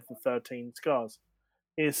defied the 13 Scars.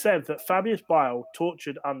 It is said that Fabius Bile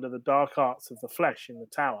tortured under the dark arts of the flesh in the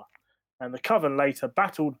tower, and the coven later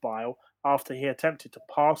battled Bile after he attempted to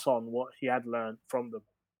pass on what he had learned from them.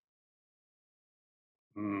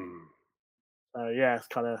 Yeah, it's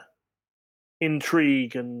kind of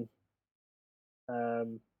intrigue and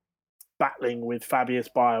battling with Fabius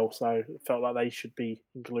Bile, so it felt like they should be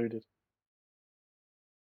included.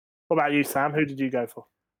 What about you, Sam? Who did you go for?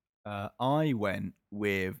 I went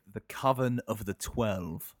with the Coven of the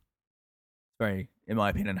 12. Very, in my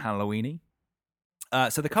opinion, Halloweeny.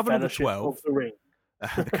 So the Coven of the 12. Of the Ring.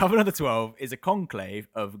 The Coven of the 12 is a conclave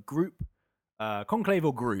of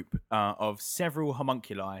of several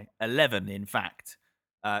homunculi, 11 in fact,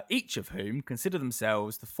 each of whom consider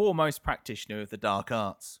themselves the foremost practitioner of the dark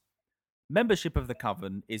arts. Membership of the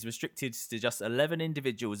Coven is restricted to just 11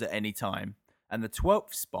 individuals at any time, and the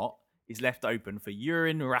 12th spot is left open for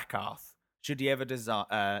Urin Rakarth, should he ever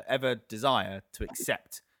desire to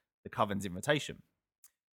accept the Coven's invitation.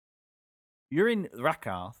 Urin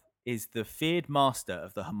Rakarth is the feared master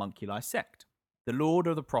of the homunculi sect, the lord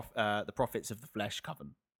of the prophets of the flesh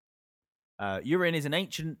coven. Urin is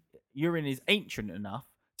ancient enough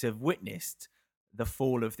to have witnessed the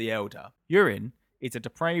fall of the elder. Urin is a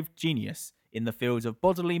depraved genius in the fields of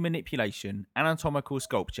bodily manipulation, anatomical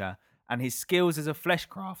sculpture, and his skills as a flesh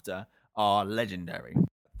crafter are legendary.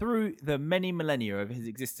 Through the many millennia of his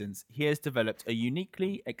existence, he has developed a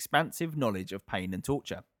uniquely expansive knowledge of pain and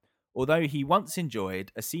torture. Although he once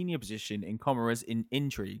enjoyed a senior position in Comora's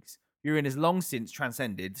intrigues, Urin has long since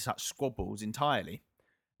transcended such squabbles entirely.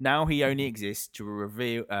 Now he only exists to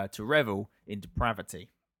revel in depravity.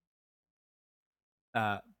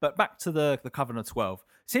 But back to the Coven of 12.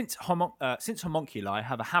 Since homunculi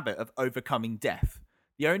have a habit of overcoming death,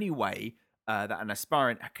 the only way that an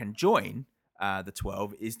aspirant can join the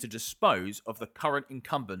 12 is to dispose of the current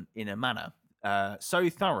incumbent in a manner so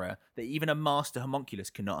thorough that even a master homunculus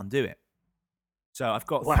cannot undo it. So I've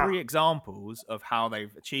got 3 examples of how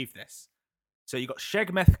they've achieved this. So you've got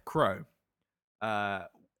Shegmeth Crow.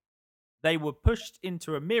 They were pushed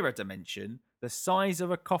into a mirror dimension. The size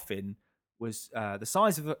of a coffin was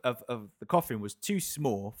the coffin was too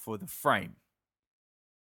small for the frame.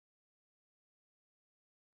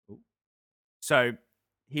 So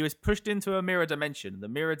he was pushed into a mirror dimension. The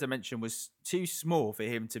mirror dimension was too small for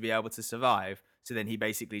him to be able to survive. So then he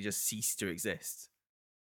basically just ceased to exist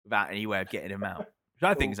without any way of getting him out, which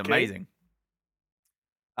I think is amazing.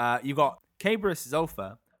 You've got Cabris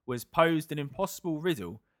Zulfa was posed an impossible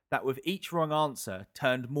riddle that with each wrong answer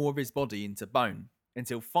turned more of his body into bone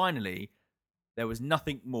until finally there was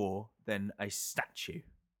nothing more than a statue.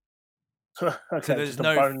 Okay, so there's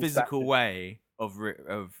no physical way of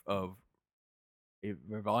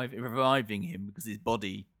reviving him because his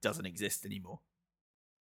body doesn't exist anymore.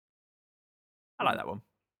 I like that one.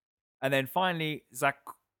 And then finally,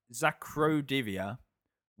 Zakrodivia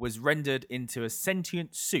was rendered into a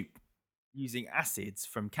sentient soup using acids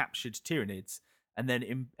from captured Tyranids, and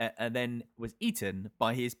then was eaten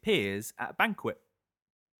by his peers at a banquet.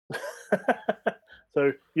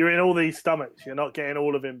 So you're in all these stomachs. You're not getting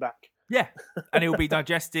all of him back. Yeah, and he'll be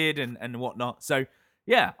digested and whatnot. So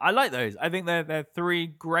yeah, I like those. I think they're three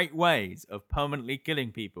great ways of permanently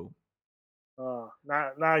killing people. Oh,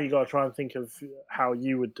 now you got to try and think of how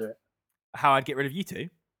you would do it. How I'd get rid of you two?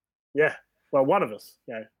 Yeah, well, one of us.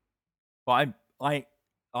 Yeah. But I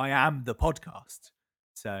am the podcast.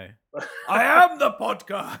 So I am the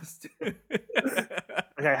podcast.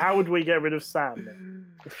 Okay, how would we get rid of Sam then?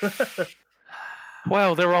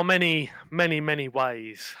 Well, there are many, many, many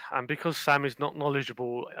ways. And because Sam is not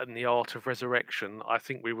knowledgeable in the art of resurrection, I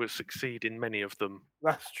think we would succeed in many of them.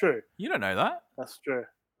 That's true. You don't know that. That's true.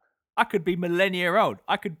 I could be millennia old.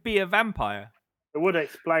 I could be a vampire. It would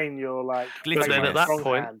explain your But then at that strong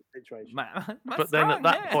point- hand situation. But then at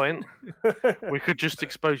that point, we could just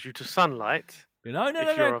expose you to sunlight. No,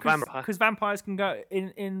 if you're a vampire. because vampires can go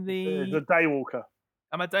in the the. daywalker.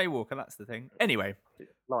 I'm a daywalker. That's the thing. Anyway,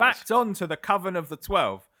 Lies. back on to the Coven of the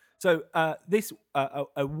 12. So this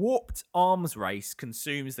a warped arms race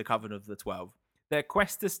consumes the Coven of the 12. Their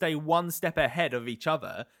quest to stay one step ahead of each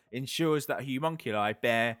other ensures that homunculi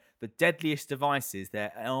bear the deadliest devices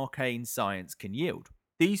their arcane science can yield.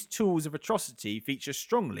 These tools of atrocity feature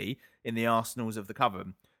strongly in the arsenals of the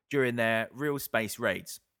Coven during their real space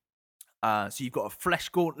raids. So you've got flesh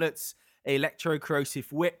gauntlets,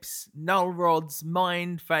 electro-corrosive whips, null rods,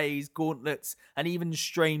 mind phase gauntlets, and even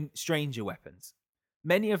stranger weapons.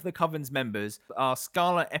 Many of the Coven's members are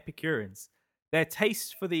Scarlet Epicureans. Their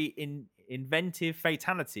taste for the inventive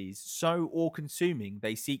fatalities so all-consuming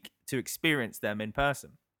they seek to experience them in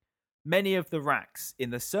person. Many of the racks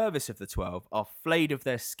in the service of the 12 are flayed of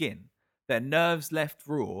their skin, their nerves left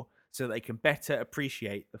raw so they can better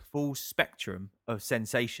appreciate the full spectrum of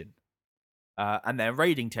sensation. And their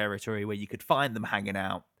raiding territory where you could find them hanging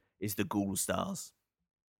out is the Ghoul Stars.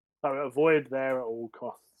 So avoid there at all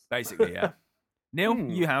costs. Basically, yeah. Neil,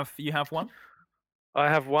 you have one? I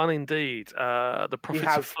have one indeed. The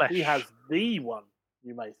Prophets of Flesh. He has the one,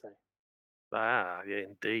 you may say. Ah, yeah,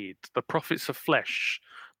 indeed. The Prophets of Flesh.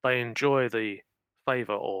 They enjoy the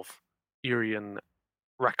favour of Urian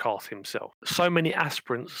Rakarth himself. So many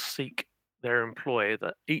aspirants seek their employ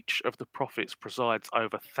that each of the prophets presides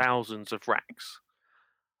over thousands of racks.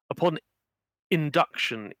 Upon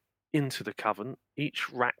induction into the coven,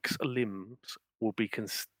 each rack's limbs will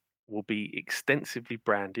be extensively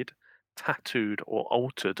branded, tattooed, or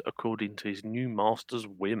altered according to his new master's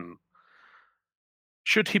whim.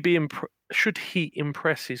 Should he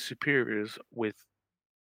impress his superiors with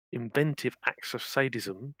inventive acts of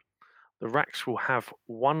sadism, the racks will have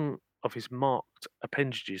one of his marked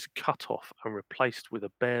appendages cut off and replaced with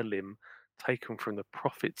a bare limb taken from the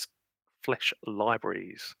prophet's flesh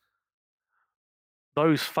libraries.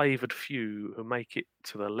 Those favoured few who make it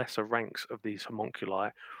to the lesser ranks of these homunculi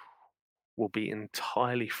will be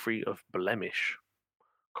entirely free of blemish.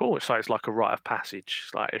 Cool. So it's like a rite of passage.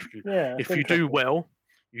 It's like if you do well,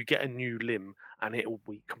 you get a new limb, and it will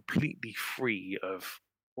be completely free of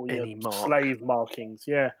any mark. Slave markings.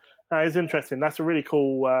 Yeah, that is interesting. That's a really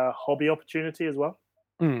cool hobby opportunity as well.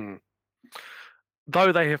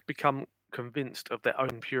 Though they have become convinced of their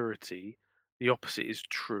own purity, the opposite is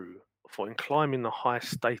true. For in climbing the high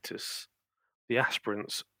status, the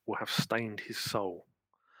aspirants will have stained his soul.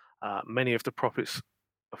 Many of the prophets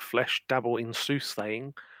of flesh dabble in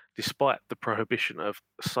soothsaying, despite the prohibition of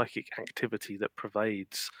psychic activity that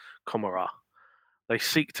pervades Comora. They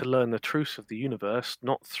seek to learn the truths of the universe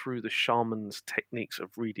not through the shaman's techniques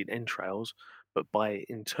of reading entrails, but by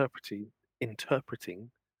interpreting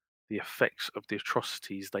the effects of the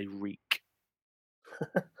atrocities they wreak.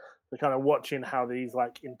 They're kind of watching how these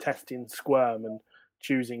intestines squirm and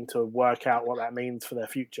choosing to work out what that means for their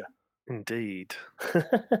future. Indeed.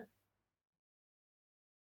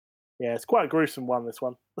 Yeah, it's quite a gruesome one, this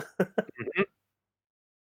one. Mhm.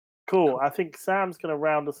 Cool. I think Sam's going to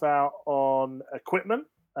round us out on equipment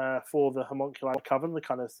for the homunculi coven, the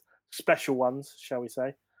kind of special ones, shall we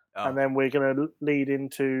say. Oh. And then we're going to lead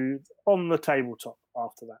into on the tabletop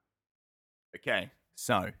after that. Okay,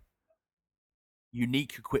 so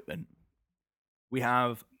unique equipment. We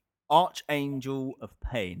have Archangel of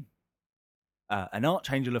Pain. An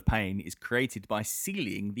Archangel of Pain is created by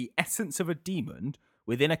sealing the essence of a demon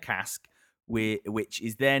within a cask, which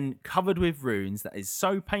is then covered with runes that is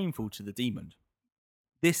so painful to the demon.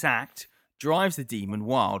 This act drives the demon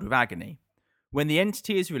wild with agony. When the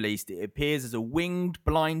entity is released, it appears as a winged,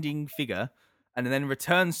 blinding figure and then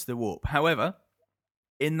returns to the warp. However,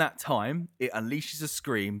 in that time, it unleashes a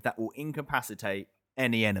scream that will incapacitate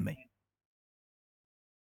any enemy.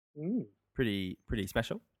 Pretty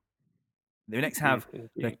special. We next have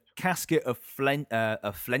the Casket of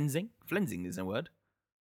Flensing. Flensing is a word.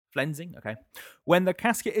 Flensing, okay. When the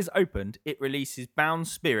casket is opened, it releases bound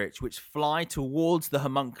spirits which fly towards the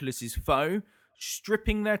homunculus's foe,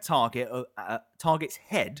 stripping their target's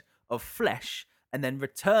head of flesh and then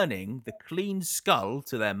returning the clean skull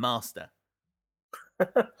to their master.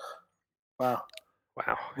 Wow.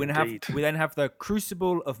 We then have the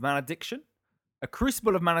Crucible of Malediction. A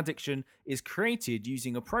Crucible of Malediction is created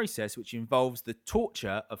using a process which involves the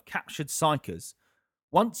torture of captured psychers.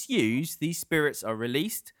 Once used, these spirits are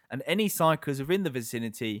released, and any psychers within the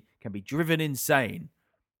vicinity can be driven insane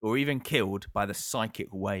or even killed by the psychic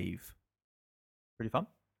wave. Pretty fun.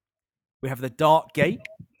 We have the Dark Gate.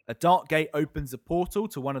 A Dark Gate opens a portal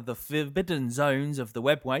to one of the forbidden zones of the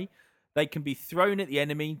webway. They can be thrown at the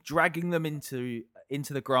enemy, dragging them into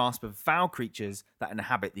the grasp of foul creatures that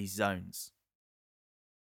inhabit these zones.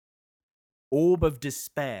 Orb of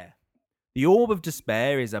Despair. The Orb of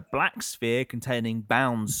Despair is a black sphere containing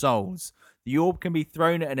bound souls. The orb can be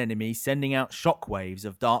thrown at an enemy, sending out shockwaves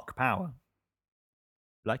of dark power.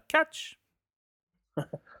 Like catch.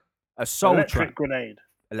 A soul Electric trap.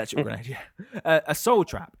 Electric grenade, yeah. A soul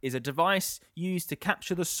trap is a device used to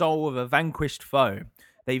capture the soul of a vanquished foe.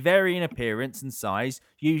 They vary in appearance and size,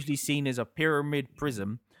 usually seen as a pyramid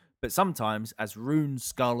prism, but sometimes as rune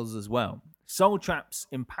skulls as well. Soul traps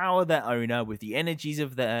empower their owner with the energies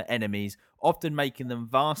of their enemies, often making them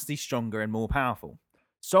vastly stronger and more powerful.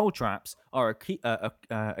 Soul traps are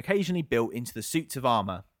occasionally built into the suits of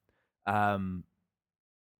armor.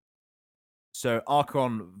 So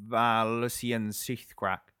Archon Valusian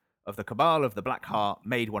Sithcrack of the Cabal of the Black Heart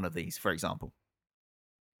made one of these, for example.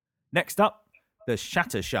 Next up, the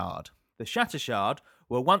Shatter Shard. The Shatter Shard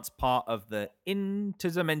were once part of the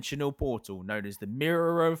interdimensional portal known as the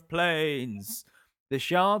Mirror of Planes. The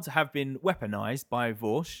shards have been weaponized by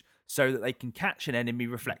Vorsh so that they can catch an enemy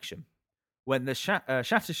reflection. When the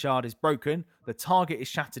Shatter Shard is broken, the target is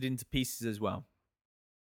shattered into pieces as well.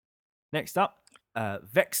 Next up,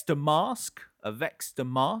 Vexter Mask. A Vexter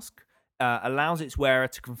Mask allows its wearer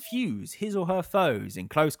to confuse his or her foes in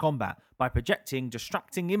close combat by projecting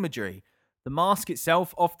distracting imagery. The mask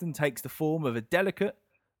itself often takes the form of a delicate,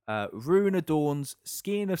 rune-adorned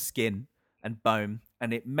skin of skin and bone,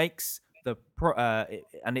 and it makes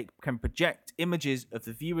and it can project images of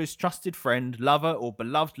the viewer's trusted friend, lover, or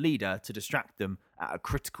beloved leader to distract them at a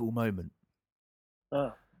critical moment.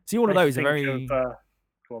 See, all of those are very. I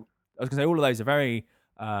was going to say all of those are very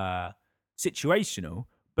situational,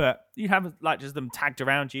 but you have like just them tagged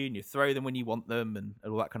around you, and you throw them when you want them, and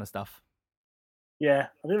all that kind of stuff. Yeah,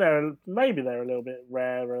 I think they're a little bit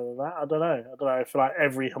rarer than that. I don't know. I feel like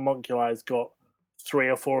every homunculi's got 3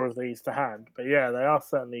 or 4 of these to hand, but yeah, they are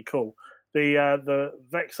certainly cool. The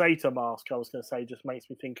Vexator mask, I was going to say, just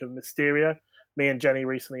makes me think of Mysterio. Me and Jenny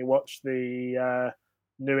recently watched the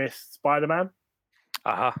newest Spider-Man.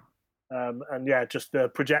 And yeah, just the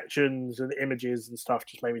projections and images and stuff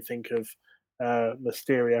just made me think of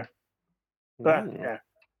Mysterio. But yeah,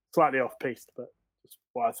 slightly off piste, but that's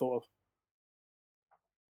what I thought of.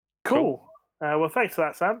 Cool. Well, thanks for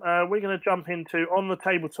that, Sam. We're going to jump into On the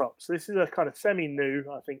Tabletop. So this is a kind of semi-new,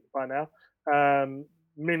 I think, by now,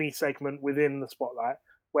 mini segment within the Spotlight,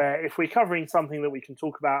 where if we're covering something that we can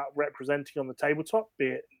talk about representing on the tabletop, be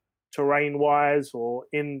it terrain-wise or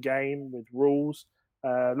in-game with rules,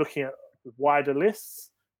 looking at wider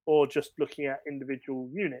lists, or just looking at individual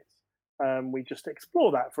units, we just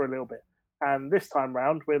explore that for a little bit. And this time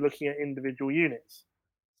round, we're looking at individual units.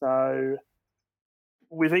 So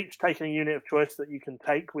we've each taken a unit of choice that you can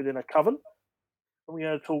take within a coven. And we're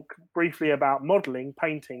going to talk briefly about modelling,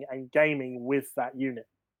 painting, and gaming with that unit.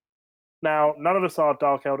 Now, none of us are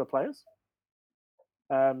Dark Elder players.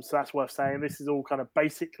 So that's worth saying. This is all kind of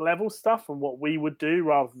basic level stuff and what we would do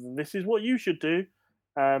rather than this is what you should do.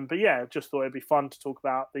 But yeah, just thought it'd be fun to talk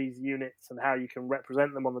about these units and how you can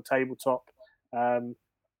represent them on the tabletop.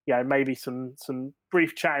 Yeah, maybe some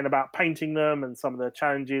brief chatting about painting them and some of the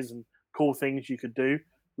challenges and cool things you could do,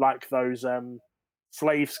 like those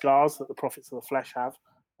slave scars that the Prophets of the Flesh have,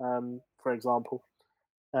 for example.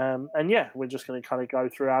 And yeah, we're just going to kind of go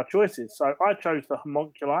through our choices. So I chose the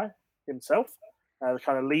homunculi himself, the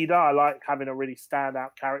kind of leader. I like having a really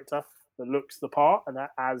standout character that looks the part and that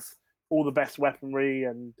has all the best weaponry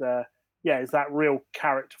and yeah, is that real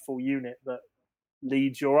characterful unit that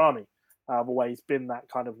leads your army. I've always been that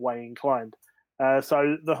kind of way inclined.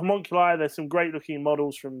 So the homunculi, there's some great looking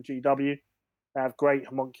models from GW. They have great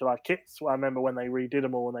homunculi kits. I remember when they redid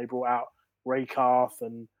them all and they brought out Raykarth,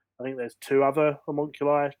 and I think there's 2 other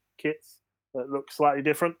homunculi kits that look slightly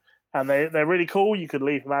different. And they're really cool. You could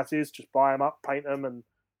leave them as is, just buy them up, paint them, and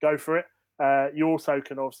go for it. You also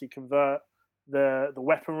can obviously convert the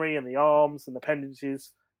weaponry and the arms and the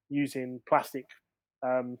appendages using plastic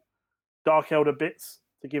Dark Elder bits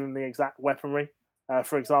to give him the exact weaponry.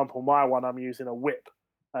 For example, my one, I'm using a whip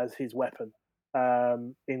as his weapon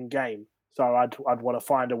in game. So I'd want to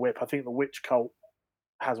find a whip. I think the Witch Cult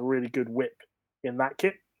has a really good whip in that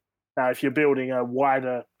kit. Now, if you're building a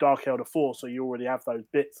wider Dark Elder force, or you already have those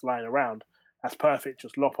bits lying around, that's perfect.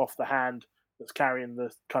 Just lop off the hand that's carrying the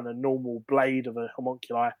kind of normal blade of a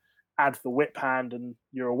homunculi, add the whip hand, and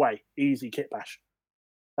you're away. Easy kit bash.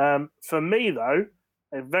 For me, though,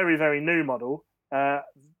 a very, very new model,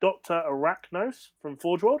 Dr. Arachnos from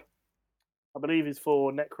Forge World. I believe he's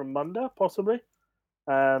for Necromunda, possibly.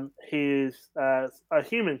 He's a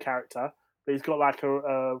human character, but he's got like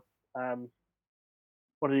a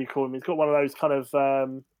what do you call him? He's got one of those kind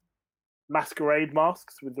of masquerade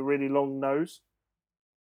masks with the really long nose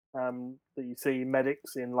that you see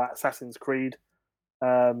medics in like Assassin's Creed.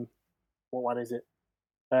 What one is it?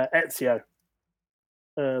 Ezio.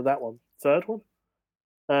 That one. Third one.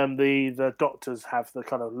 The doctors have the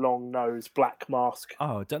kind of long nose black mask.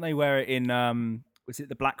 Oh, don't they wear it in was it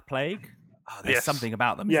the Black Plague? Oh, there's something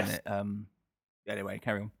about them, isn't it? Anyway,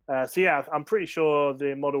 carry on. So yeah, I'm pretty sure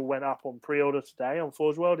the model went up on pre-order today on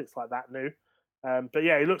Forge World. It's like that new. But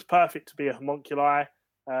yeah, he looks perfect to be a homunculi.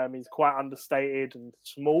 He's quite understated and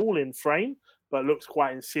small in frame, but looks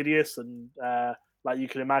quite insidious and like you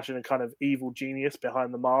can imagine a kind of evil genius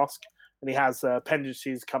behind the mask. And he has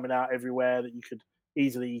appendages coming out everywhere that you could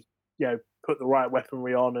easily, put the right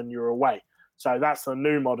weaponry on and you're away. So that's a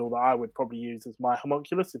new model that I would probably use as my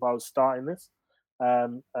homunculus if I was starting this.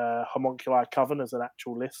 Homunculi Coven as an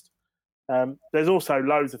actual list. There's also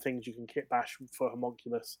loads of things you can kit bash for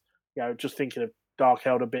homunculus. Just thinking of Dark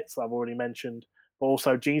Elder bits that I've already mentioned, but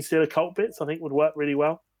also Gene Stealer cult bits I think would work really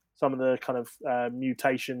well. Some of the kind of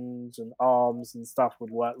mutations and arms and stuff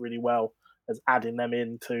would work really well as adding them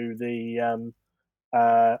into the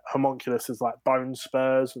homunculus as like bone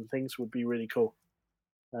spurs and things would be really cool.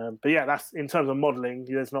 But yeah, that's in terms of modeling.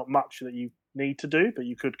 There's not much that you need to do, but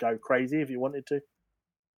you could go crazy if you wanted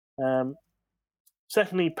to.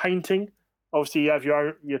 Secondly, painting. Obviously, you have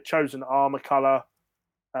your chosen armor color,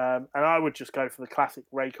 and I would just go for the classic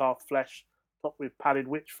Raykarth flesh, topped with padded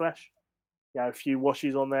witch flesh. A few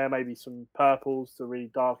washes on there, maybe some purples to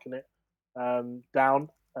really darken it down,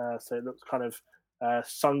 so it looks kind of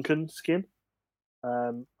sunken skin.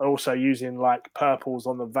 Also using like purples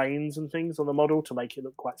on the veins and things on the model to make it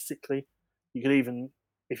look quite sickly. You could even,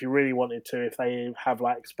 if you really wanted to, if they have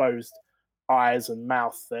like exposed eyes and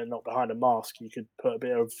mouth, they're not behind a mask, you could put a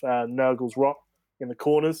bit of Nurgle's rot in the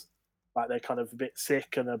corners, like they're kind of a bit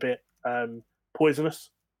sick and a bit poisonous.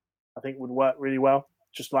 I think would work really well.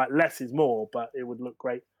 Just like less is more, but it would look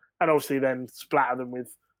great. And obviously then splatter them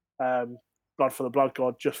with blood for the blood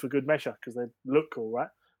god just for good measure because they look cool, right?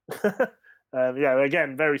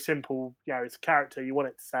 Again, very simple. It's a character. You want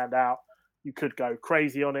it to stand out. You could go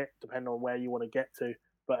crazy on it, depending on where you want to get to.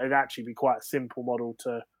 But it'd actually be quite a simple model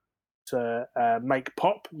to make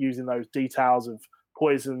pop using those details of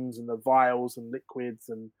poisons and the vials and liquids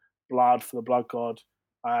and blood for the blood god.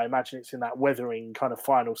 I imagine it's in that weathering kind of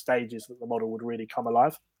final stages that the model would really come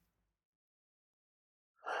alive.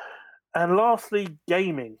 And lastly,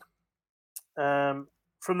 gaming.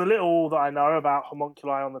 From the little that I know about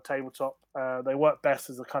homunculi on the tabletop, they work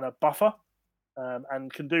best as a kind of buffer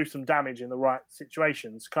and can do some damage in the right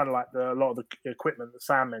situations, kind of like a lot of the equipment that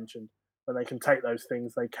Sam mentioned. When they can take those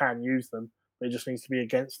things, they can use them. It just needs to be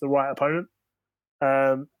against the right opponent.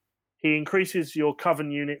 He increases your Coven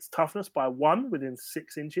unit's toughness by 1 within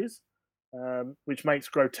 6 inches, which makes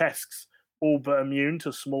grotesques all but immune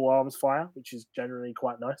to small arms fire, which is generally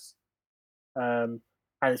quite nice. And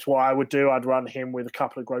it's what I would do. I'd run him with a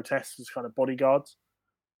couple of grotesques as kind of bodyguards.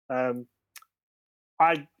 I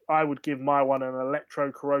would give my one an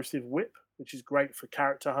electro-corrosive whip, which is great for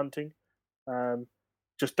character hunting.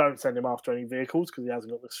 Just don't send him after any vehicles because he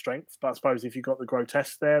hasn't got the strength. But I suppose if you've got the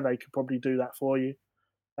grotesque there, they could probably do that for you.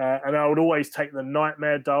 And I would always take the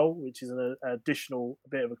Nightmare Doll, which is an additional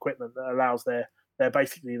bit of equipment that allows their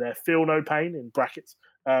feel no pain in brackets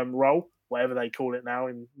roll, whatever they call it now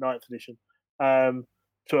in 9th edition,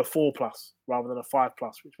 to a 4+ rather than a 5+,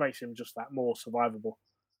 which makes him just that more survivable.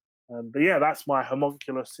 But yeah, that's my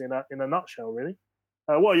homunculus in a nutshell, really.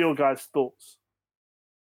 What are your guys' thoughts?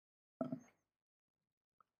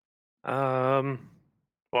 What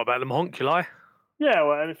about the homunculi? Yeah,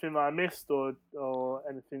 well, anything that I missed or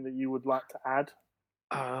anything that you would like to add?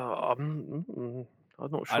 I'm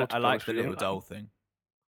not sure. I like the little doll thing.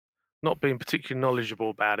 Not being particularly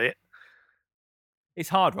knowledgeable about it. It's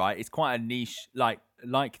hard, right? It's quite a niche, like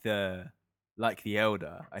the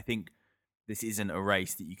Elder. I think this isn't a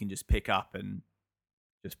race that you can just pick up and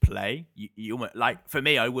just play. You almost, like, for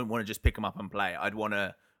me, I wouldn't want to just pick them up and play. I'd want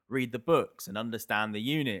to read the books and understand the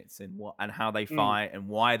units and how they fight and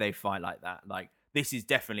why they fight like that. Like, this is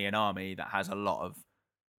definitely an army that has a lot of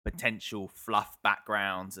potential fluff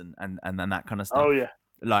backgrounds and then that kind of stuff. Oh yeah.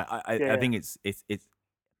 Like I think it's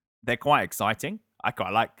they're quite exciting. I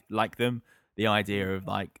quite like them. The idea of,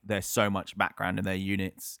 like, there's so much background in their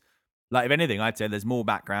units. Like, if anything, I'd say there's more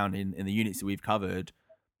background in the units that we've covered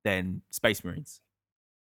than Space Marines.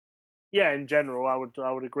 Yeah, in general,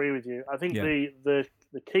 I would agree with you. I think the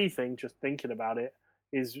key thing, just thinking about it,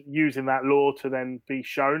 is using that lore to then be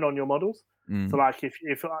shown on your models. So, like,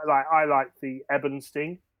 if I like the Ebon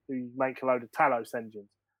Sting, who make a load of Talos engines.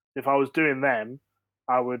 If I was doing them,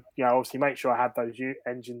 I would, obviously make sure I had those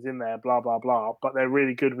engines in there, blah blah blah. But they're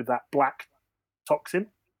really good with that black toxin.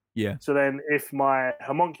 Yeah. So then, if my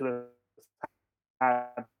homunculus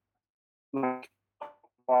had, like,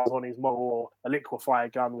 on his model or a liquefier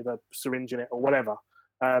gun with a syringe in it or whatever,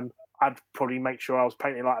 I'd probably make sure I was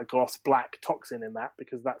painting like a gloss black toxin in that,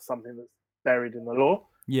 because that's something that's buried in the lore.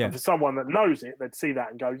 Yeah. And for someone that knows it, they'd see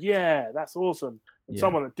that and go, yeah, that's awesome. And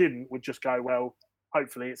someone that didn't would just go, well,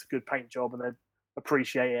 hopefully it's a good paint job, and they'd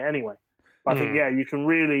appreciate it anyway. But I think, you can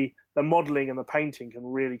really, the modelling and the painting can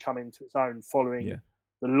really come into its own following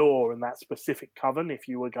the lore and that specific coven if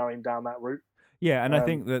you were going down that route. Yeah, and I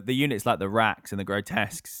think that the units like the Racks and the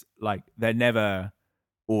Grotesques, like, they're never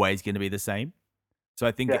always going to be the same. So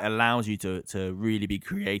I think it allows you to really be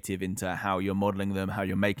creative into how you're modeling them, how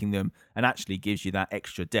you're making them, and actually gives you that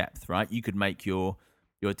extra depth, right? You could make your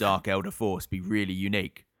Dark Elder force be really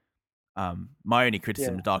unique. My only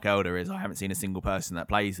criticism of Dark Elder is I haven't seen a single person that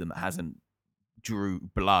plays them that hasn't drew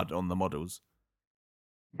blood on the models.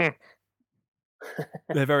 They're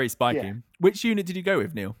very spiky. Yeah. Which unit did you go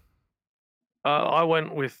with, Neil? I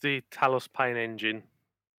went with the Talos Pain engine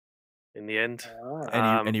in the end.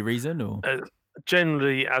 Any reason? Or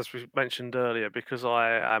generally, as we mentioned earlier, because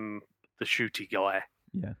I am the shooty guy.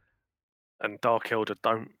 Yeah. And Dark Elder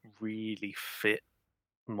don't really fit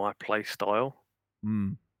my play style.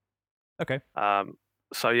 Okay.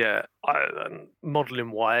 So yeah,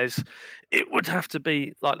 modelling wise, it would have to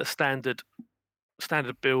be like the standard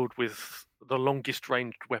build with the longest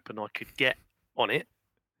ranged weapon I could get on it.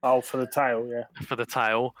 Oh, for the tail, yeah. For the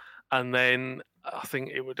tail. And then I think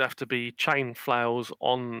it would have to be chain flails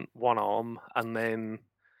on one arm and then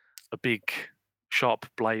a big sharp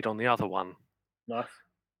blade on the other one. Nice.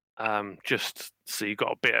 Just so you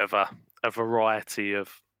got a bit of a variety of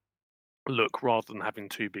look, rather than having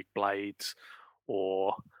two big blades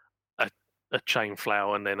or a chain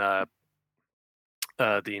flail and then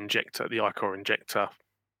the injector, the Icor injector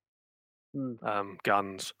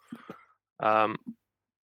guns.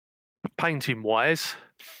 Painting wise,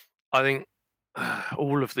 I think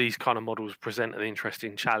all of these kind of models present an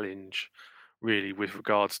interesting challenge, really, with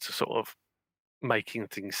regards to sort of making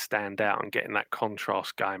things stand out and getting that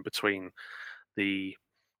contrast going between the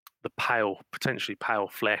potentially pale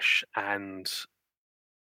flesh and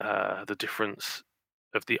the difference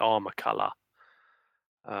of the armor color.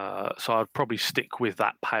 So I'd probably stick with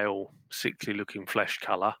that pale, sickly looking flesh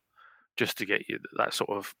color, just to get you that sort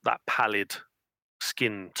of that pallid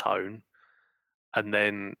skin tone. And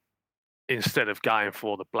then instead of going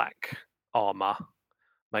for the black armor,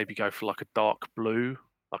 maybe go for like a dark blue,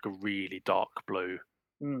 like a really dark blue,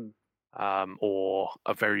 or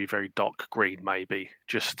a very, very dark green, maybe,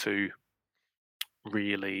 just to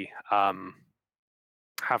really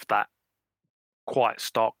have that quite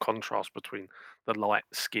stark contrast between the light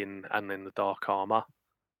skin and then the dark armor.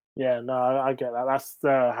 Yeah, no, I get that. That's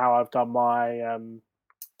how I've done my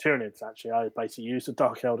Tyranids, actually. I basically use the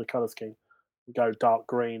Dark Elder colour scheme. Go dark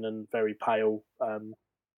green and very pale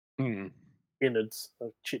innards,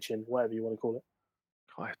 chichin, whatever you want to call it.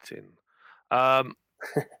 Chitin.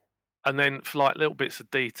 And then for like little bits of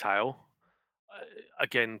detail,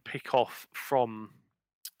 again, pick off from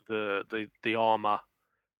the armor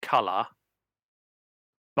color,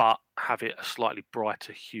 but have it a slightly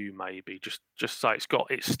brighter hue, maybe just so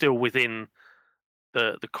it's still within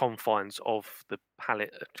the confines of the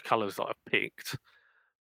palette colors that I've picked,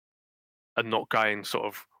 and not going sort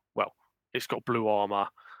of, well, it's got blue armor,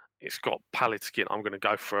 it's got pallid skin, I'm going to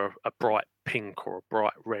go for a bright pink or a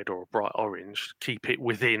bright red or a bright orange. Keep it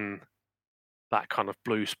within that kind of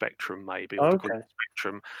blue spectrum, maybe, or the green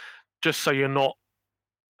spectrum, just so you're not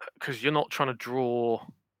because you're not trying to draw,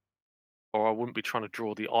 or I wouldn't be trying to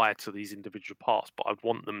draw the eye to these individual parts, but I'd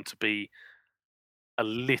want them to be a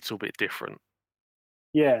little bit different.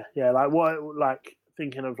 Yeah, like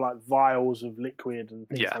thinking of like vials of liquid and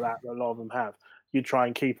things Yeah. like that a lot of them have. You try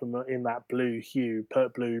and keep them in that blue hue,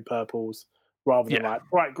 blue purples, rather than Yeah. like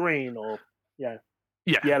bright green or Yeah,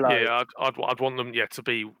 yellow. yeah, I'd want them, to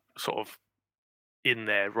be sort of in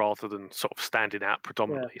there rather than sort of standing out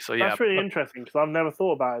predominantly. So yeah, That's really interesting because I've never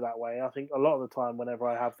thought about it that way. I think a lot of the time, whenever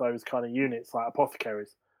I have those kind of units like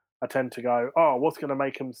apothecaries, I tend to go, "Oh, what's going to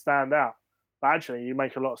make them stand out?" But actually, you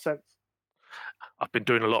make a lot of sense. I've been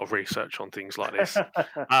doing a lot of research on things like this.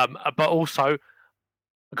 But also,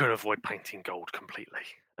 I'm going to avoid painting gold completely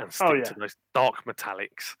and stick to those dark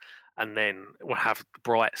metallics, and then we'll have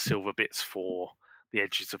bright silver bits for the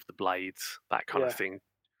edges of the blades, that kind of thing.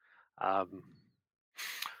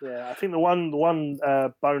 Yeah, I think the one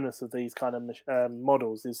bonus of these kind of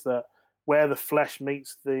models is that where the flesh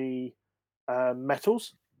meets the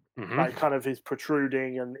metals, like kind of is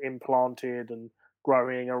protruding and implanted and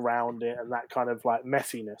growing around it, and that kind of like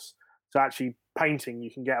messiness. So actually, painting,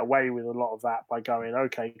 you can get away with a lot of that by going,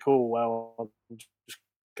 okay, cool. Well, I'm just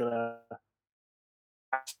gonna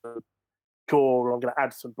add some gore, or I'm gonna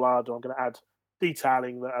add some blood, or I'm gonna add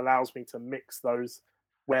detailing that allows me to mix those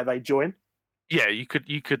where they join. Yeah, you could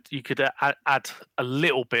add a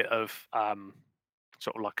little bit of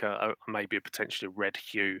sort of like a maybe a potentially red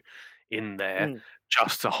hue in there,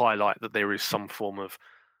 just to highlight that there is some form of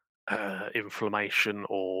inflammation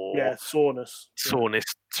or soreness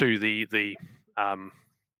to the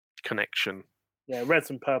connection. Yeah, reds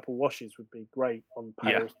and purple washes would be great on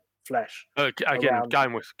pale flesh. Again,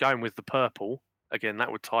 going with the purple. Again,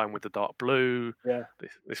 that would tie in with the dark blue. Yeah,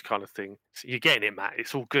 this kind of thing. So you're getting it, Matt.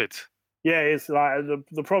 It's all good. Yeah, it's like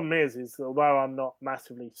the problem is although I'm not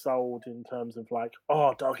massively sold in terms of like,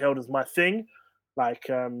 oh, Dark Elder's my thing. Like,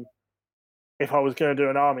 if I was going to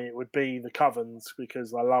do an army, it would be the Covens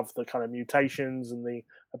because I love the kind of mutations and the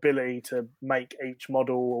ability to make each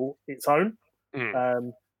model its own.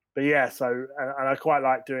 But yeah, so and I quite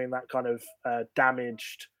like doing that kind of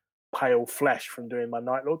damaged pale flesh from doing my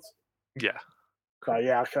Night Lords. Yeah. So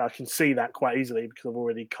yeah, I can see that quite easily because I've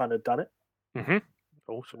already kind of done it.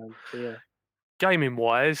 Awesome. Yeah. Gaming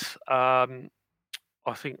wise, I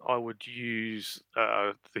think I would use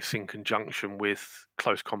this in conjunction with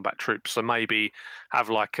close combat troops. So maybe have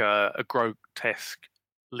like a grotesque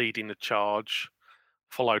leading the charge,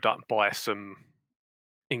 followed up by some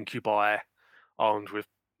incubi armed with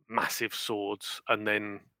massive swords, and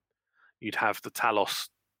then you'd have the Talos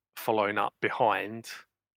following up behind,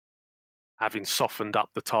 having softened up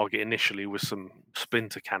the target initially with some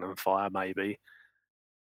splinter cannon fire maybe,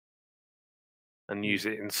 and use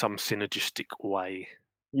it in some synergistic way.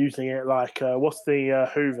 Using it like what's the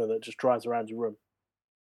Hoover that just drives around your room?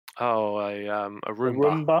 Oh, a Roomba. A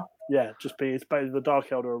Roomba, yeah. It's basically the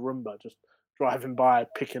Dark Elder, a Roomba, just driving by,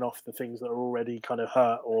 picking off the things that are already kind of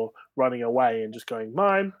hurt or running away, and just going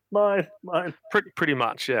mine, mine, mine. Pretty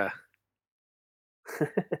much, yeah.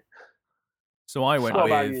 So I went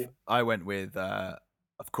with,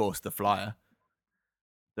 of course, the Flyer,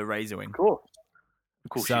 the Razorwing. Of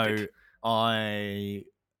course so you did.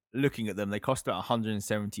 Looking at them, they cost about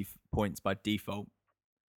 170 points by default.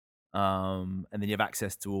 And then you have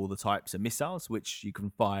access to all the types of missiles, which you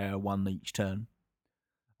can fire one each turn.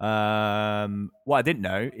 What I didn't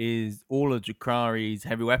know is all of Drukhari's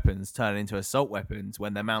heavy weapons turn into assault weapons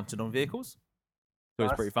when they're mounted on vehicles. So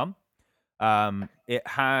it's pretty fun. It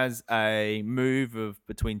has a move of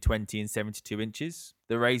between 20 and 72 inches.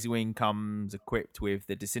 The Razorwing comes equipped with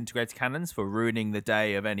the disintegrator cannons for ruining the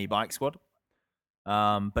day of any bike squad.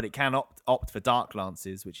 But it can opt for Dark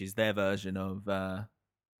Lances, which is their version of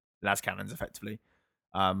las cannons, effectively,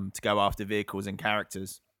 to go after vehicles and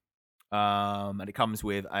characters. And it comes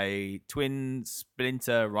with a twin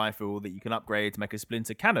splinter rifle that you can upgrade to make a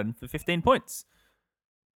splinter cannon for 15 points.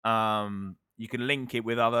 You can link it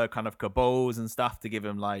with other kind of cabals and stuff to give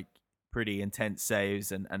them like pretty intense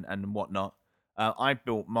saves and whatnot. I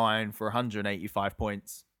built mine for 185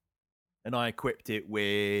 points, and I equipped it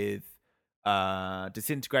with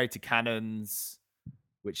disintegrator cannons,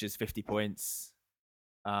 which is 50 points.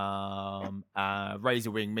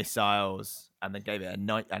 Razorwing missiles, and then gave it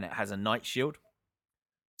and it has a night shield.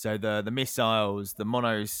 So the missiles, the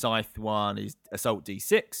mono scythe one is assault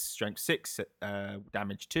D6, strength 6,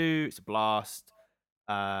 damage 2. It's a blast.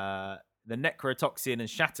 The necrotoxin and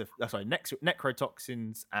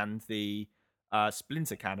necrotoxins and the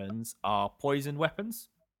splinter cannons are poison weapons.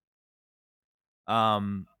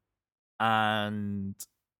 And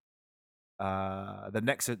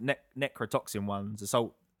the necrotoxin ones,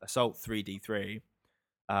 assault Assault 3d3,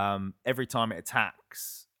 every time it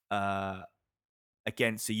attacks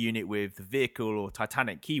against a unit with the vehicle or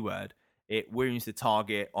Titanic keyword, it wounds the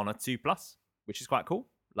target on a 2+, which is quite cool.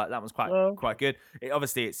 Like that one's quite good.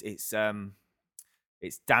 Obviously it's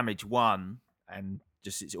damage 1 and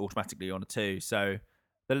just it's automatically on a 2. So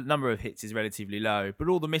the number of hits is relatively low, but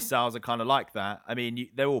all the missiles are kind of like that. I mean,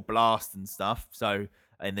 they're all blast and stuff. So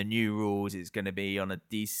in the new rules, it's going to be on a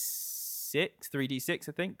D6, 3d6,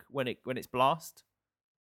 I think, when it's blast.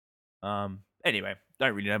 Anyway,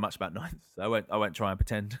 don't really know much about Ninth, so I won't try and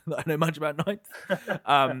pretend that I know much about Ninth.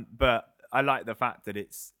 But I like the fact that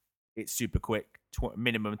it's super quick,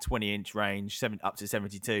 minimum 20-inch range, up to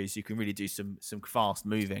 72, so you can really do some fast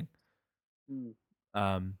moving.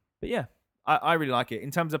 But yeah, I really like it.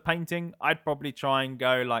 In terms of painting, I'd probably try and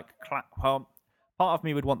go like part of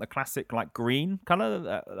me would want the classic like green color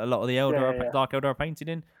that a lot of the Dark Eldar are painted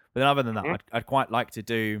in. But then other than that, I'd quite like to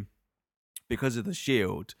do, because of the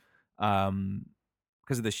shield, and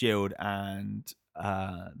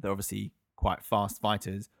they're obviously quite fast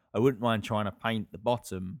fighters, I wouldn't mind trying to paint the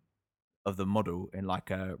bottom of the model in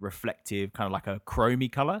like a reflective, kind of like a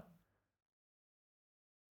chromey color.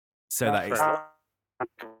 So that it's...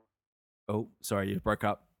 Oh, sorry, you broke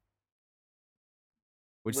up.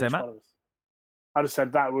 What'd you say, Matt? I just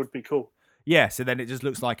said that would be cool. Yeah, so then it just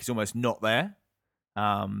looks like it's almost not there.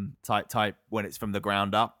 Type when it's from the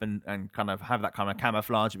ground up, and kind of have that kind of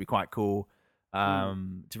camouflage would be quite cool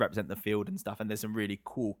to represent the field and stuff. And there's some really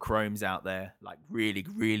cool chromes out there, like really,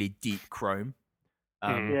 really deep chrome.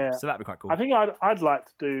 So that'd be quite cool. I think I'd like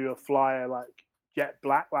to do a flyer like jet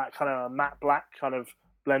black, like kind of a matte black, kind of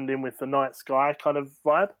blend in with the night sky kind of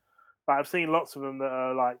vibe. Like I've seen lots of them that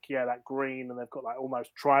are like that green, and they've got like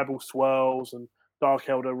almost tribal swirls and Dark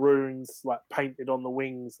Elder runes like painted on the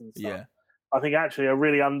wings and stuff. Yeah. I think actually a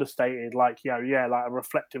really understated, like like a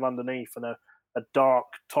reflective underneath and a dark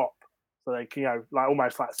top, so they can like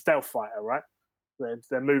almost like a stealth fighter, right?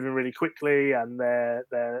 They're moving really quickly, and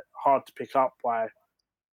they're hard to pick up by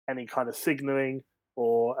any kind of signaling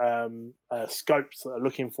or scopes that are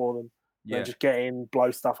looking for them. Yeah, just get in,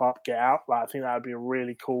 blow stuff up, get out. Like I think that would be a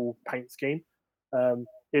really cool paint scheme.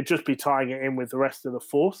 It'd just be tying it in with the rest of the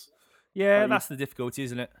force. Yeah, that's the difficulty,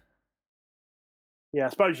 isn't it? Yeah, I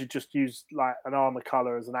suppose you just use like an armor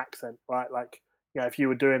color as an accent, right? Like, if you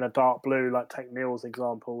were doing a dark blue, like take Neil's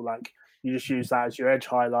example, like you just use that as your edge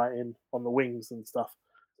highlighting on the wings and stuff.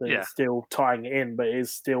 So it's still tying it in, but it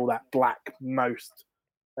is still that black most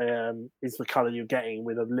is the color you're getting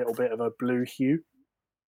with a little bit of a blue hue.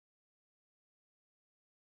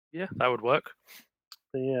 Yeah, that would work.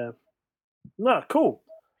 Yeah. No, cool.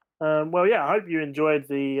 Well, yeah, I hope you enjoyed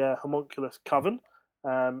the Homunculus Coven.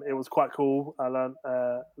 It was quite cool. I learned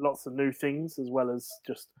lots of new things, as well as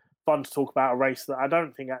just fun to talk about a race that I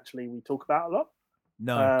don't think actually we talk about a lot.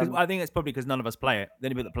 No, because I think it's probably because none of us play it. The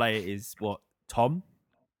only people that play it is Tom?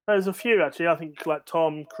 There's a few actually. I think like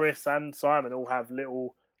Tom, Chris, and Simon all have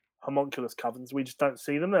little Homunculus Covens. We just don't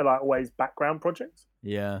see them. They're like always background projects.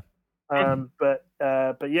 Yeah. But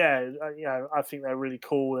yeah, I think they're really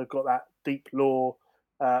cool. They've got that deep lore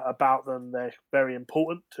about them. They're very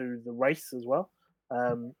important to the race as well,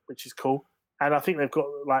 which is cool. And I think they've got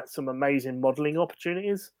like some amazing modeling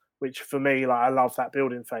opportunities, which for me, like I love that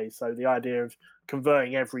building phase. So the idea of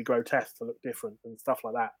converting every grotesque to look different and stuff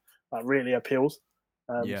like that, like really appeals.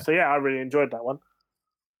 So yeah, I really enjoyed that one.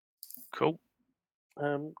 Cool.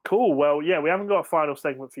 Cool. Well, yeah, we haven't got a final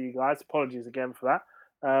segment for you guys. Apologies again for that.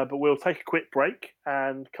 But we'll take a quick break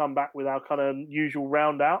and come back with our kind of usual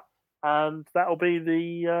round out, and that'll be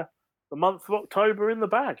the month of October in the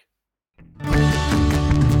bag.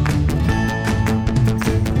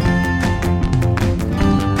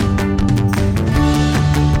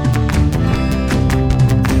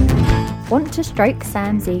 Want to stroke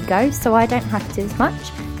Sam's ego so I don't have to as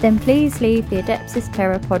much? Then please leave the Adeptus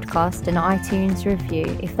Terra podcast an iTunes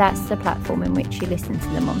review if that's the platform in which you listen to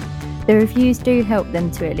them on. The reviews do help them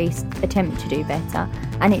to at least attempt to do better,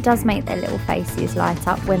 and it does make their little faces light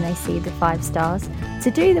up when they see the 5 stars. So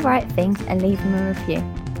do the right thing and leave them a review.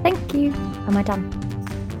 Thank you. Am I done?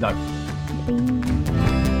 No.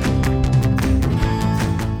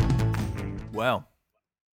 Well,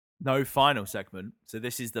 no final segment. So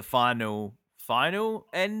this is the final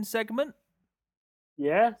end segment?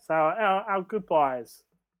 Yeah, so our goodbyes.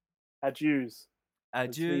 Adieus.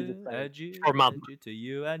 Adieu For a month. adieu to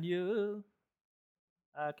you and you.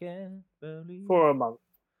 I can't believe. For a month.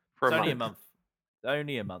 It's only a month.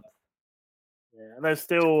 Only a month. Yeah, and there's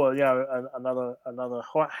still another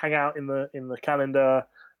hangout in the calendar,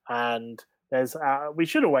 and there's we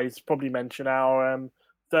should always probably mention our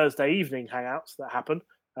Thursday evening hangouts that happen.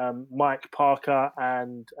 Mike Parker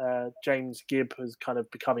and James Gibb has kind of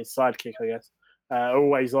become his sidekick, I guess.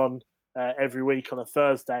 Always on every week on a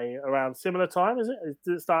Thursday around similar time, is it?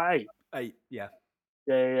 Does it start at 8? 8, yeah.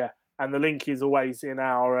 Yeah. And the link is always in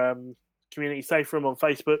our community safe room on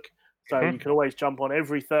Facebook. So you can always jump on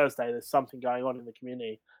every Thursday. There's something going on in the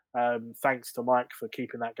community. Thanks to Mike for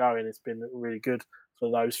keeping that going. It's been really good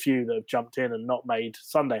for those few that have jumped in and not made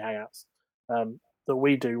Sunday hangouts that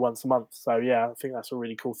we do once a month. So, yeah, I think that's a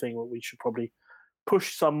really cool thing that we should probably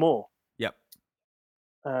push some more. Yep.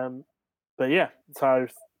 But, yeah, so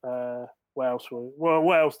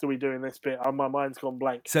what else do we do in this bit? My mind's gone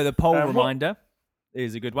blank. So the poll reminder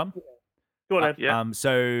is a good one. Go on, yeah.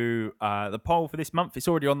 So the poll for this month, it's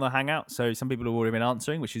already on the Hangout, so some people have already been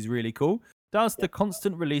answering, which is really cool. Does the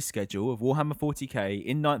constant release schedule of Warhammer 40k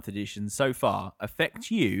in 9th edition so far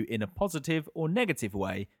affect you in a positive or negative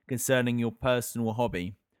way concerning your personal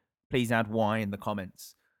hobby? Please add why in the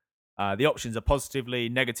comments. The options are positively,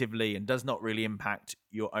 negatively, and does not really impact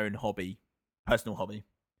your own hobby, personal hobby.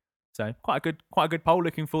 So quite a good poll.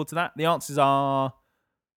 Looking forward to that. The answers are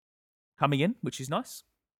coming in, which is nice.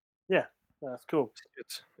 Yeah. That's cool.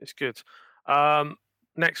 It's good.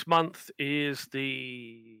 Next month is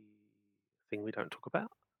the thing we don't talk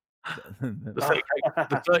about.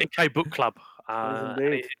 The 30k book club.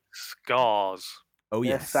 Indeed. It's Scars. Oh,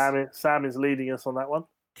 yes. Sam is leading us on that one.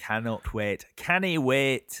 Cannot wait. Can he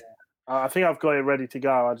wait? I think I've got it ready to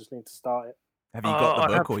go. I just need to start it. Have you got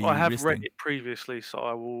the book, or are you I have listening? read it previously, so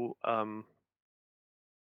I will.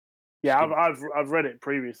 Yeah, I've read it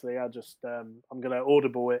previously. I just I'm going to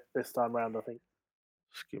audible it this time round, I think.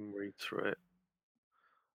 Skim read through it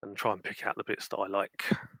and try and pick out the bits that I like.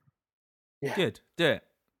 Yeah. Good. Do it.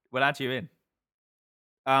 We'll add you in.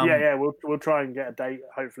 We'll try and get a date,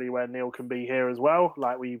 hopefully, where Neil can be here as well,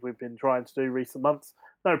 like we've been trying to do recent months.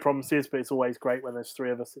 No promises, but it's always great when there's 3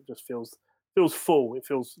 of us. It just feels full. It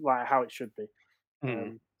feels like how it should be.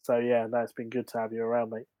 So yeah, no, it's been good to have you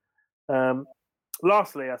around, mate.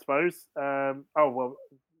 Lastly, I suppose.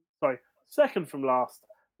 Second from last.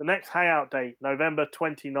 The next hangout date, November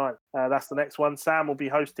 29th. That's the next one. Sam will be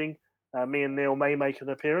hosting. Me and Neil may make an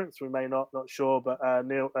appearance. We may not sure, but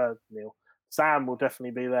Sam will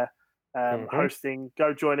definitely be there hosting.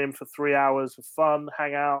 Go join him for 3 hours of fun,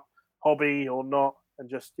 hang out, hobby or not, and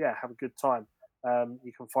just have a good time.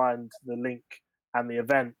 You can find the link and the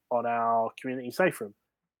event on our community safe room.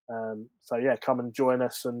 Come and join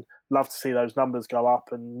us, and love to see those numbers go up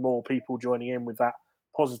and more people joining in with that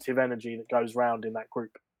positive energy that goes round in that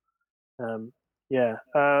group.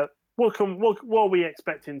 What are we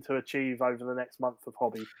expecting to achieve over the next month of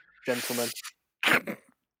hobby, gentlemen?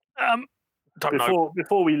 Don't know.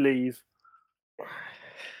 Before we leave,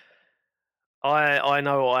 I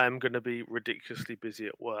know I am going to be ridiculously busy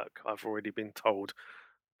at work. I've already been told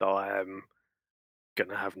that I am going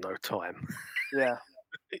to have no time. Yeah.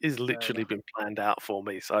 It has literally been planned out for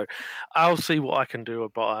me. So I'll see what I can do,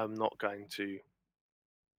 but I'm not going to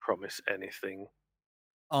promise anything.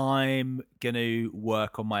 I'm going to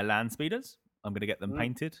work on my land speeders. I'm going to get them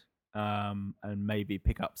painted and maybe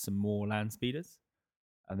pick up some more land speeders.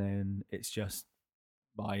 And then it's just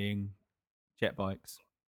buying jet bikes.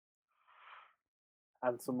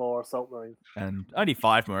 And some more assault marines. And only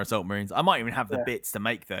 5 more assault marines. I might even have the bits to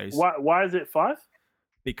make those. Why is it 5?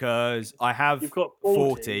 Because I have You've got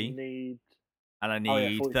 40 and I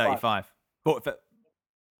need 35.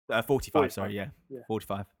 45, sorry, yeah.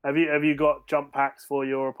 45. Have you got jump packs for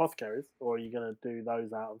your apothecaries, or are you going to do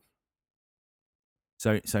those out of?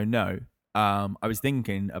 So no. I was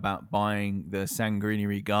thinking about buying the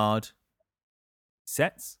Sanguinary Guard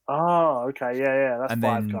sets. Oh, okay, yeah. That's and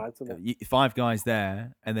 5 then guys, isn't it? 5 guys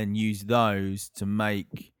there, and then use those to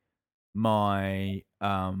make my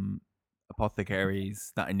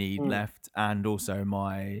apothecaries that I need left, and also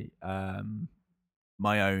my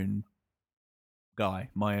my own guy,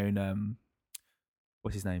 my own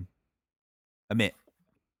what's his name? Amit.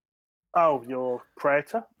 Oh, your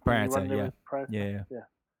Praetor? Praetor, yeah. Praetor?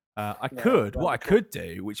 Yeah. What I could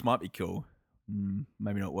do, which might be cool,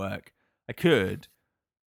 maybe not work, I could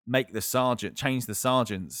make change the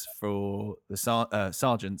sergeants for the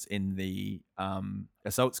sergeants in the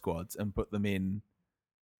assault squads and put them in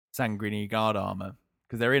Sanguinary Guard armor,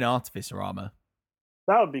 because they're in Artificer armor.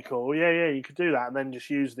 That would be cool. Yeah, you could do that, and then just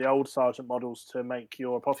use the old sergeant models to make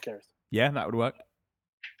your apothecaries. Yeah, that would work.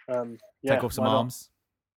 Take off some why not? arms.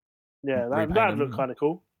 Yeah, that'd look kind of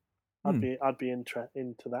cool. I'd be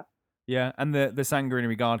into that. Yeah, and the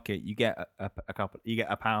Sanguinary Guard kit, you get a couple. You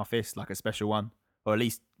get a power fist, like a special one, or at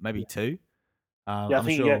least maybe 2. I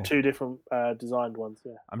think you get 2 different designed ones.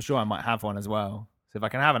 Yeah, I'm sure I might have one as well. So if I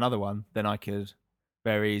can have another one, then I could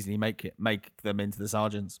very easily make them into the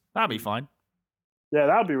sergeants. That'd be fine. Yeah,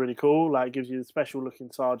 that would be really cool. Like, it gives you the special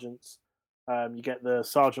looking sergeants. You get the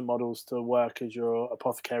sergeant models to work as your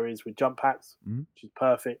apothecaries with jump packs, which is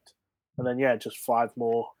perfect. And then just 5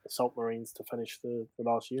 more assault marines to finish the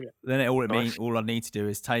last unit. Then all I need to do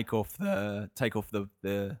is take off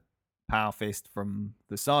the power fist from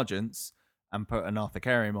the sergeants and put an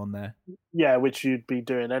Arthurcarium on there. Yeah, which you'd be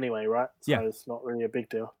doing anyway, right? So Yeah. it's not really a big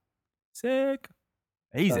deal. Sick.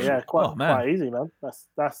 Easy. So, quite easy, man. That's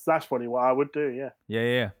probably what I would do. Yeah.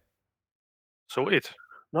 Yeah. Sorted.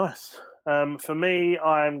 Nice. For me,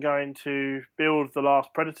 I'm going to build the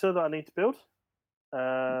last predator that I need to build.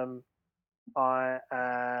 I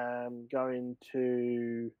am going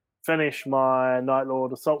to finish my Night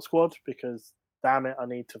Lord Assault Squad because, damn it, I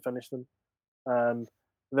need to finish them.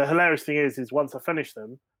 The hilarious thing is once I finish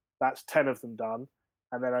them, that's 10 of them done,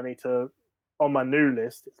 and then I need to, on my new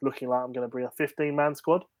list, it's looking like I'm going to bring a 15-man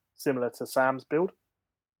squad, similar to Sam's build.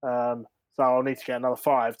 So I'll need to get another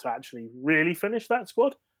 5 to actually really finish that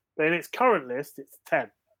squad. But in its current list, it's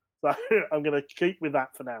 10. So I'm going to keep with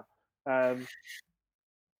that for now.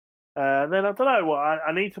 Then I don't know what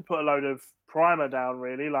I need to put a load of primer down.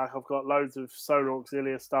 Really, like I've got loads of Solar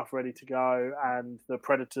Auxilia stuff ready to go, and the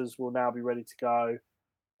Predators will now be ready to go.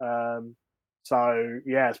 So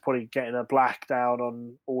it's probably getting a black down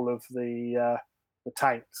on all of the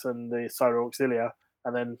tanks and the Solar Auxilia,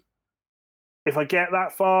 and then if I get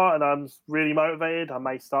that far and I'm really motivated, I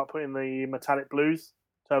may start putting the metallic blues,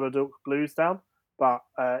 Turbo Duke blues down. But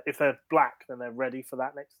if they're black, then they're ready for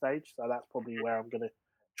that next stage. So that's probably where I'm going to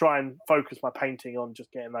try and focus my painting on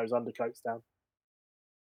just getting those undercoats down.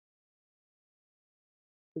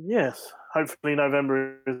 But yes, hopefully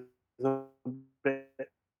November is a bit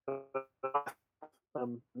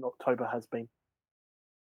October has been.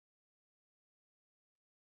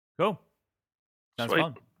 Cool. Sounds Sweet.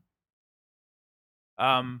 fun.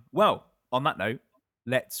 Well, on that note,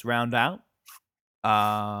 let's round out.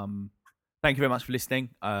 Thank you very much for listening.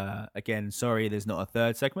 Again, sorry there's not a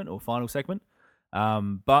third segment or final segment.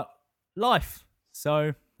 But life,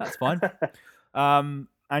 so that's fine. And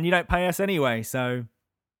you don't pay us anyway, so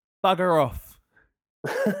bugger off.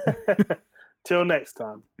 Till next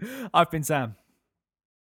time. I've been Sam.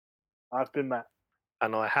 I've been Matt.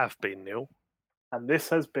 And I have been Neil. And this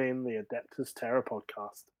has been the Adeptus Terra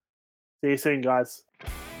Podcast. See you soon, guys.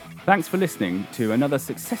 Thanks for listening to another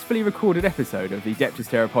successfully recorded episode of the Adeptus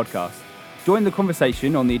Terra Podcast. Join the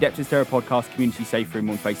conversation on the Adeptus Terra Podcast Community Safe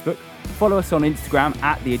Room on Facebook. Follow us on Instagram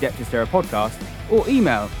at the Adeptus Terra Podcast, or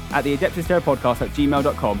email at the Adeptus Terra Podcast at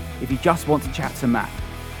gmail.com if you just want to chat to Matt.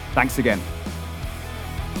 Thanks again.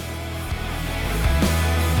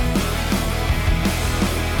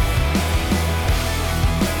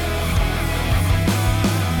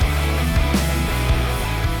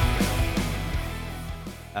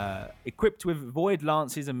 Equipped with Void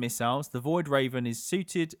Lances and missiles, the Void Raven is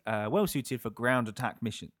well suited for ground attack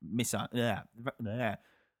missile. The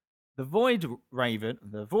Void Raven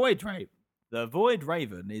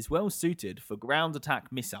is well suited for ground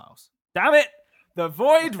attack missiles. Damn it! The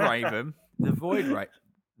Void Raven